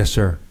 Yes,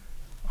 sir.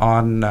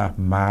 On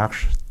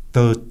March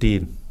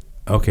 13.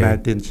 Okay.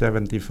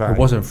 1975. It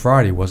wasn't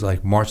Friday. It was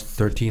like March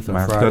 13th on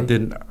March Friday.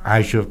 13th.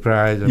 I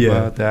surprised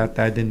about that.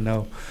 I didn't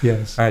know.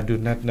 Yes. I do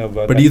not know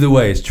about but that. Either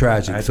way, it's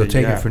tragic. So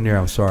take yeah. it from there.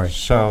 I'm sorry.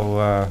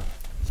 So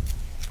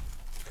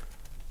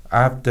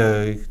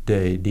after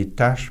the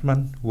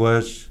detachment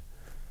was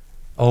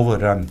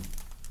overrun,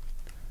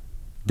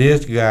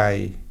 this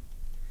guy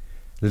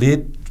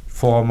lead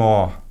 4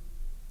 more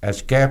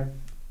escaped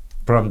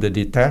from the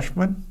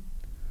detachment,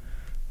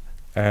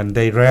 and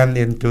they ran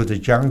into the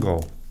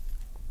jungle.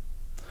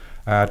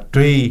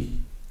 3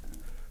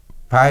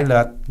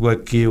 pilots were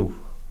killed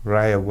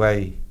right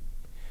away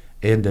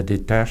in the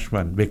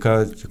detachment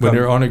because when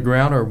they're on the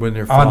ground or when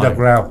they're flying? On the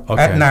ground.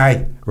 Okay. At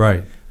night.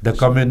 Right. The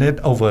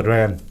communists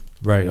overran.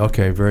 Right.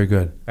 Okay. Very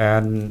good.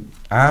 And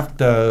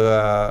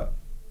after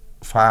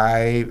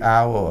 5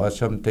 hours or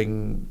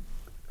something,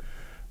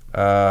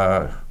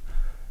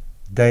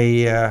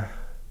 they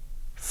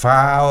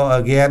found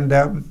again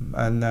them,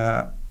 and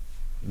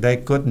they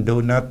couldn't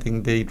do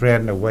nothing. They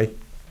ran away.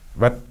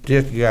 But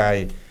this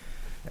guy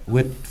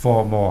with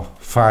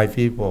 5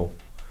 people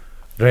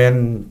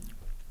ran.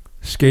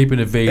 Escape and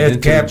evade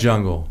into the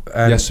jungle.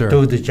 Yes, sir.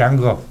 To the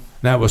jungle.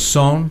 That was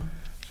Son?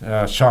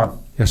 Sean.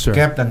 Yes, sir.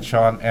 Captain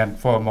Sean and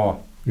 4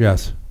 more.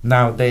 Yes.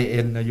 Now they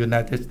in the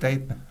United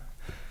States.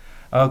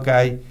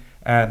 Okay,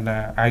 and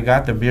I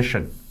got the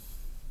mission.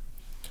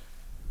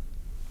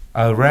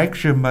 A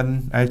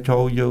regiment, I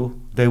told you,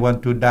 they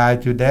want to die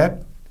to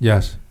death.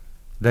 Yes.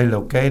 They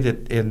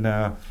located in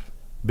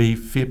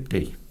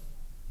B-50.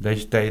 They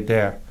stayed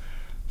there.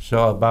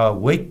 So about a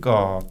week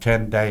or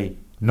 10 days,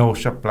 no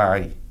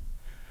supply,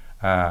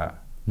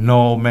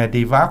 no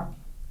medevac.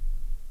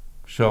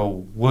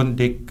 So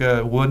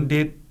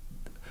wounded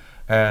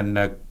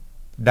and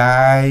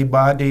die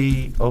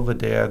body over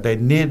there. They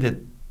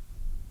needed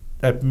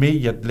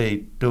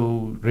immediately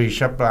to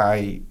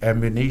resupply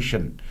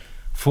ammunition,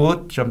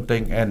 food,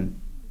 something, and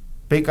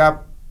pick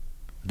up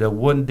the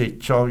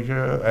wounded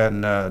soldier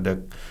and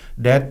the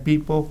dead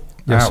people.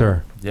 Yes, out.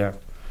 Sir. Yeah.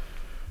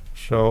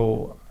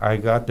 So I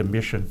got the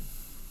mission.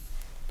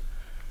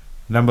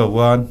 Number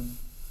 1,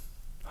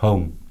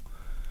 home.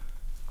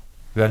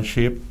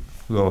 Gunship,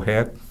 go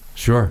ahead.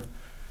 Sure.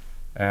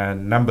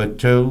 And number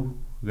 2,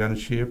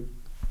 gunship,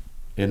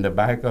 in the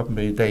back of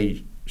me,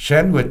 they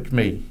sandwich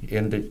me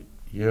in the,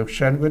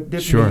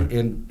 sandwich sure. me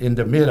in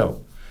the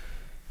middle.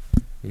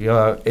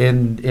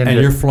 And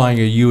you're flying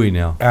a Huey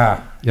now.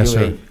 Huey. Yes,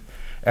 sir.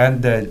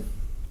 And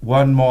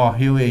one more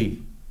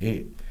Huey,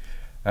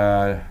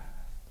 Mr.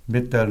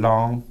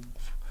 Long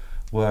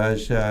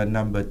was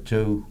number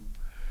 2,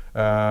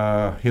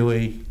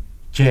 Huey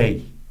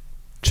J.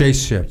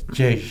 Chase ship.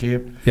 Chase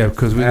ship. Yeah,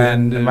 because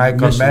and my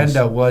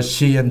commander was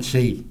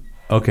CNC.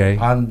 Okay.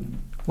 On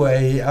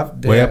way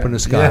up there. Way up in the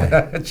sky.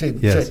 Yeah.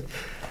 Yes.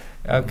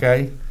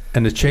 Okay.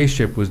 And the chase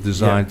ship was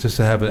designed just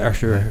to have an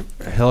extra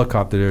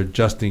helicopter there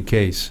just in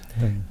case.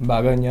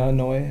 Bà có nhớ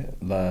nói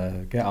là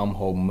cái ông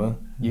Hùng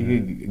với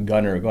cái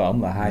gunner của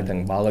ông là 2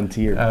 thằng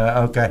volunteer.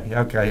 Okay.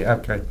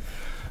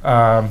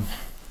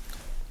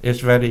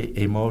 It's very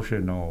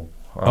emotional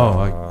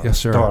yes,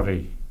 sir.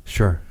 story.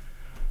 Sure.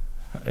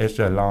 It's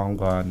a long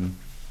one,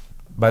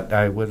 but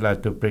I would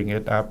like to bring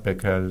it up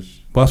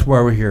because... Well, that's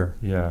why we're here.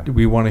 Yeah.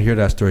 We want to hear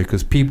that story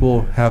because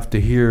people have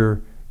to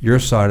hear your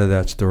side of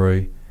that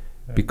story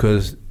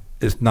because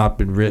it's not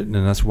been written,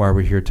 and that's why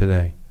we're here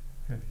today.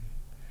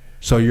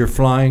 So you're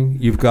flying,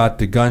 you've got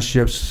the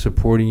gunships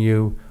supporting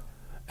you,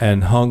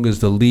 and Hung is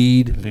the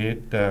lead.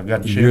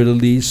 Gunship. You're the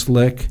lead,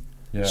 Slick.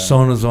 Yeah.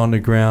 Sonar's on the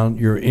ground.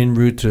 You're en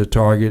route to the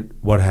target.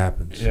 What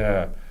happens?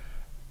 Yeah.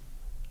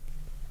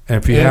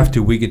 And if you have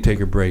to, we can take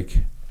a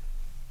break.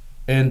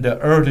 In the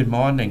early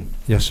morning,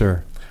 yes,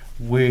 sir,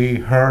 we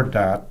heard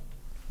that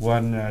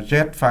one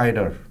jet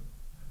fighter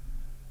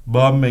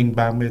bombing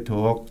Bang Me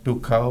Thuoc to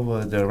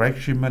cover the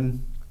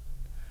regiment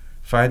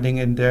fighting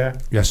in there.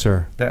 Yes,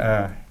 sir.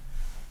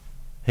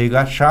 He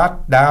got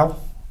shot down,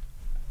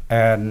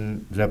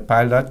 and the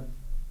pilot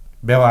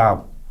bailed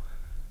out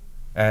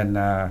and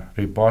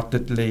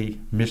reportedly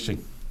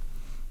missing.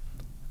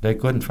 They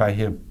couldn't find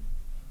him.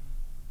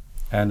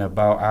 And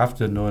about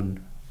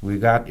afternoon, we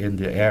got in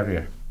the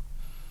area.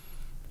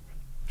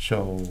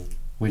 So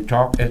we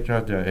talked each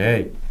other,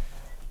 hey,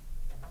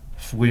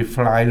 we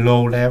fly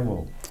low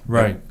level.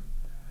 Right.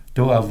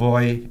 To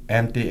avoid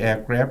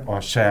anti-aircraft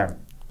or SAM,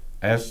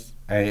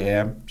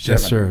 SAM-7.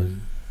 Yes, sir.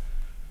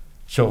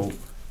 So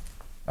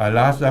a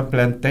lot of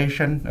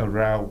plantation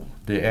around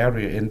the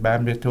area in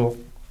Bang Me Thuoc,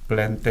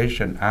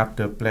 plantation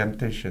after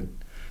plantation.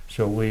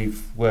 So we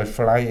were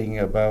flying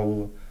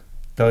about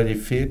 30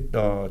 feet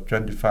or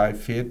 25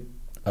 feet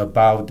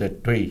above the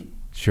tree.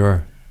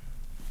 Sure.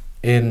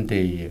 In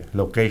the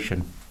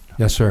location.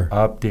 Yes, sir.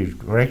 Of the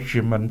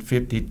Regiment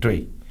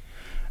 53.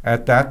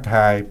 At that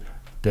time,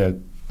 the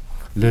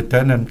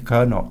Lieutenant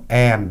Colonel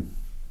Ann,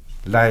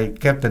 like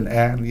Captain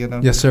Ann, you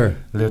know? Yes, sir.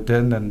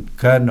 Lieutenant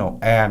Colonel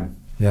Ann,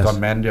 yes.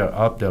 Commander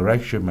of the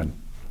regiment.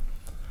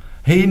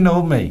 He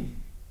knew me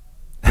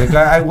because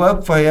I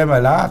worked for him a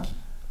lot.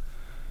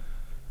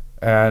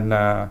 And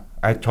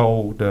I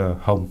told the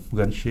Hồng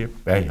gunship,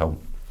 hey Hồng,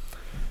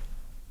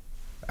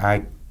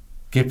 I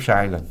keep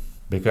silent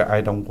because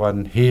I don't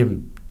want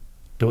him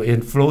to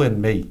influence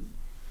me.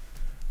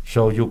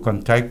 So you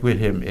contact with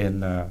him in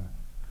the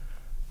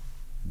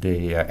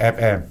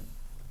FM.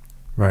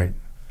 Right,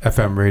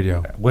 FM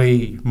radio.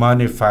 We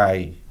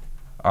modify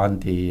on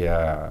the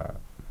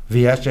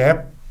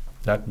VHF,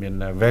 that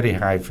means very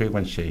high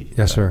frequency.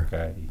 Yes, sir.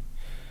 Okay.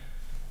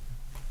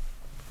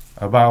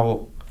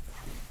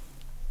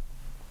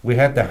 We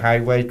had the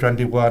Highway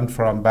 21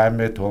 from Bang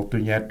Me Thuoc to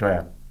Nha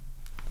Trang.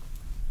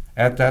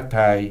 At that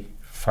time,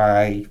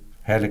 5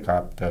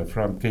 helicopters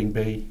from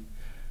Kingbee,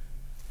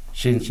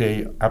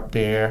 Shinse up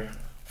there,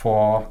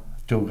 4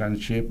 2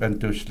 gunship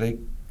and 2 slick.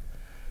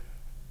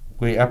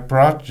 We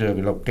approached the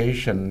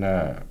location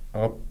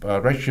of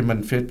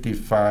Regiment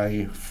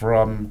 55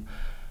 from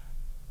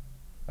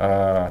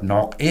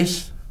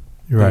northeast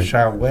to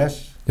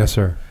southwest. Yes,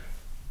 sir.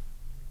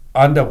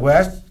 On the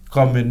west,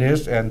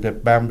 communists and the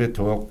Bang Me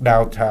Thuoc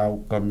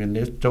downtown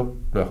communists took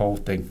the whole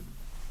thing.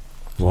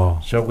 Wow.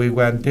 So we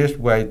went this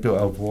way to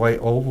avoid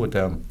over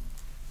them.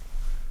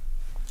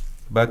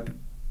 But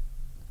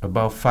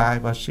about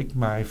 5 or 6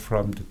 miles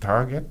from the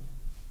target,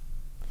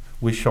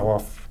 we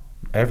saw,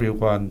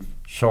 everyone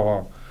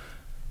saw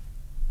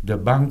the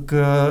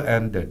bunker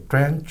and the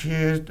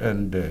trenches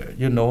and the,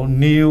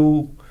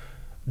 new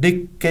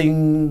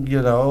digging,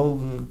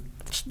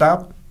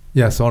 stuff.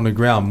 Yes, on the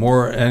ground,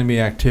 more enemy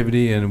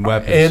activity and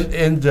weapons.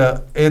 In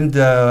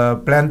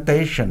the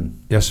plantation.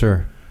 Yes,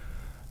 sir.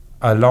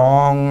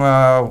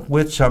 Along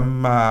with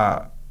some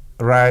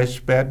rice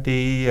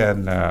paddy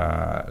and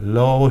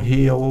low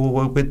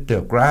hill with the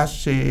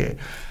grassy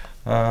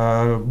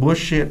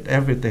bushes,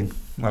 everything.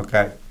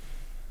 Okay.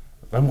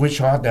 And we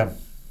saw them.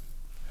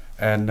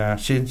 And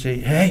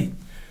Shinse, hey,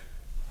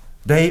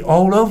 they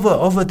all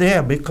over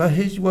there because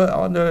he was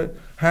on a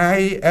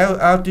high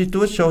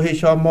altitude, so he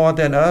saw more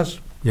than us.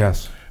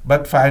 Yes.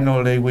 But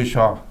finally we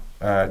saw,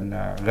 and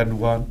then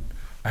one,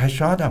 I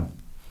saw them.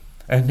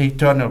 And he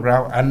turned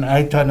around, and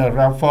I turned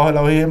around,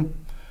 follow him.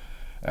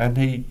 And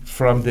he,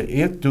 from the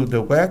east to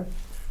the west,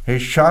 he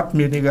shot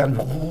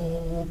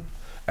minigun,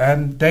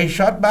 and they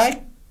shot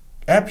back.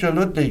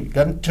 Absolutely,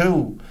 gun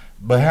 2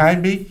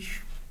 behind me,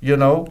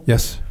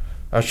 Yes.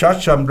 I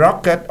shot some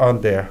rocket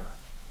on there.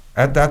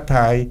 At that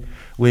time,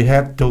 we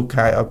had 2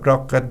 kinds of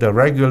rocket, the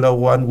regular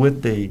one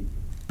with the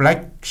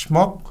black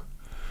smoke,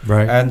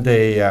 right, and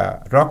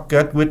the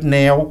rocket with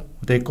nail,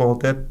 they call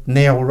that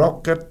nail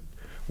rocket,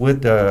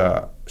 with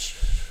the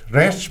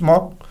red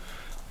smoke.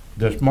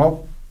 The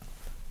smoke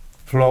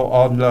flew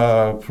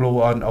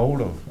on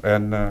over,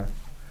 and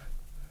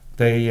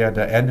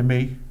the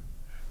enemy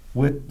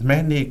with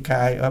many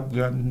kind of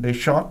gun, they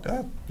shot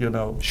us,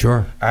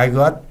 Sure. I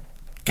got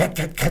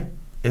cat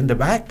in the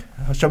back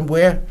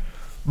somewhere,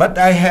 but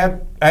I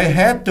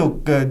had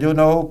to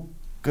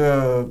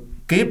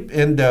keep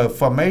in the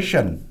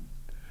formation.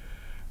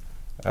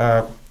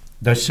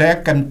 The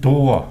second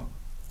tour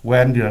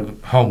when you're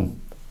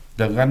home,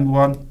 the gun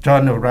one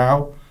turn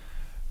around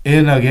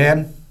in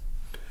again.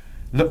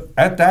 Look,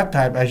 at that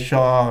time I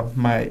saw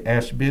my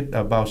airspeed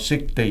about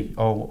 60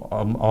 or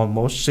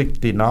almost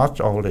 60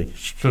 knots only,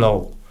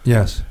 slow.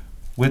 Yes.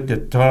 With the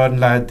turn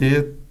like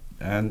this,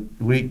 and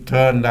we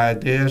turn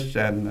like this,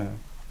 and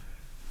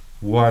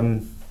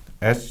one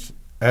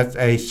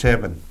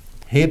SA-7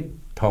 hit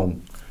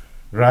home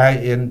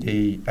right in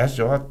the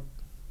SOG.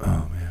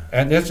 Oh man!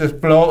 And it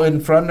exploded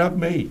in front of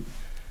me.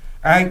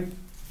 I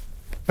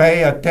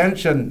pay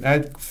attention,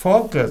 I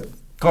focus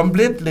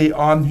completely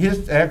on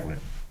his aircraft.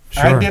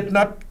 Sure. I did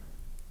not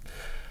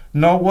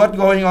know what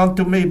going on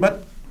to me,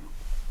 but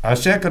a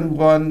second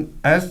one,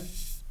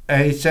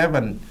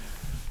 SA-7,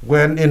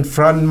 went in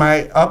front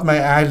of my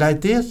eye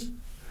like this,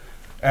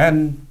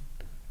 and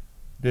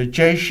the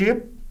J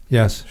ship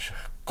Yes.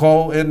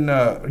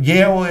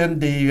 yell in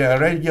the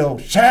radio,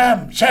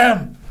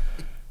 Sam.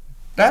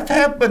 That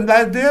happened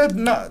like this,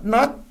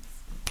 not.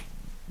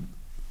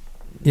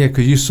 Yeah,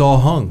 because you saw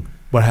Hung,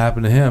 what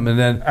happened to him. And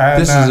then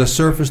this is a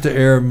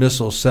surface-to-air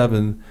missile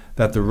 7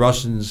 that the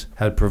Russians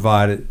had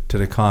provided to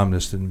the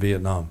communists in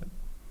Vietnam.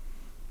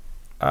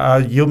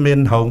 You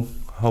mean Hung?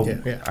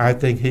 Yeah. I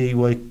think he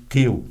was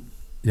killed.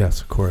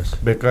 Yes, of course.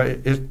 Because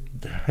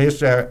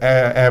his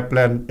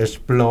airplane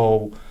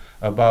exploded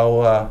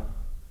about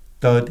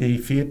 30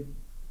 feet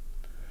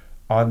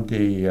on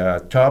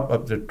the top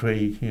of the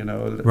tree,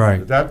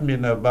 Right. That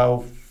means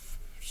about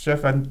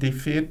 70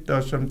 feet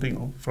or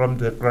something from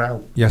the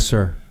ground. Yes,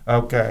 sir.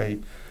 Okay.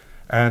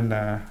 And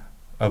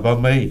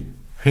about me,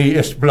 he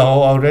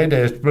already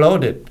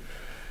exploded.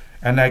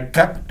 And I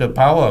cut the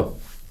power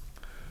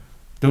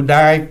to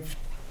dive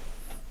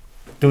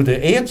to the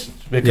east,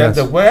 because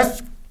the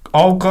west,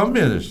 all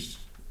communists.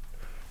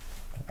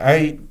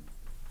 I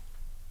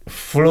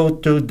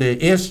flew to the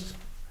east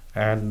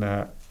and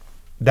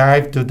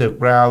dive to the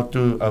ground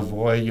to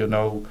avoid,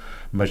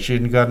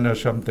 machine gun or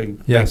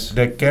something. Yes.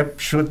 They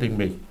kept shooting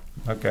me.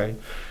 Okay.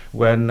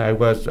 When I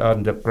was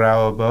on the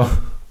ground about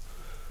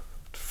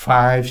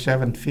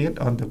 5-7 feet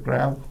on the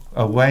ground,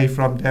 away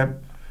from them,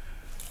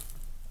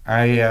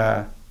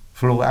 I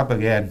flew up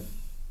again.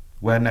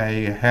 When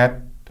I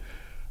had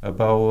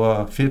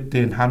about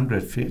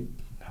 1,500 feet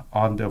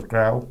on the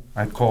ground,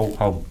 I called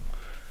Hồng.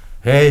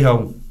 Hey,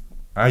 Hồng,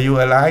 are you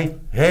alive?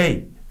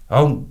 Hey,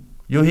 Hồng,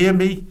 you hear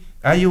me?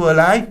 Are you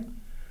alive?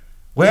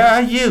 Where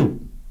are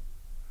you?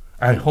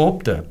 I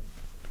hoped that.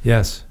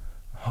 Yes.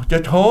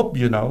 Just hope,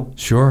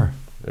 Sure.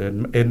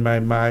 In my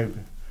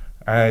mind,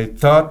 I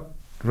thought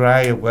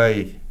right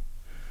away,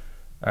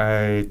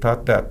 I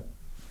thought that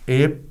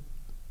if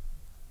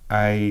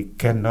I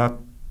cannot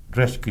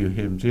rescue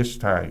him this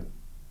time,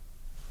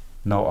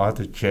 no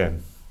other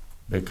chance,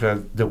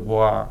 because the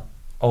war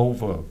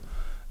over,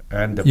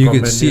 and the You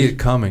could see it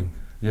coming.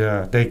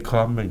 Yeah, they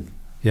coming.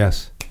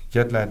 Yes.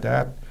 Just like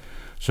that.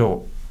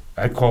 So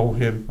I called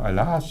him a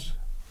lot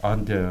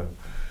on the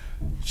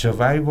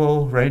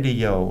survival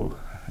radio.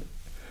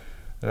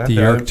 The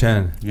York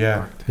 10.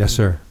 Yeah. Yes,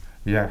 sir.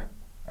 Yeah,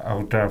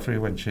 ultra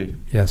frequency.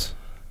 Yes.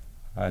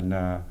 And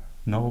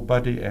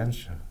nobody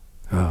answered.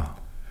 Oh.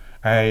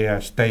 I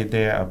stayed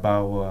there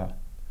about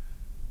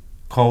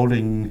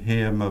calling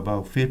him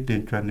about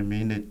 15-20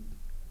 minutes,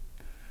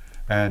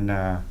 and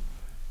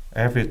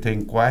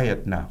everything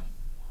quiet now.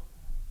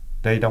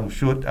 They don't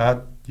shoot us,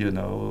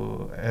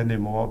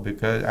 anymore,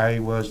 because I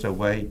was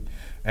away.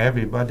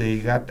 Everybody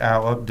got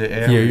out of the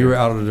area. Yeah, you were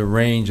out of the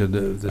range of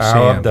the out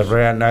SAMs. of the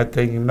range. I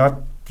think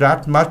not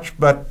that much,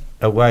 but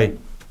away.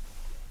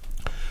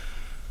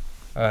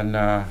 And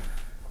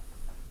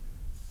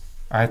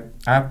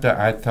after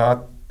I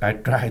thought, I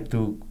tried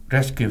to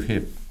rescue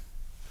him.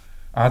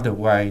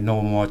 Otherwise,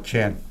 no more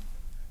chance.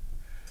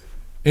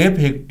 If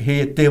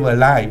he still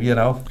alive,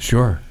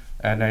 Sure.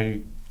 And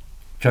I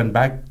turned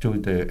back to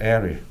the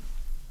area.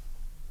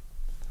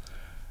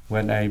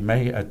 When I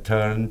made a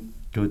turn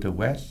to the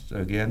west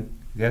again,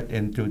 get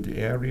into the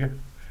area,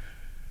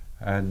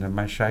 and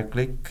my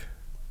cyclic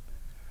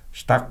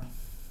stuck.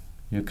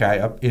 You guy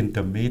up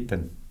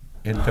intermittent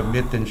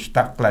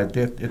stuck like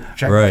this. It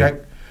check.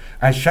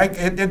 I shake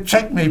it, it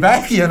checked me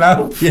back,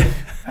 Yeah.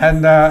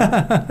 And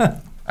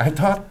I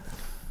thought,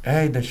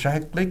 hey, the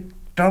cyclic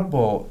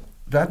trouble,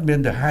 that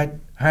means the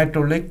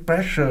hydraulic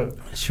pressure.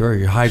 Sure,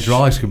 your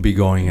hydraulics could be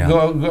going out.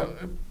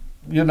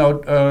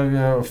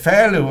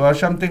 Failure or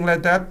something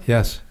like that.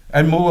 Yes.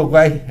 I move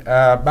away,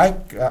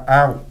 back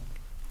out.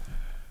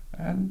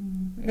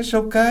 And it's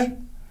okay.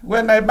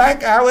 When I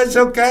back out, it's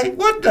okay.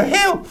 What the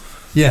hell?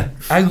 Yeah.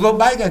 I go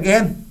back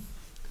again.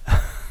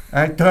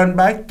 I turn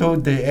back to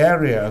the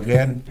area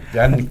again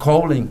and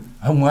calling,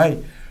 Hồng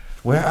ơi,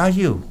 where are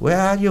you? Where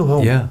are you,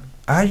 Hồng? Yeah.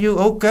 Are you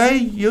okay?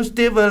 You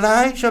still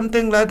alive?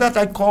 Something like that.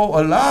 I call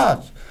a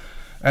lot.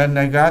 And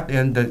I got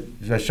in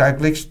the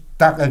cyclist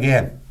stuck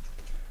again.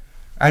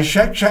 I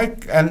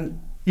shake, and,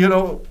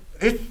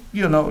 it's,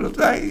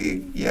 like,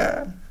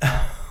 yeah,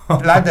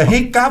 like the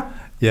hiccup.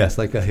 Yes,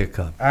 like a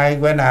hiccup. I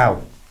went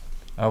out.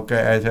 Okay,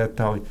 I said,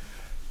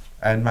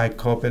 and my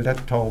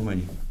co-pilot told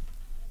me,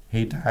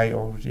 he died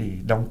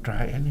already. Don't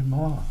try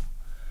anymore.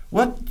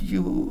 What,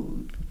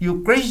 you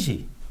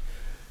crazy?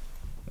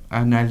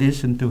 And I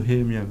listened to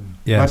him.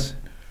 Yes.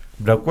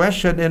 But the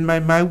question in my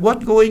mind,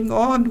 what's going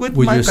on with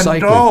my your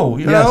control?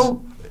 cyclic?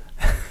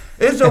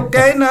 It's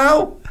okay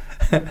now.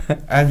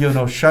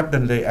 And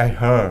suddenly I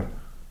heard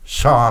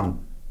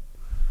sound.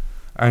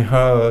 I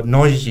heard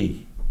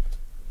noisy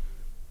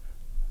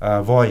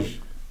voice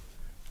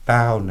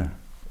down.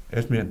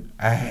 It means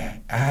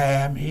I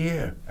am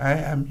here. I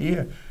am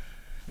here.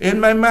 In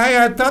my mind,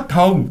 I thought,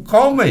 Hồng,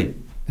 call me.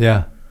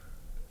 Yeah.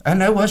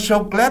 And I was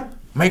so glad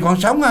Mày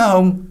còn sống hả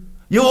Hùng?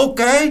 You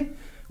okay?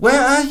 Where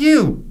are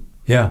you?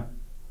 Yeah.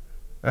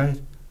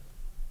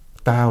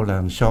 Tao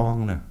là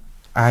Sean nè.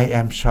 I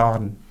am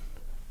Sean.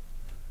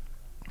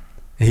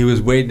 He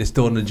was waiting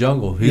still in the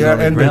jungle. He's yeah, on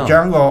the in ground. the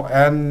jungle,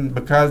 and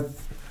because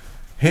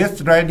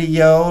his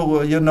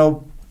radio,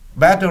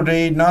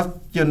 battery not,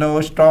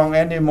 strong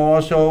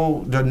anymore,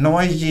 so the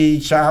noisy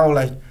sound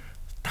like,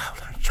 tao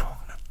là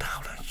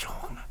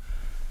Sean nè.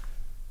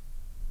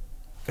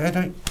 Cái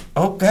thôi,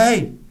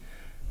 okay,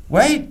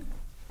 wait.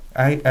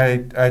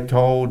 I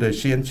told the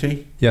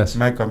CNC, yes,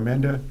 my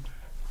commander,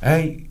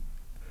 hey,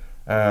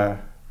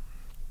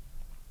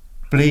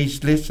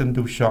 please listen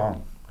to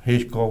Sean.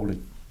 He's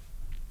calling.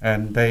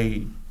 And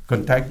they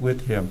contact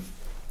with him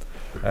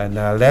and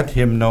let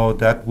him know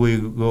that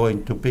we're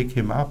going to pick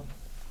him up.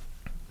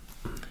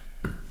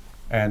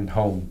 And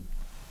home,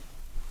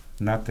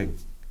 nothing,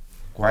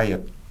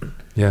 quiet.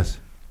 Yes.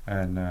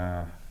 And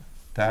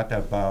that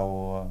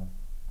about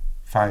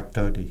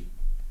 5:30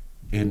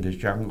 in the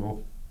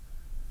jungle.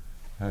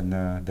 And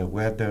the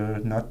weather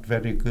not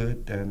very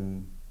good,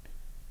 and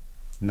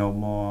no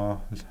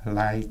more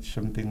light,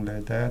 something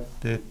like that.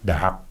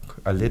 Dark,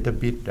 a little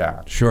bit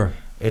dark. Sure.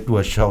 It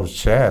was so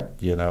sad,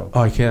 Oh,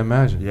 I can't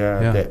imagine.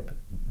 Yeah.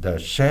 The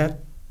sad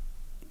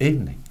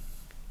evening.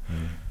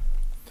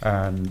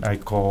 And I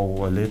called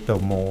a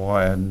little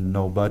more, and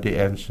nobody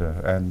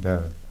answered. And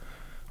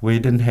we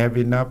didn't have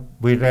enough.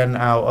 We ran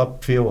out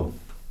of fuel.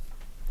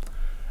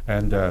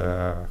 And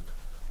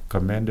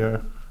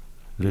Commander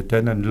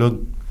Lieutenant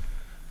Lung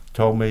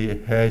told me,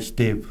 hey,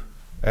 Steve,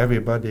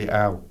 everybody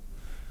out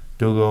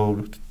to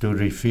go to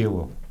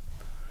refuel.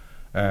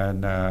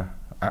 And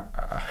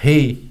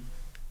he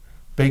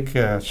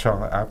picked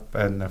Sean up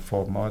and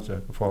for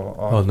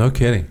all. Oh, no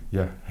kidding.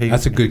 Yeah,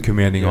 that's a good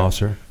commanding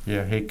officer.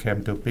 Yeah, he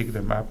came to pick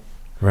them up.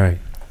 Right.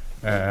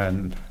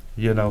 And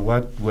you know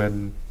what?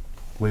 When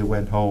we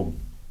went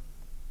home,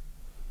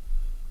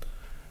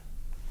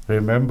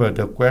 remember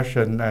the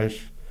question I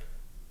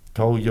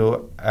told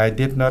you, I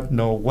did not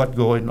know what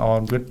going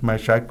on with my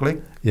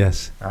cycling?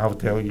 Yes. I'll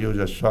tell you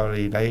the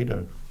story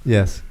later.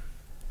 Yes.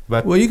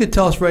 But well, you could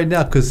tell us right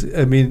now, because,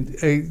 I mean,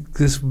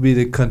 this would be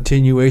the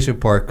continuation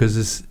part, because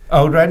this...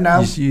 Oh, right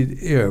now?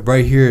 Yeah,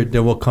 right here,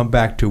 then we'll come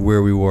back to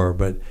where we were.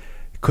 But,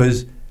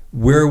 because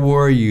where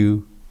were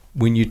you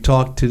when you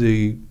talked to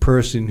the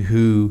person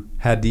who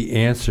had the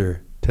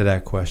answer to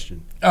that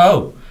question?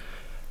 Oh.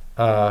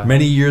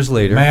 Many years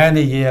later.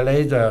 Many years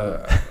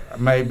later,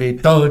 maybe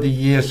 30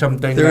 years,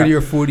 something 30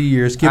 or 40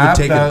 years, give or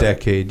take a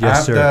decade.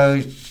 Yes,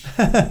 sir.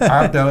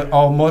 After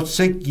almost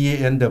 6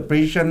 years in the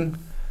prison,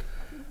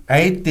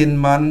 18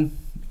 months,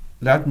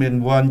 that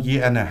means 1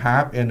 year and a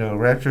half in a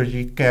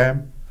refugee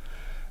camp,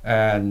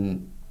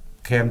 and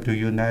came to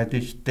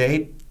United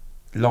States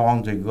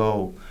long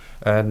ago.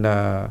 And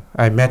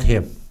I met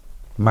him,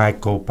 my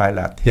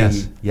co-pilot.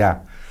 Yes.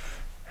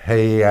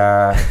 He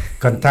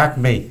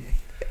contacted me,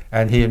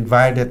 and he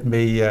invited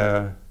me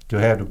to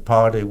have a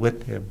party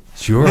with him.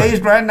 Sure. He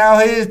is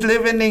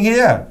living in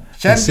here,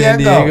 San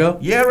Diego.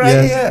 Yeah,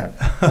 right here.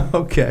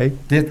 Okay.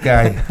 This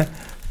guy,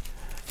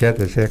 just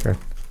a second.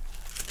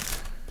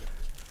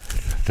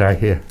 Right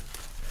here.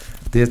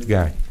 This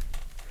guy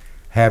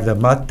have the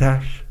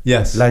mustache.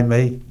 Yes. Like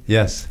me.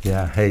 Yes.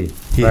 Yeah, hey.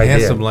 He right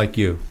handsome here. like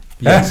you.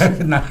 Yes.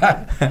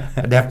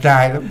 Đẹp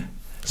trai lắm.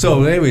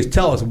 So anyways,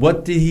 tell us,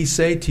 what did he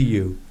say to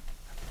you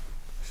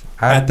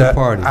at the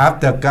party?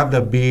 After a cup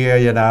of beer,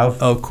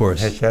 Of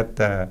course. He said,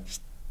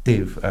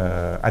 Steve,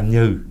 anh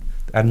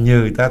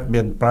Như, that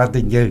means brother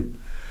Như.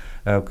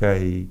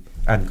 Okay,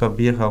 anh có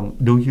biết không?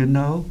 Do you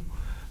know?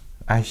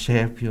 I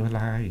saved your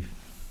life.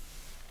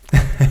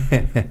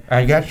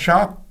 I got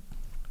shot.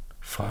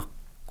 Fuck.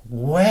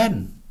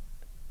 When?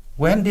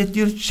 When did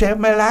you save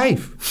my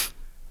life?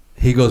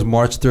 He goes,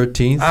 March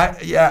 13th?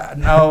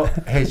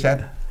 He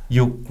said,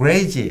 you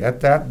crazy at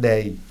that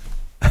day.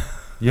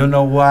 You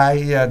know why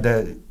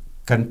the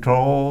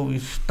control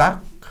is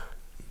stuck,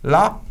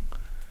 locked?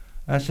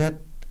 I said,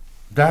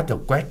 that's a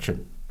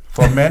question.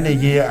 For many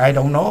years, I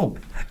don't know.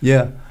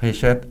 Yeah. He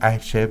said, I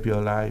saved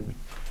your life.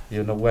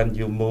 You know, when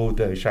you move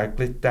the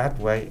cyclist that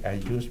way, I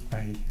use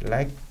my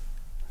leg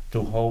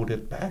to hold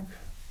it back.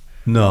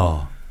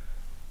 No.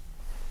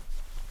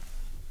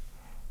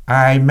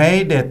 I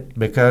made it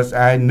because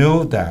I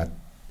knew that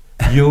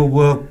you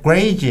were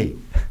crazy.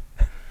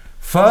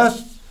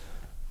 First,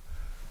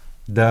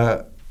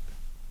 the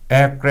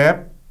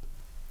aircraft,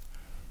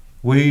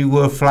 we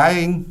were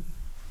flying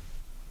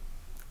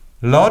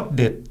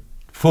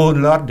full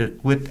loaded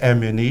with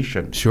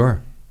ammunition.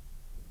 Sure.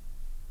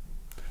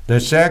 The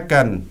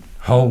second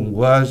home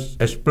was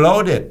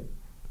exploded.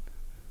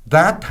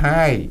 That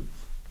high,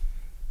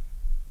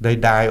 they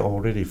die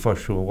already for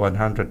sure,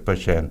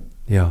 100%.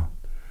 Yeah.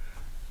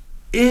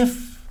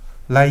 If,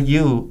 like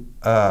you,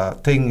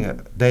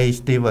 think they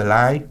still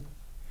alive,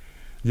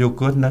 you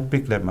could not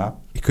pick them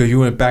up. Because you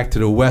went back to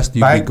the west,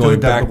 you'd be going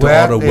back to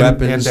all the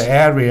weapons. In the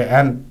area,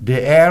 and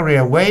the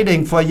area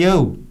waiting for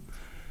you.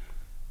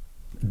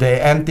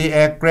 The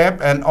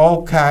anti-aircraft and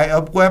all kind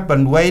of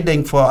weapons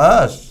waiting for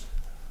us.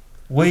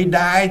 We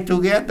died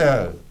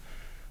together.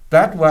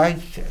 That's why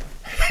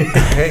he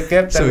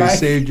kept the he life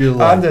saved your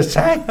life. on the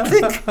side.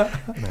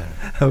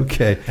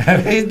 Okay.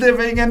 And he's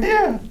living in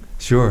here.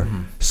 Sure.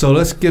 So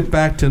let's get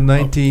back to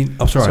 19...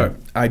 I'm sorry.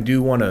 I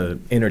do want to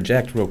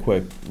interject real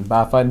quick.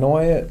 Bà phải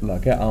nói là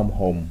cái ông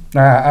Hùng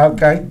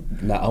Ok.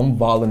 là ông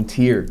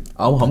volunteer.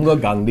 Ông không có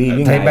gần đi cái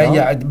Thì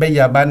ngày bây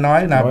giờ ba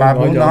nói là ba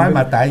muốn nói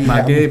mà tại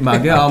vì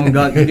cái ông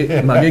gun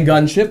mà cái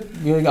gunship,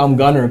 cái ông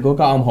gunner của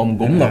cái ông Hùng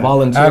cũng là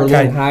volunteer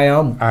luôn. Hai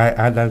ông.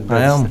 I don't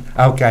know.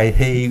 Okay,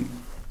 he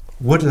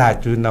would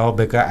like to know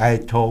because I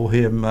told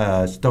him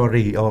a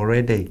story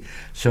already.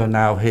 So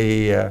now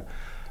he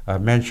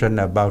mentioned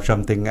about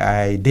something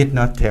I did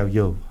not tell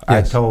you.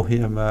 Yes. I told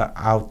him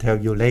I'll tell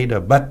you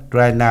later. But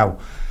right now,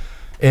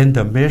 in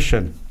the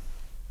mission,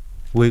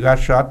 we got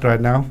shot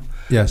right now.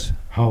 Yes.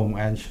 Home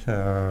and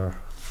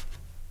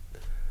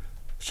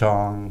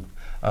Song.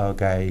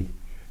 Okay.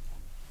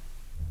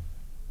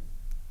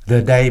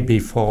 The day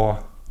before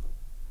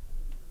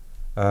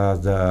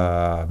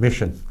the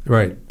mission.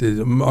 Right.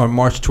 On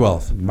March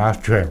 12th.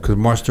 March 12th. Because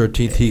March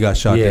 13th, he got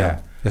shot down.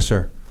 Yes,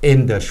 sir.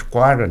 In the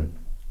squadron,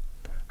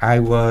 I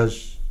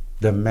was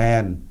the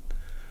man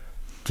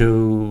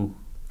to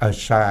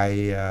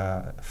assign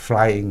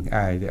flying.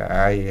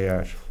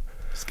 I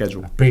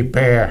schedule.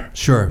 Prepare.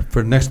 Sure.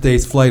 For next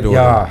day's flight order.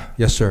 Yeah.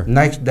 Yes, sir.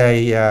 Next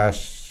day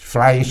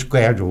flying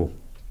schedule.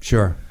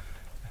 Sure.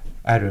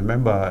 I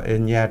remember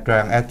in Nha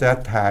Trang at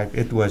that time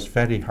it was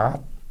very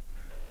hot.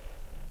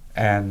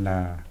 And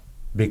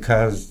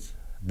because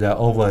the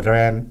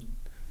overran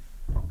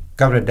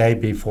couple of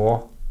days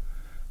before,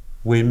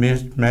 we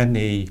missed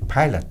many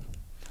pilots.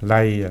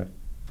 Like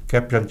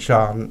Captain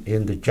Sean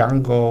in the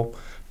jungle,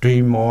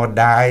 3 more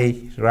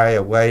died right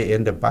away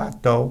in the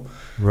battle.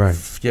 Right.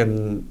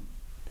 And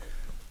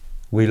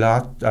we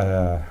lost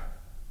a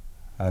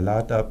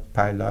lot of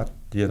pilots,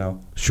 you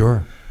know.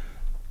 Sure.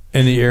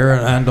 In the air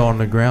and on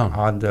the ground.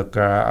 On the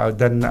ground,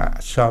 then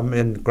some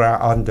in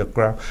ground on the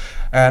ground,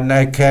 and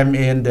I came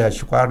in the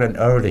squadron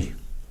early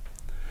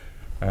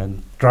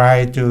and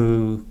tried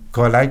to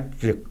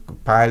collect the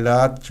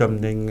pilot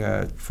something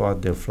for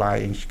the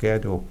flying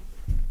schedule.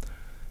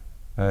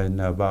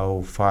 And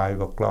about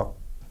 5 o'clock,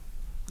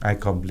 I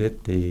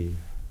complete the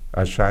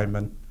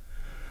assignment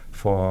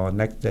for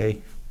next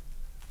day,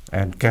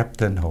 and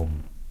Captain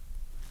Home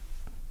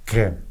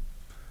came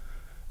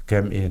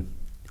in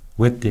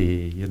with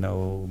the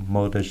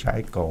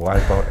motorcycle. I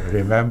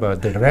remember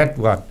the red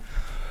one.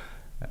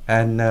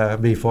 And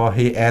before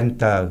he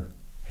entered,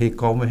 he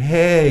called me,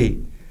 "Hey,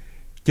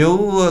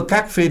 chú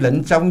các phi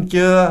lệnh xong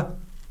chưa?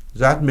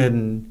 That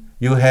means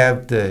you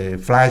have the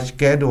flight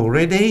schedule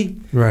ready."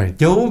 Right.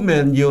 Chú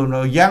mean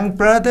young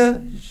brother,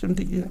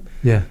 something like that.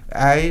 Yeah.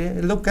 I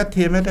look at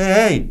him and say,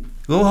 "Hey,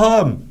 go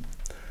home.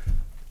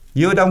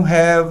 You don't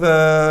have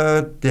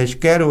the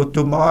schedule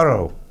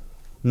tomorrow.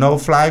 No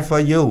flight for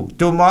you.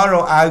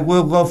 Tomorrow I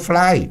will go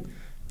fly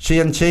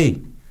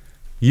CNC.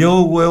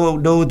 You will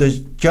do the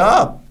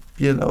job,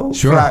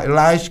 Sure.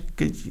 flight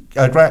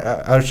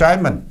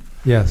assignment."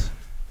 Yes.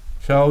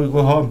 So we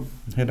go home.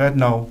 He said,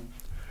 "No,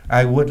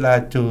 I would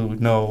like to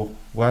know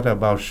what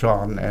about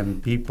Sean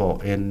and people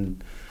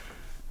in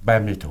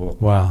Bamitor."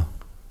 Wow.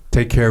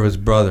 Take care of his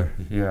brother.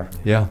 Yeah.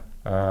 Yeah.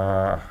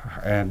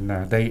 And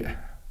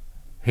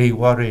he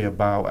worry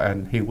about,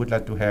 and he would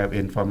like to have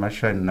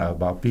information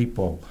about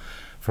people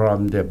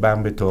from the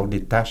Bamitor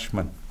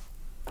detachment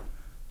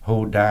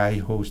who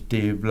died, who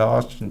still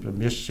lost,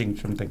 missing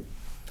something.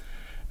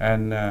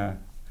 And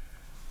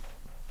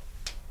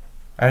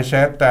I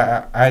said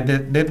I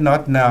did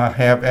not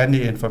have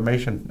any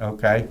information,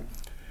 okay?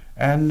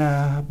 And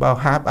about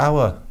half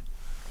hour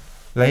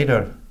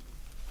later,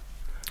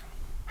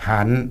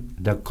 Han,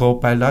 the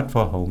co-pilot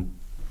for Home,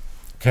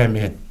 came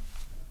in.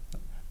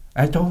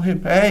 I told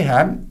him, "Hey,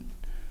 Han,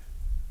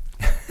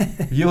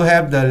 you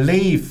have the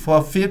leave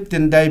for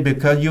 15 days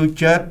because you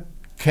just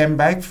came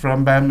back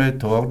from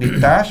Bamitor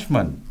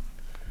detachment.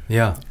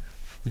 Yeah.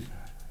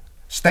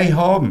 Stay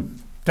home.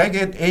 Take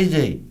it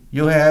easy.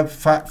 You have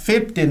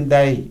 15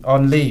 days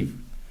on leave."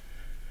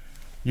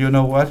 You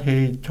know what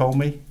he told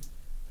me?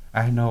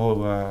 "I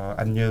know,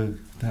 anh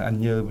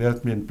Như,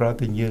 with me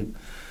brother Như.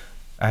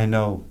 I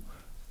know.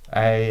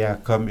 I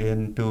come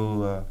in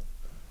to,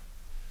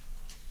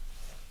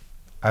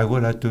 I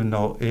would like to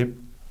know if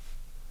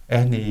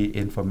any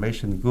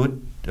information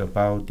good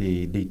about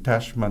the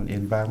detachment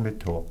in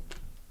Bamitor.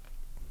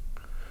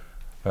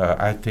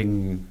 I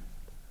think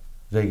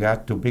they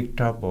got to big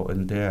trouble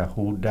in there.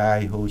 Who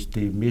died, who's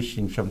still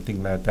missing,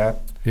 something like that."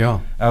 Yeah.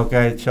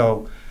 Okay,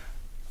 so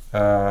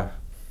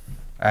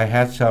I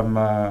had some,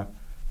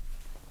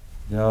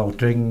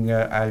 drink,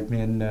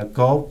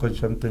 Coke or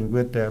something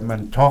with them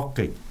and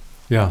talking.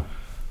 Yeah.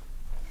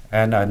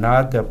 And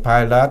another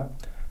pilot,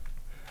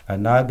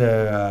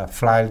 another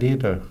flight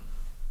leader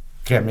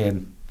came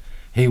in.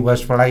 He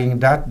was flying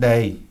that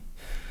day.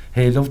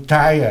 He looked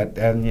tired,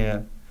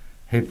 and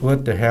he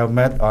put the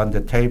helmet on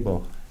the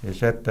table. He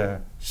said,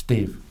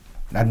 "Steve,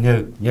 anh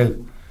Như,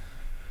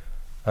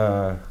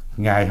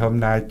 ngày hôm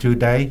nay,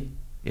 today,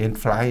 in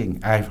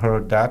flying. I've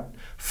heard that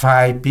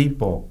 5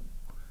 people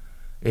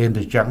in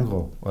the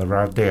jungle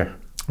around there.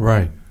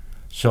 Right.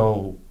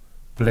 So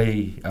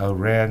please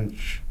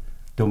arrange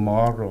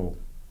tomorrow.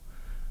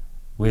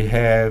 We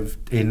have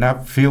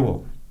enough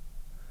fuel.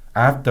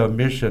 After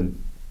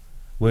mission,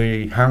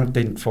 we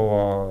hunting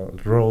for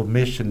road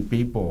mission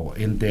people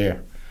in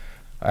there.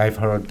 I've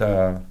heard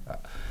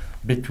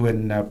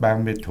between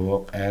Bang Mi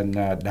Thuoc and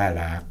Đà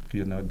Lạt,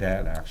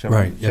 Đà Lạt,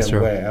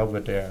 somewhere over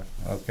there.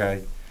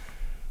 Okay.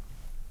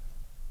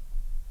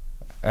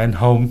 And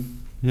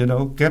Home,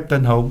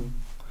 Captain Home,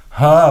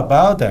 heard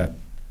about that,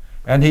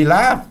 and he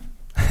laughed.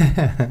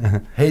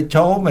 He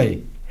told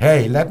me,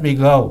 "Hey, let me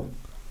go.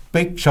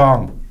 Big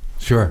song."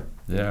 Sure.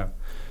 Yeah.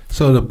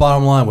 So the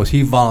bottom line was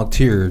he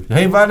volunteered.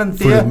 He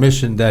volunteered for the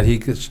mission that he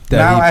could.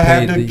 Now I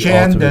have to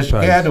change the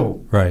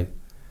schedule. Right.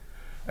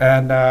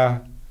 And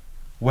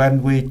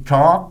when we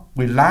talk,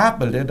 we laugh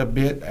a little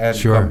bit, and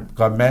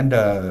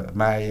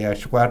my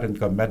squadron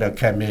commander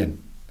came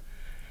in.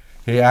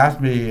 He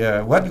asked me,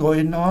 what's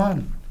going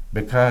on?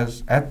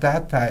 Because at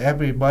that time,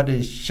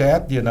 everybody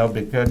said,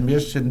 because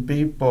mission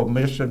people,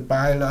 mission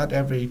pilot,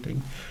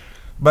 everything.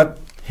 But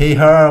he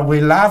heard we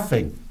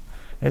laughing.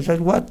 He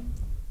said, what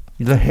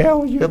the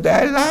hell you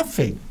guys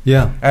laughing?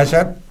 Yeah. I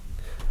said,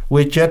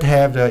 we just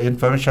have the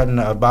information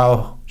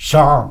about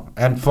song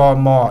and 4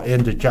 more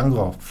in the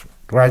jungle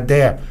right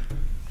there.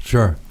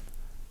 Sure.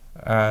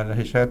 And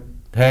he said,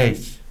 hey,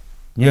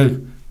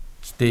 Như,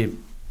 Steve,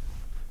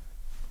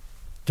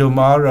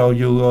 tomorrow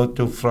you go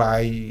to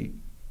fly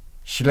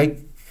Slick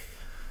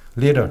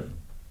Leader.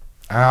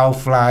 I'll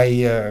fly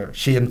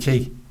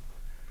CNC.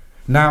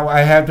 Now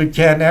I have to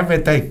change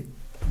everything.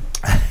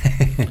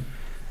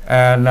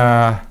 And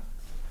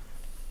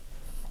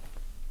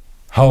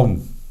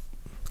Home,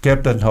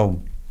 Captain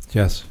Home.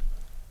 Yes.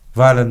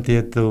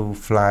 Volunteered to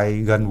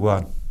fly Gun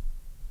 1.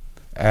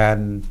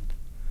 And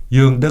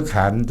Dương Đức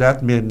Hạnh,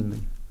 that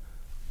means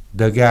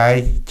the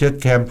guy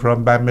just came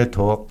from Ban Mi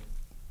Thuoc.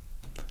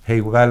 He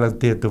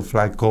volunteered to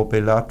fly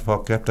co-pilot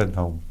for Captain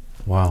Home.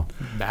 Wow.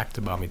 Back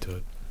to Ban Mi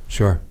Thuoc.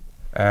 Sure.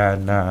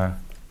 And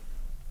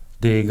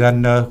the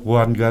gunner,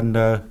 one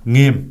gunner,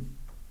 Nghiêm,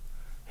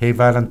 he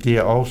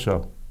volunteered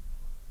also.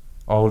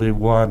 Only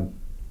one,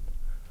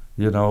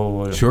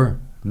 sure.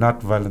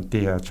 Not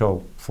volunteer,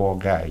 so 4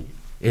 guys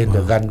in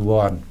the gun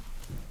 1.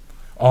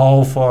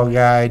 All 4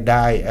 guys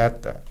died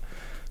at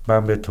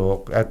Ban Mi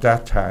Thuoc at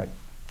that time.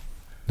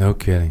 No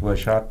kidding. Were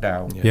shot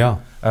down. Yeah.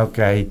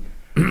 Okay.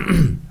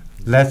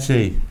 Let's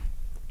see.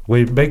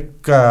 We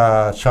big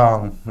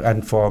song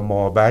and 4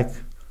 more back.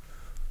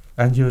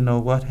 And you know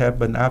what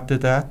happened after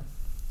that?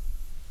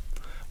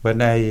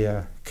 When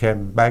I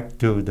came back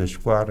to the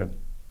squadron,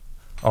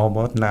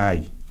 almost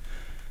night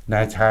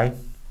time,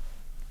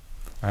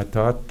 I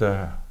thought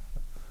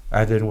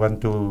I didn't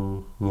want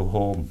to go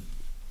home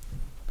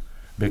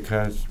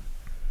because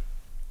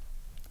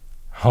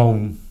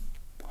home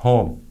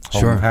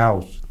sure.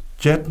 house,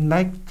 just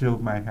next to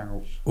my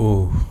house.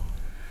 Ooh.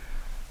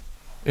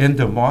 In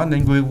the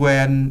morning, we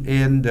went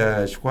in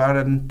the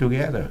squadron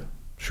together.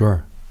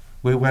 Sure.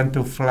 We went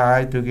to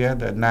fly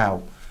together.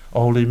 Now,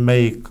 only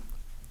me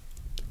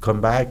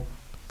come back.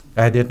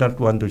 I did not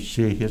want to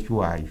see his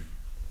wife.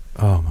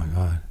 Oh, my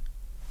God.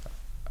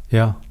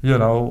 Yeah.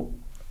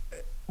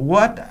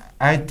 What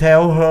I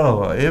tell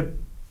her, if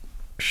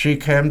she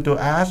came to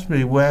ask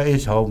me where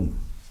is home,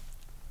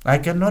 I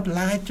cannot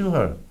lie to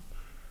her.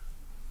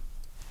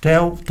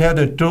 Tell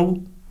the truth.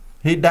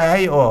 He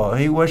died or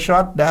he was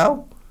shot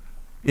down.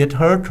 It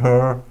hurt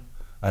her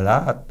a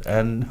lot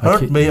and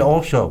hurt me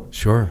also.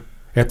 Sure.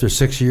 After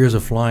 6 years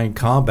of flying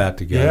combat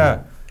together.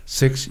 Yeah.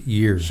 6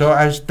 years. So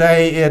I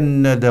stay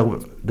in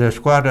the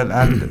squadron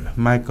and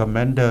my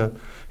commander,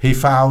 he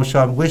found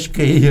some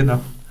whiskey,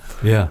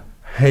 Yeah.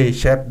 He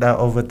sat down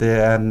over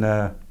there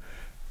and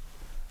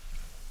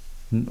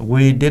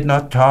we did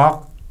not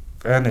talk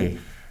any.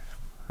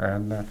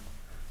 And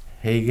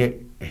he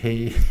gave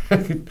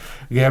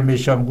me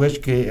some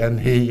whiskey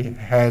and he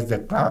has the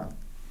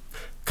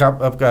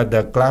cup of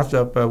the glass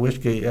of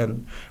whiskey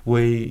and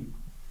we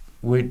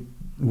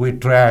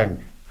drank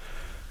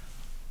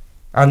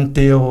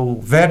until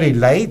very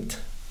late.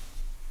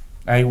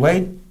 I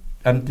waited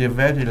until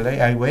very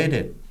late. I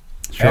waited.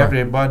 Sure.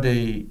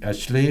 Everybody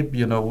asleep,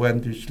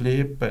 went to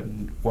sleep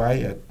and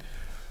quiet.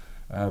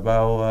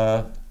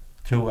 About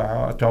 2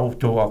 hours,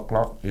 2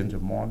 o'clock in the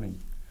morning.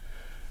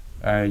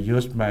 I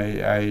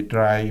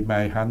drive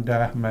my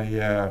Honda,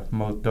 my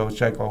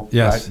motorcycle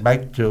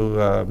back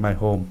to my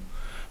home.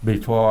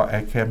 Before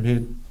I came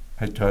in,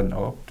 I turned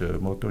off the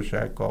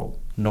motorcycle,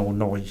 no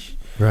noise.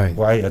 Right.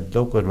 Quiet,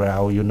 look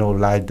around,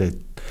 like the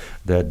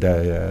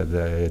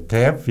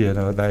tape,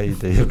 like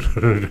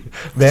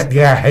that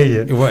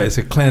guy. What, it's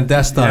a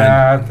clandestine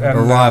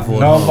arrival.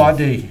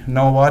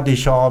 Nobody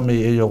saw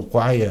me,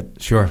 quiet.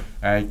 Sure.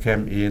 I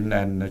came in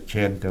and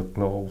changed the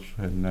clothes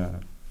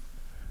and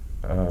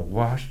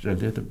washed a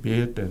little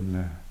bit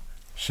and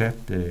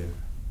set the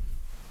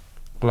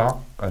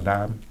clock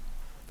alarm.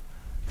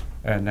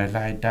 And I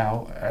lie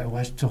down. I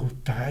was so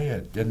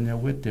tired,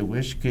 and with the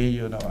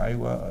whiskey, I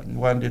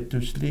wanted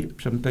to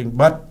sleep something.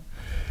 But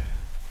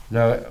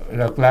the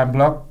alarm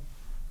clock,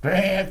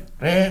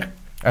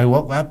 I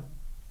woke up.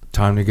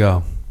 Time to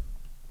go.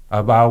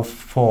 About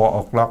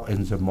 4 o'clock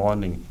in the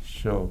morning.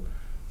 So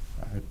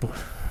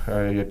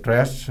I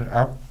dressed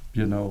up,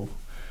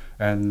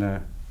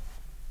 and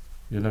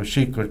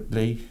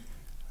secretly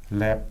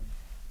left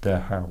the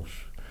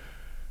house.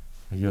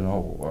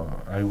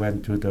 I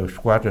went to the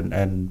squadron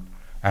and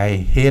I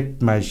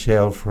hid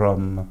myself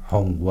from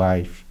Hồng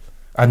wife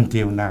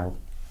until now.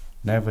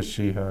 Never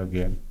see her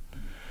again.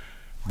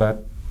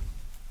 But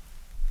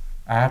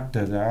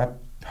after that,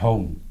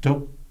 Hồng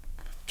took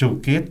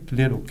 2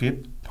 little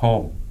kids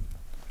home.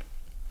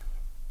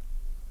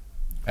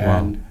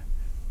 And wow.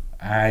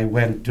 I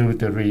went to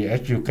the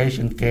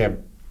re-education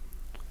camp.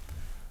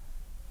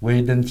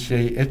 We didn't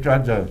see each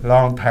other,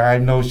 long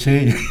time no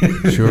see.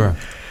 Sure.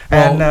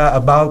 And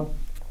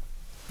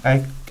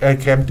I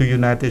came to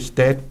United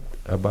States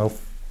about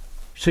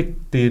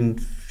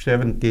 16,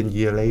 17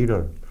 years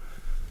later.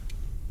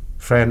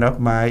 Friend of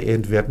mine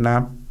in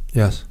Vietnam.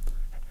 Yes.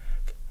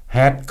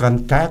 Had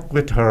contact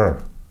with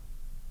her.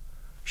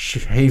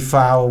 He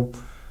found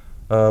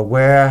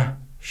where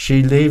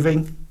she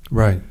living.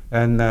 Right.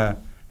 And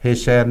he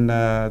sent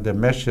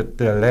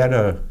the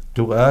letter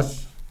to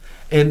us.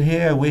 In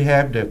here we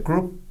have the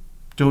group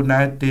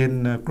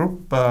 219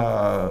 group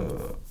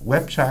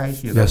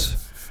website.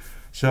 Yes.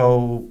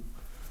 So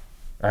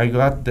I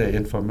got the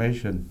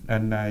information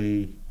and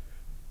I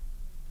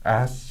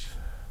asked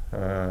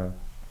the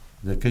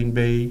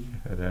Kingbee,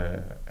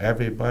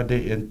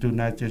 everybody in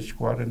 219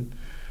 Squadron,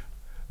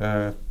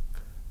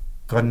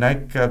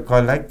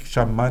 collect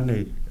some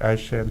money. I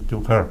sent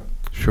to her.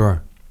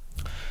 Sure.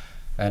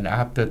 And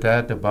after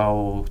that,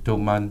 about 2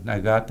 months, I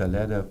got a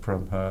letter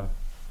from her.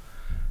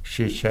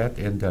 She said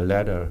in the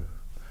letter,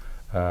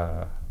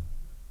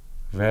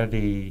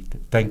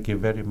 thank you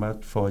very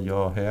much for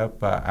your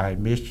help. I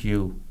miss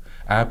you.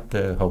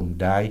 After Hồng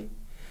died,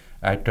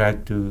 I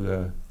tried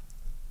to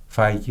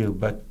find you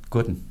but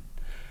couldn't.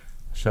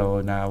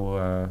 So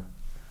now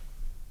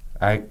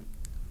I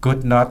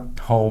could not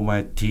hold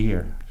my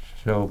tear.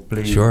 So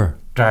please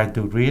try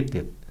to read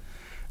it.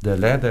 The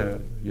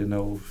letter,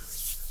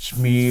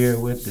 smear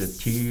with the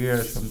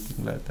tear,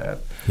 something like that.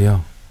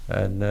 Yeah.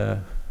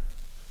 And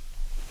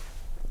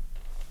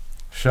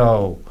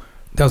so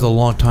that was a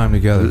long time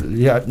together.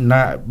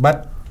 Yeah,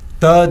 but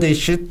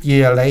 36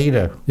 years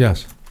later,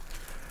 yes,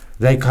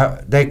 they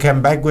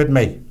came back with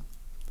me,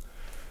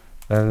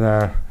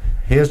 and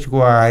his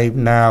wife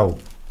now,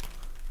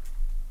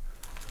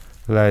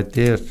 like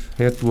this,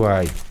 his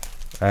wife,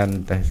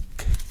 and the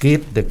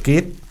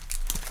kid.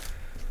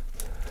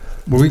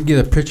 Well, we can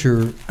get a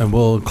picture, and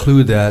we'll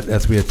include that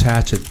as we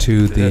attach it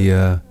to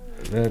the.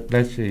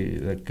 Let's see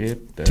the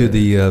kid. To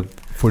the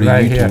for the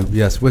right YouTube.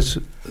 Here. Yes.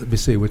 Let me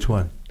see which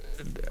one.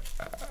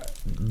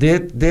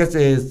 This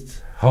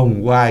is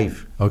Hồng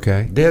wife.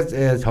 Okay. This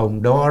is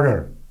Hồng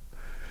daughter.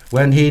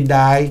 When he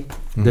died,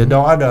 the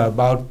daughter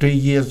about 3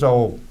 years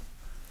old,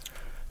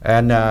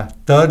 and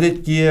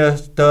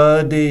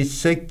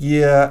 36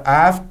 years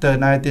after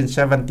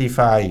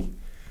 1975.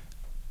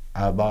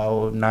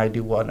 About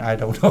 91, I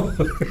don't know.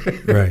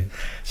 Right.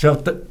 So,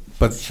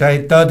 but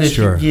say 36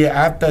 sure. years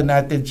after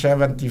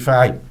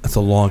 1975. That's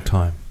a long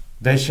time.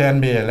 They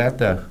sent me a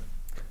letter.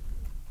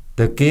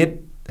 The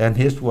kid and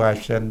his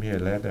wife sent me a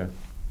letter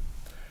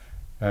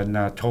and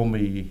told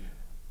me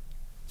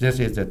this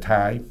is the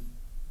time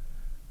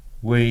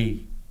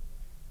we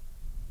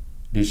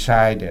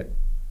decided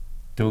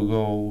to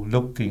go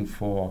looking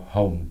for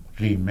Hồng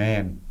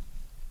remain,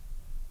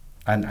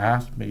 and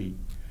asked me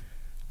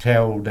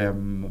tell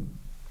them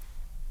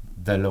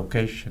the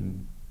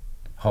location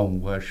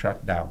Hồng was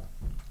shut down.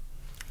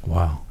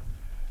 Wow.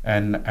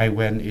 And I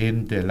went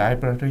in the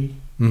library,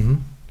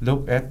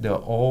 look at the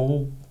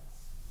old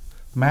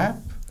map,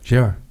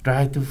 sure,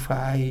 try to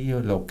find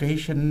your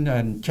location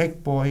and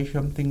checkpoint,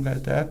 something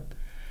like that.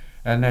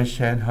 And I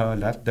sent her a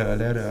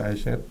letter. I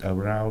said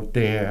around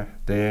there,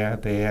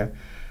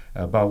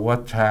 about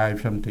what time,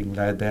 something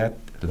like that,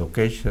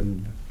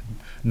 location.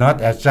 Not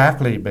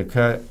exactly,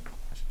 because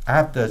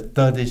after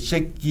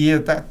 36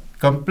 years, that's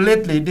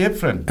completely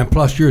different. And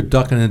plus, you're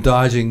ducking and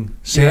dodging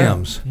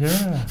SAMs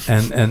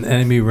and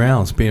enemy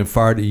rounds being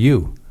fired at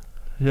you.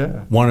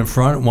 Yeah. One in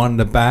front, one in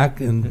the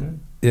back, and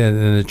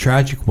a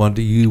tragic one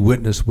that you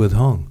witnessed with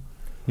Hồng.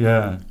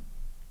 Yeah.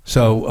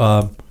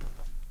 So,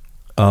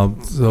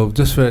 so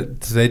just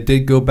they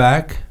did go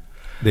back.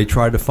 They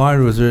tried to find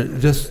her. Was there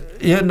just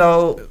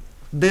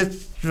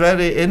this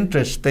very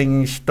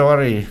interesting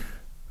story.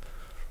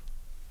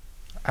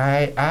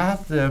 I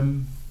asked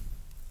them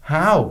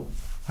how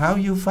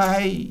you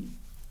find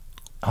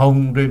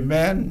Hồng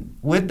remain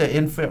with the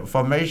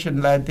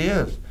information like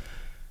this.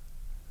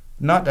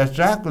 Not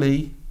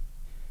exactly,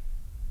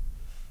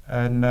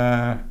 and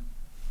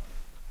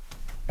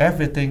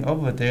everything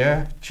over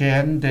there,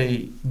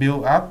 they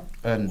build up,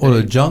 and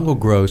the jungle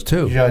grows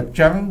too. The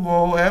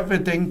jungle,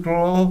 everything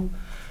grow,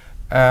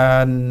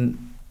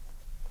 and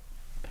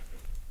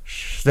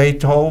they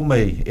told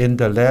me in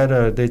the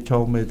letter, they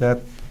told me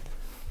that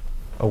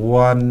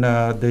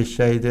they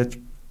say that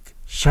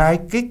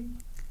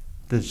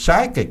the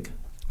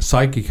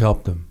psychic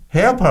helped them.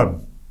 Help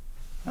him.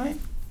 I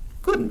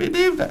couldn't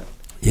believe that.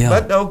 Yeah.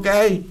 But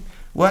okay,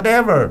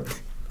 whatever.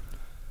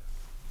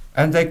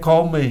 And they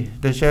called me.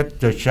 They said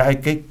the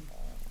psychic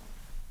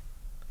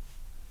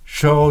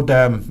showed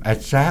them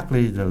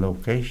exactly the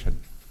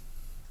location.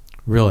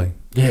 Really?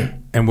 Yeah.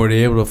 And were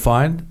they able to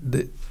find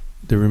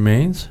the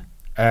remains?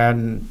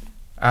 And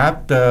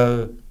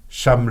after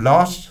some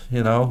loss,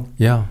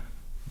 Yeah.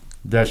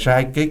 the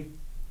psychic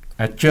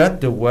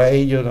adjust the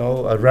way,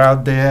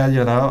 around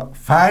there,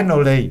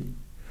 Finally,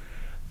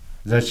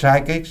 the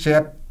psychic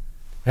said,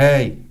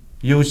 hey,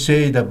 you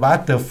see the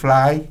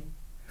butterfly?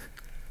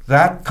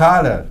 That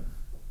color.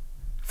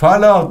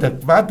 Follow the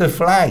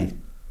butterfly.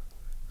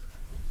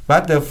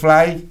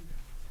 Butterfly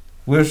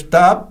will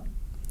stop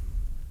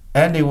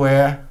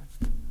anywhere.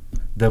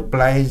 The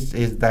place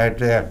is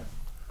there.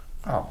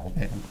 Oh,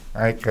 man,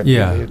 I can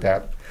believe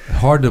that.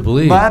 Hard to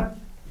believe. But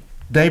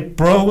they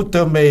proved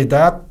to me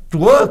that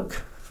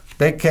work.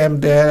 They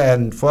came there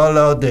and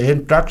followed the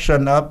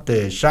instruction of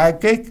the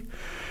psychic.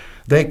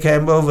 They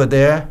came over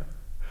there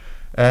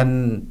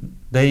and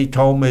they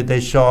told me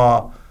they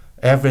saw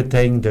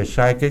everything the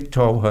psychic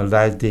told her,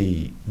 like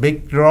the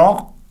big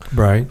rock,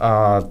 right?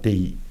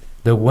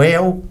 The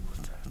well,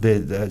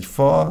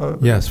 for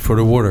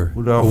the water,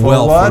 the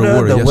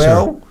water, the yes,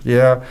 well, sir.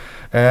 Yeah,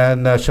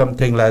 and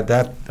something like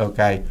that.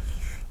 Okay,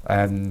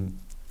 and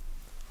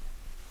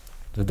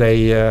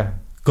they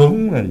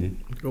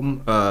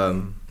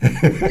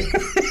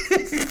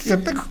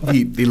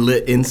they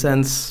lit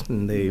incense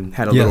and they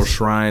had a little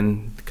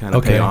shrine to kind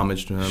of pay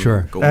homage to him.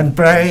 Sure. And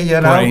pray,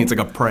 Praying, it's like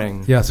a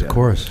praying. Yes, of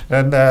course.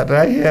 And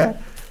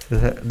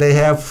they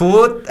have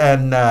food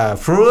and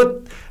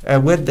fruit,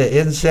 and with the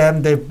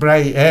incense they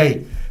pray,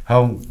 hey,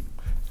 Hồng,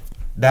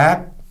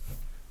 Dad,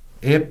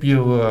 if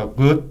you are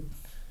good,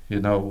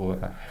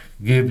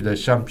 give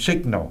some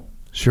signal.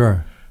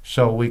 Sure.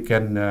 So we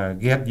can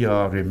get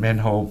your remain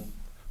home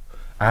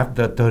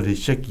after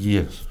 36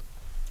 years.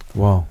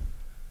 Wow.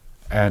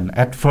 And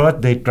at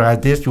first they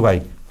tried this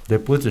way. They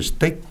put a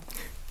stick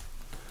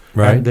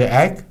and the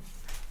egg.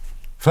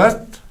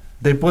 First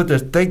they put a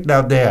stick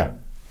down there.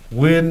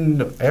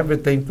 Wind,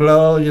 everything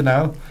flow,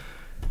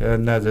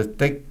 And the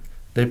stick,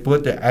 they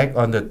put the egg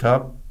on the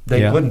top.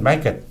 They couldn't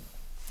make it.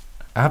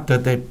 After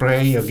they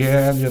pray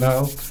again,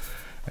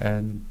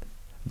 and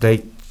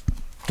they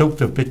took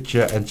the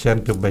picture and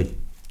sent to me.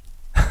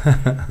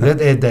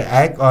 That is the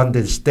egg on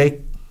the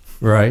stick.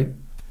 Right.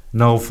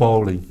 No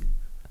falling.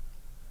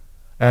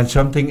 And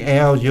something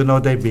else,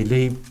 they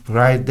believe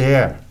right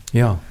there.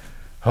 Yeah.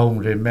 Home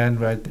remain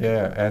right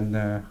there,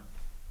 and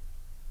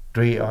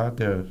 3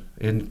 others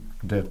in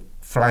the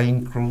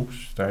flying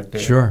cruise right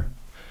there. Sure.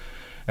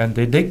 And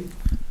they dig.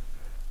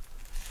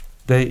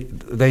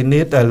 They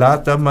need a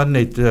lot of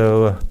money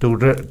to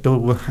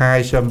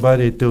hire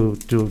somebody to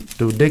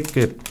dig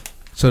it.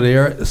 So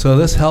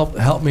this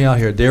help me out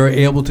here. They were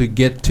able to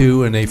get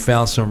to, and they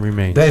found some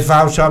remains. They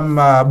found some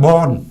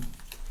bone.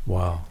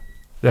 Wow.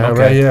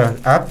 Right here.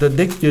 After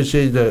dig, you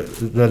see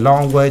the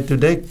long way to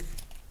dig.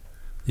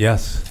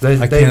 Yes.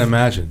 I can't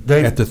imagine.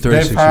 After 36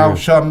 years. They found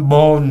some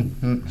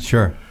bone.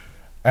 Sure.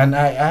 And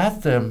I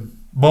asked them,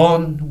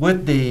 bone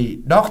with the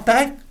dog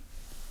tag?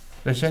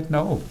 They said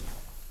no.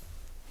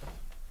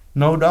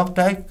 No dog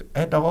tag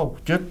at all.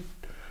 Just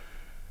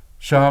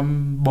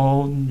some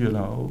bone,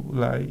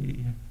 like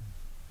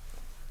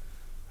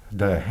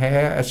the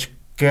hair,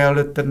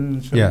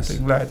 skeleton,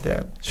 something like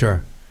that.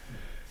 Sure.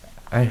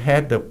 I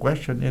had the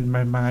question in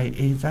my mind,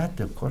 is that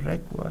the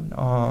correct one?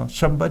 Or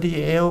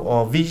somebody else,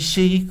 or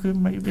VC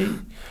maybe,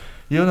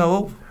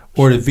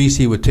 Or the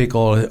VC would take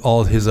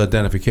all his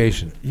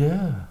identification.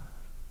 Yeah.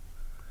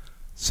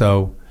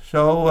 So,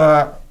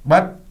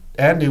 but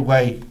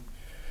anyway,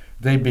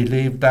 they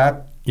believe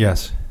that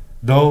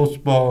those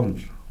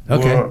bones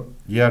were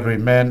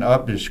remain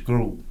of this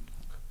group.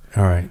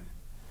 All right.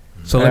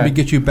 So let me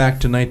get you back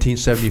to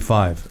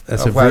 1975.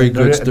 That's a very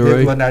good story.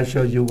 This one I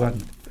show you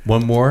one.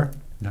 One more?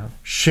 No.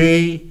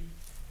 She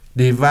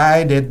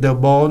divided the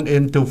bone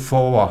into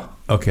 4.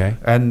 Okay.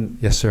 And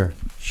yes, sir.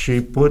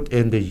 She put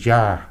in the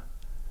jar.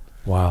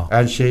 Wow.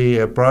 And she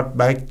brought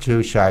back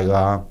to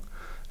Saigon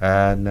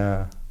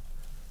and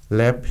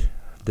left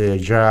the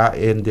jar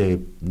in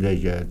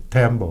the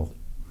temple.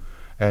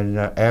 And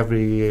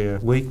every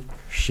week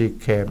she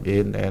came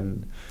in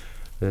and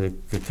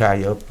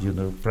kind of,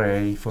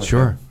 pray for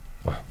them.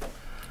 Wow.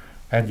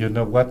 And you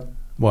know what?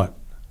 What?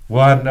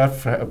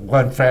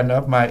 One friend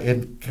of mine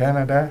in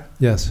Canada.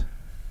 Yes.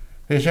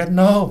 He said,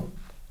 no,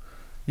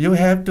 you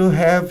have to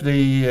have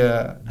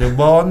the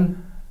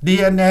bone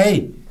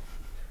DNA.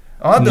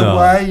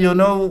 Otherwise,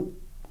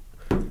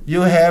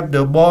 you have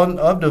the bone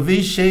of the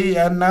VC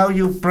and now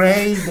you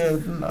pray.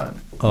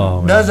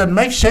 Doesn't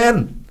make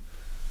sense.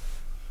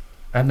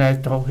 And I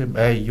told him,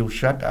 hey, you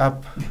shut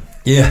up.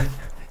 Yeah.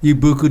 You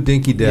buku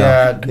dinky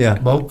down. Yeah.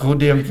 Buku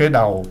dinky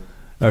đầu.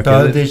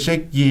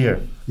 36 years.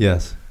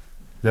 Yes.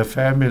 the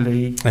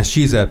family. And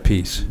she's at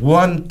peace.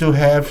 Want to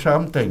have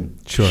something.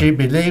 Sure. She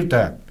believed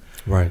that.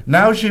 Right.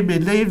 Now she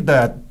believes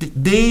that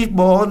these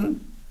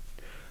bones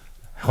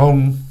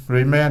home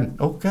remain.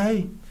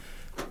 Okay.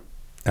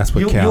 That's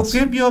what counts. You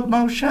keep your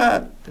mouth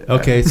shut.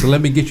 Okay, so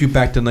let me get you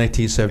back to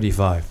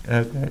 1975.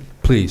 Okay.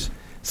 Please.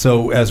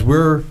 So as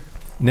we're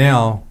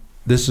now,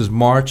 this is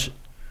March.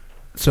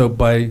 So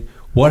by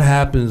what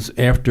happens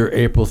after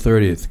April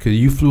 30th? Because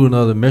you flew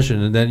another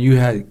mission and then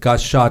you got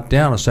shot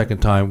down a second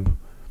time.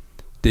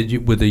 Did you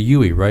with the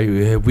Huey, right?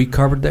 Have we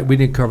covered that? We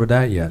didn't cover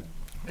that yet.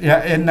 Yeah,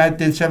 in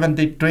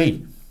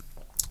 1973.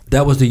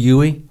 That was the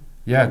Huey?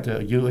 Yeah,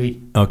 the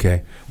UE.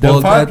 Okay.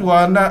 The first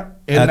one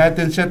in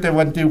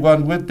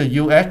 1971 with the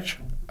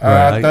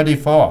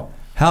UH-34.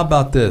 How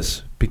about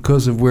this?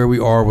 Because of where we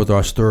are with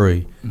our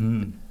story,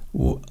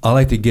 I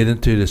like to get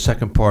into the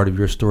second part of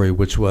your story,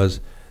 which was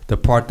the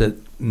part that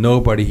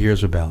nobody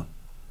hears about.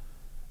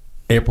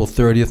 April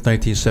 30th,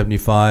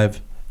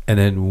 1975, and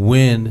then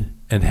when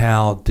and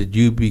how did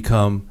you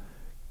become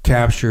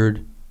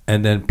captured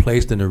and then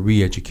placed in a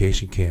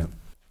re-education camp?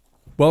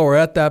 Well, we're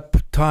at that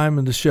time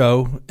in the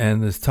show,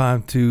 and it's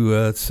time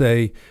to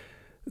say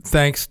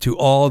thanks to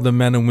all the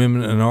men and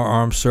women in our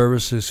armed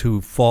services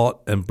who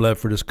fought and bled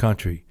for this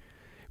country.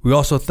 We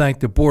also thank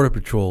the Border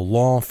Patrol,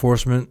 law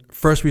enforcement,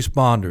 first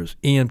responders,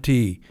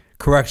 EMT,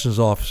 corrections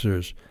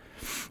officers,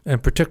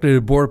 and particularly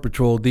the Border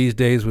Patrol these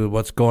days with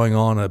what's going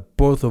on at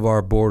both of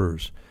our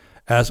borders.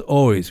 As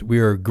always, we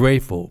are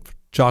grateful for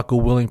Jocko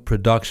Willink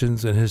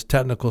Productions and his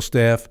technical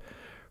staff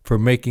for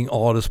making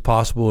all this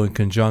possible in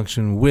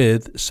conjunction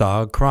with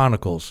SOG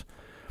Chronicles.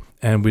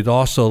 And we'd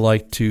also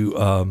like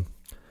to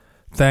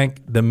thank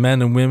the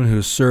men and women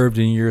who served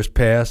in years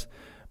past,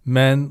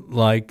 men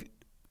like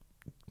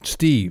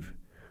Steve,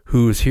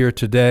 who is here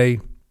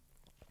today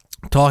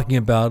talking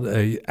about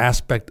an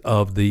aspect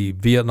of the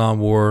Vietnam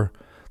War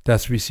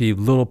that's received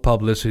little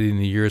publicity in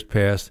the years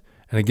past.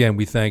 And again,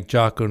 we thank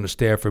Jocko and the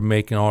staff for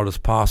making all this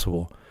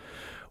possible.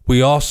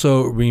 We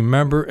also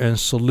remember and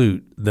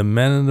salute the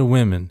men and the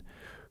women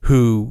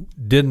who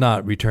did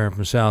not return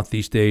from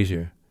Southeast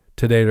Asia.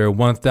 Today there are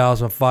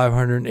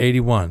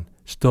 1,581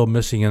 still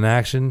missing in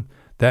action.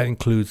 That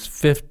includes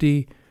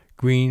 50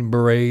 Green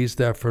Berets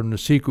that from the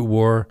Secret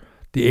War,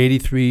 the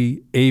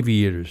 83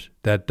 aviators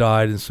that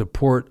died in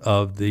support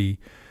of the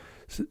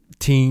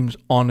teams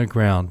on the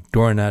ground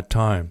during that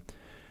time.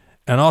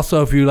 And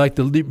also, if you'd like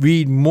to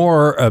read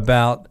more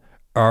about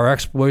our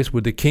exploits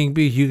with the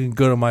Kingbee, you can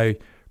go to my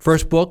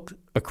first book,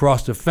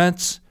 Across the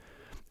Fence,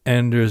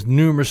 and there's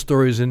numerous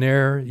stories in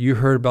there. You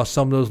heard about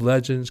some of those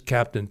legends,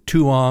 Captain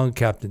Tuong,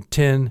 Captain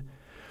Tin,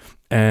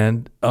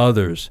 and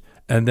others.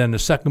 And then the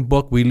second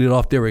book, we lead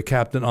off there with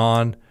Captain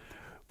On,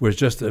 was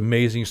just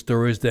amazing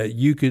stories that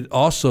you could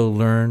also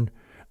learn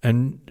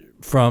and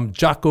from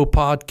Jocko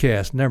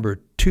Podcast,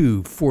 number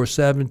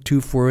 247,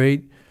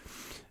 248,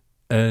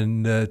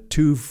 and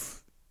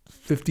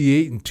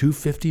 258 and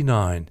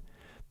 259.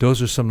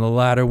 Those are some of the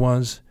latter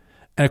ones.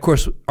 And, of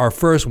course, our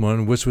first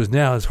one, which was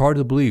now, it's hard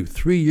to believe,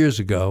 3 years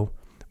ago,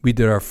 we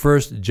did our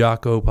first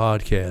Jocko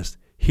Podcast.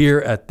 Here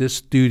at this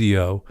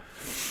studio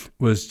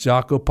was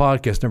Jocko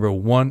Podcast number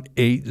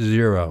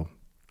 180.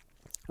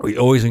 We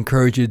always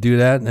encourage you to do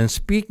that. And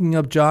speaking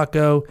of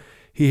Jocko,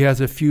 he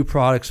has a few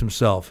products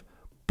himself.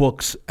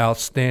 Books,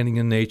 outstanding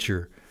in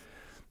nature.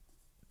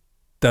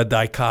 The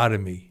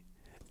Dichotomy.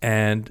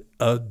 And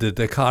the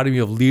Dichotomy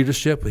of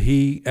Leadership,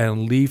 he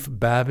and Leif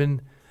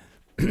Babin.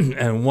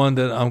 And one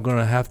that I'm going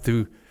to have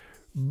to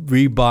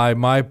rebuy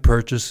my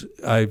purchase.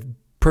 I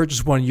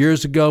purchased one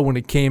years ago when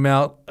it came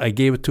out. I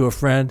gave it to a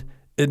friend.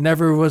 It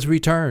never was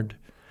returned.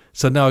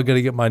 So now I got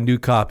to get my new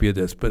copy of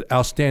this. But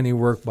outstanding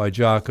work by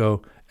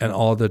Jocko and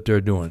all that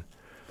they're doing.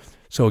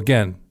 So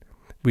again,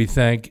 we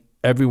thank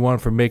everyone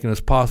for making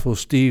this possible.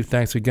 Steve,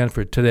 thanks again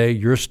for today,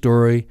 your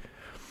story.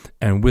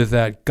 And with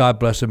that, God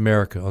bless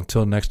America.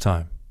 Until next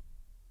time.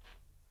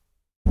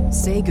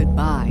 Say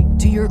goodbye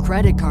to your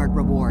credit card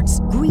rewards.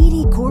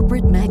 Greedy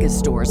corporate mega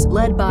stores,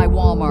 led by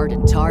Walmart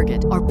and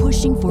Target, are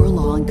pushing for a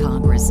law in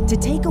Congress to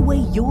take away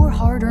your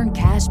hard-earned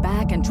cash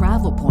back and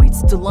travel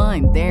points to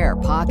line their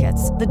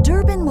pockets. The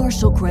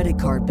Durbin-Marshall credit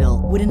card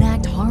bill would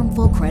enact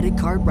harmful credit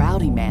card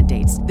routing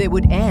mandates that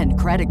would end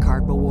credit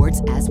card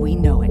rewards as we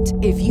know it.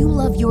 If you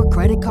love your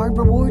credit card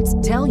rewards,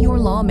 tell your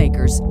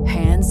lawmakers,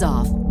 hands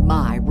off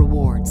my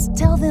rewards.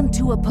 Tell them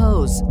to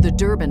oppose the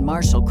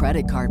Durbin-Marshall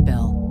credit card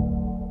bill.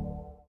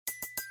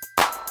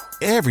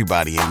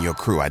 Everybody in your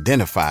crew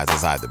identifies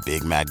as either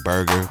Big Mac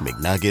Burger,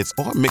 McNuggets,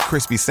 or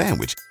McCrispy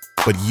Sandwich.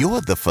 But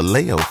you're the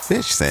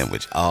Filet-O-Fish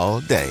Sandwich all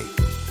day.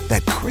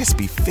 That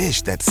crispy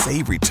fish, that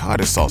savory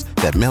tartar sauce,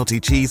 that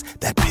melty cheese,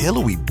 that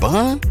pillowy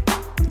bun.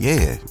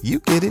 Yeah, you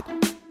get it.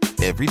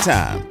 Every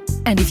time.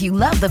 And if you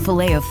love the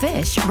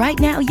Filet-O-Fish, right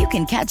now you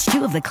can catch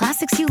two of the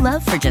classics you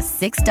love for just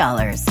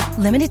 $6.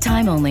 Limited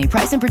time only.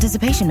 Price and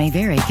participation may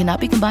vary. Cannot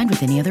be combined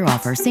with any other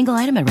offer. Single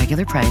item at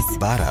regular price.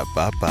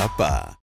 Ba-da-ba-ba-ba.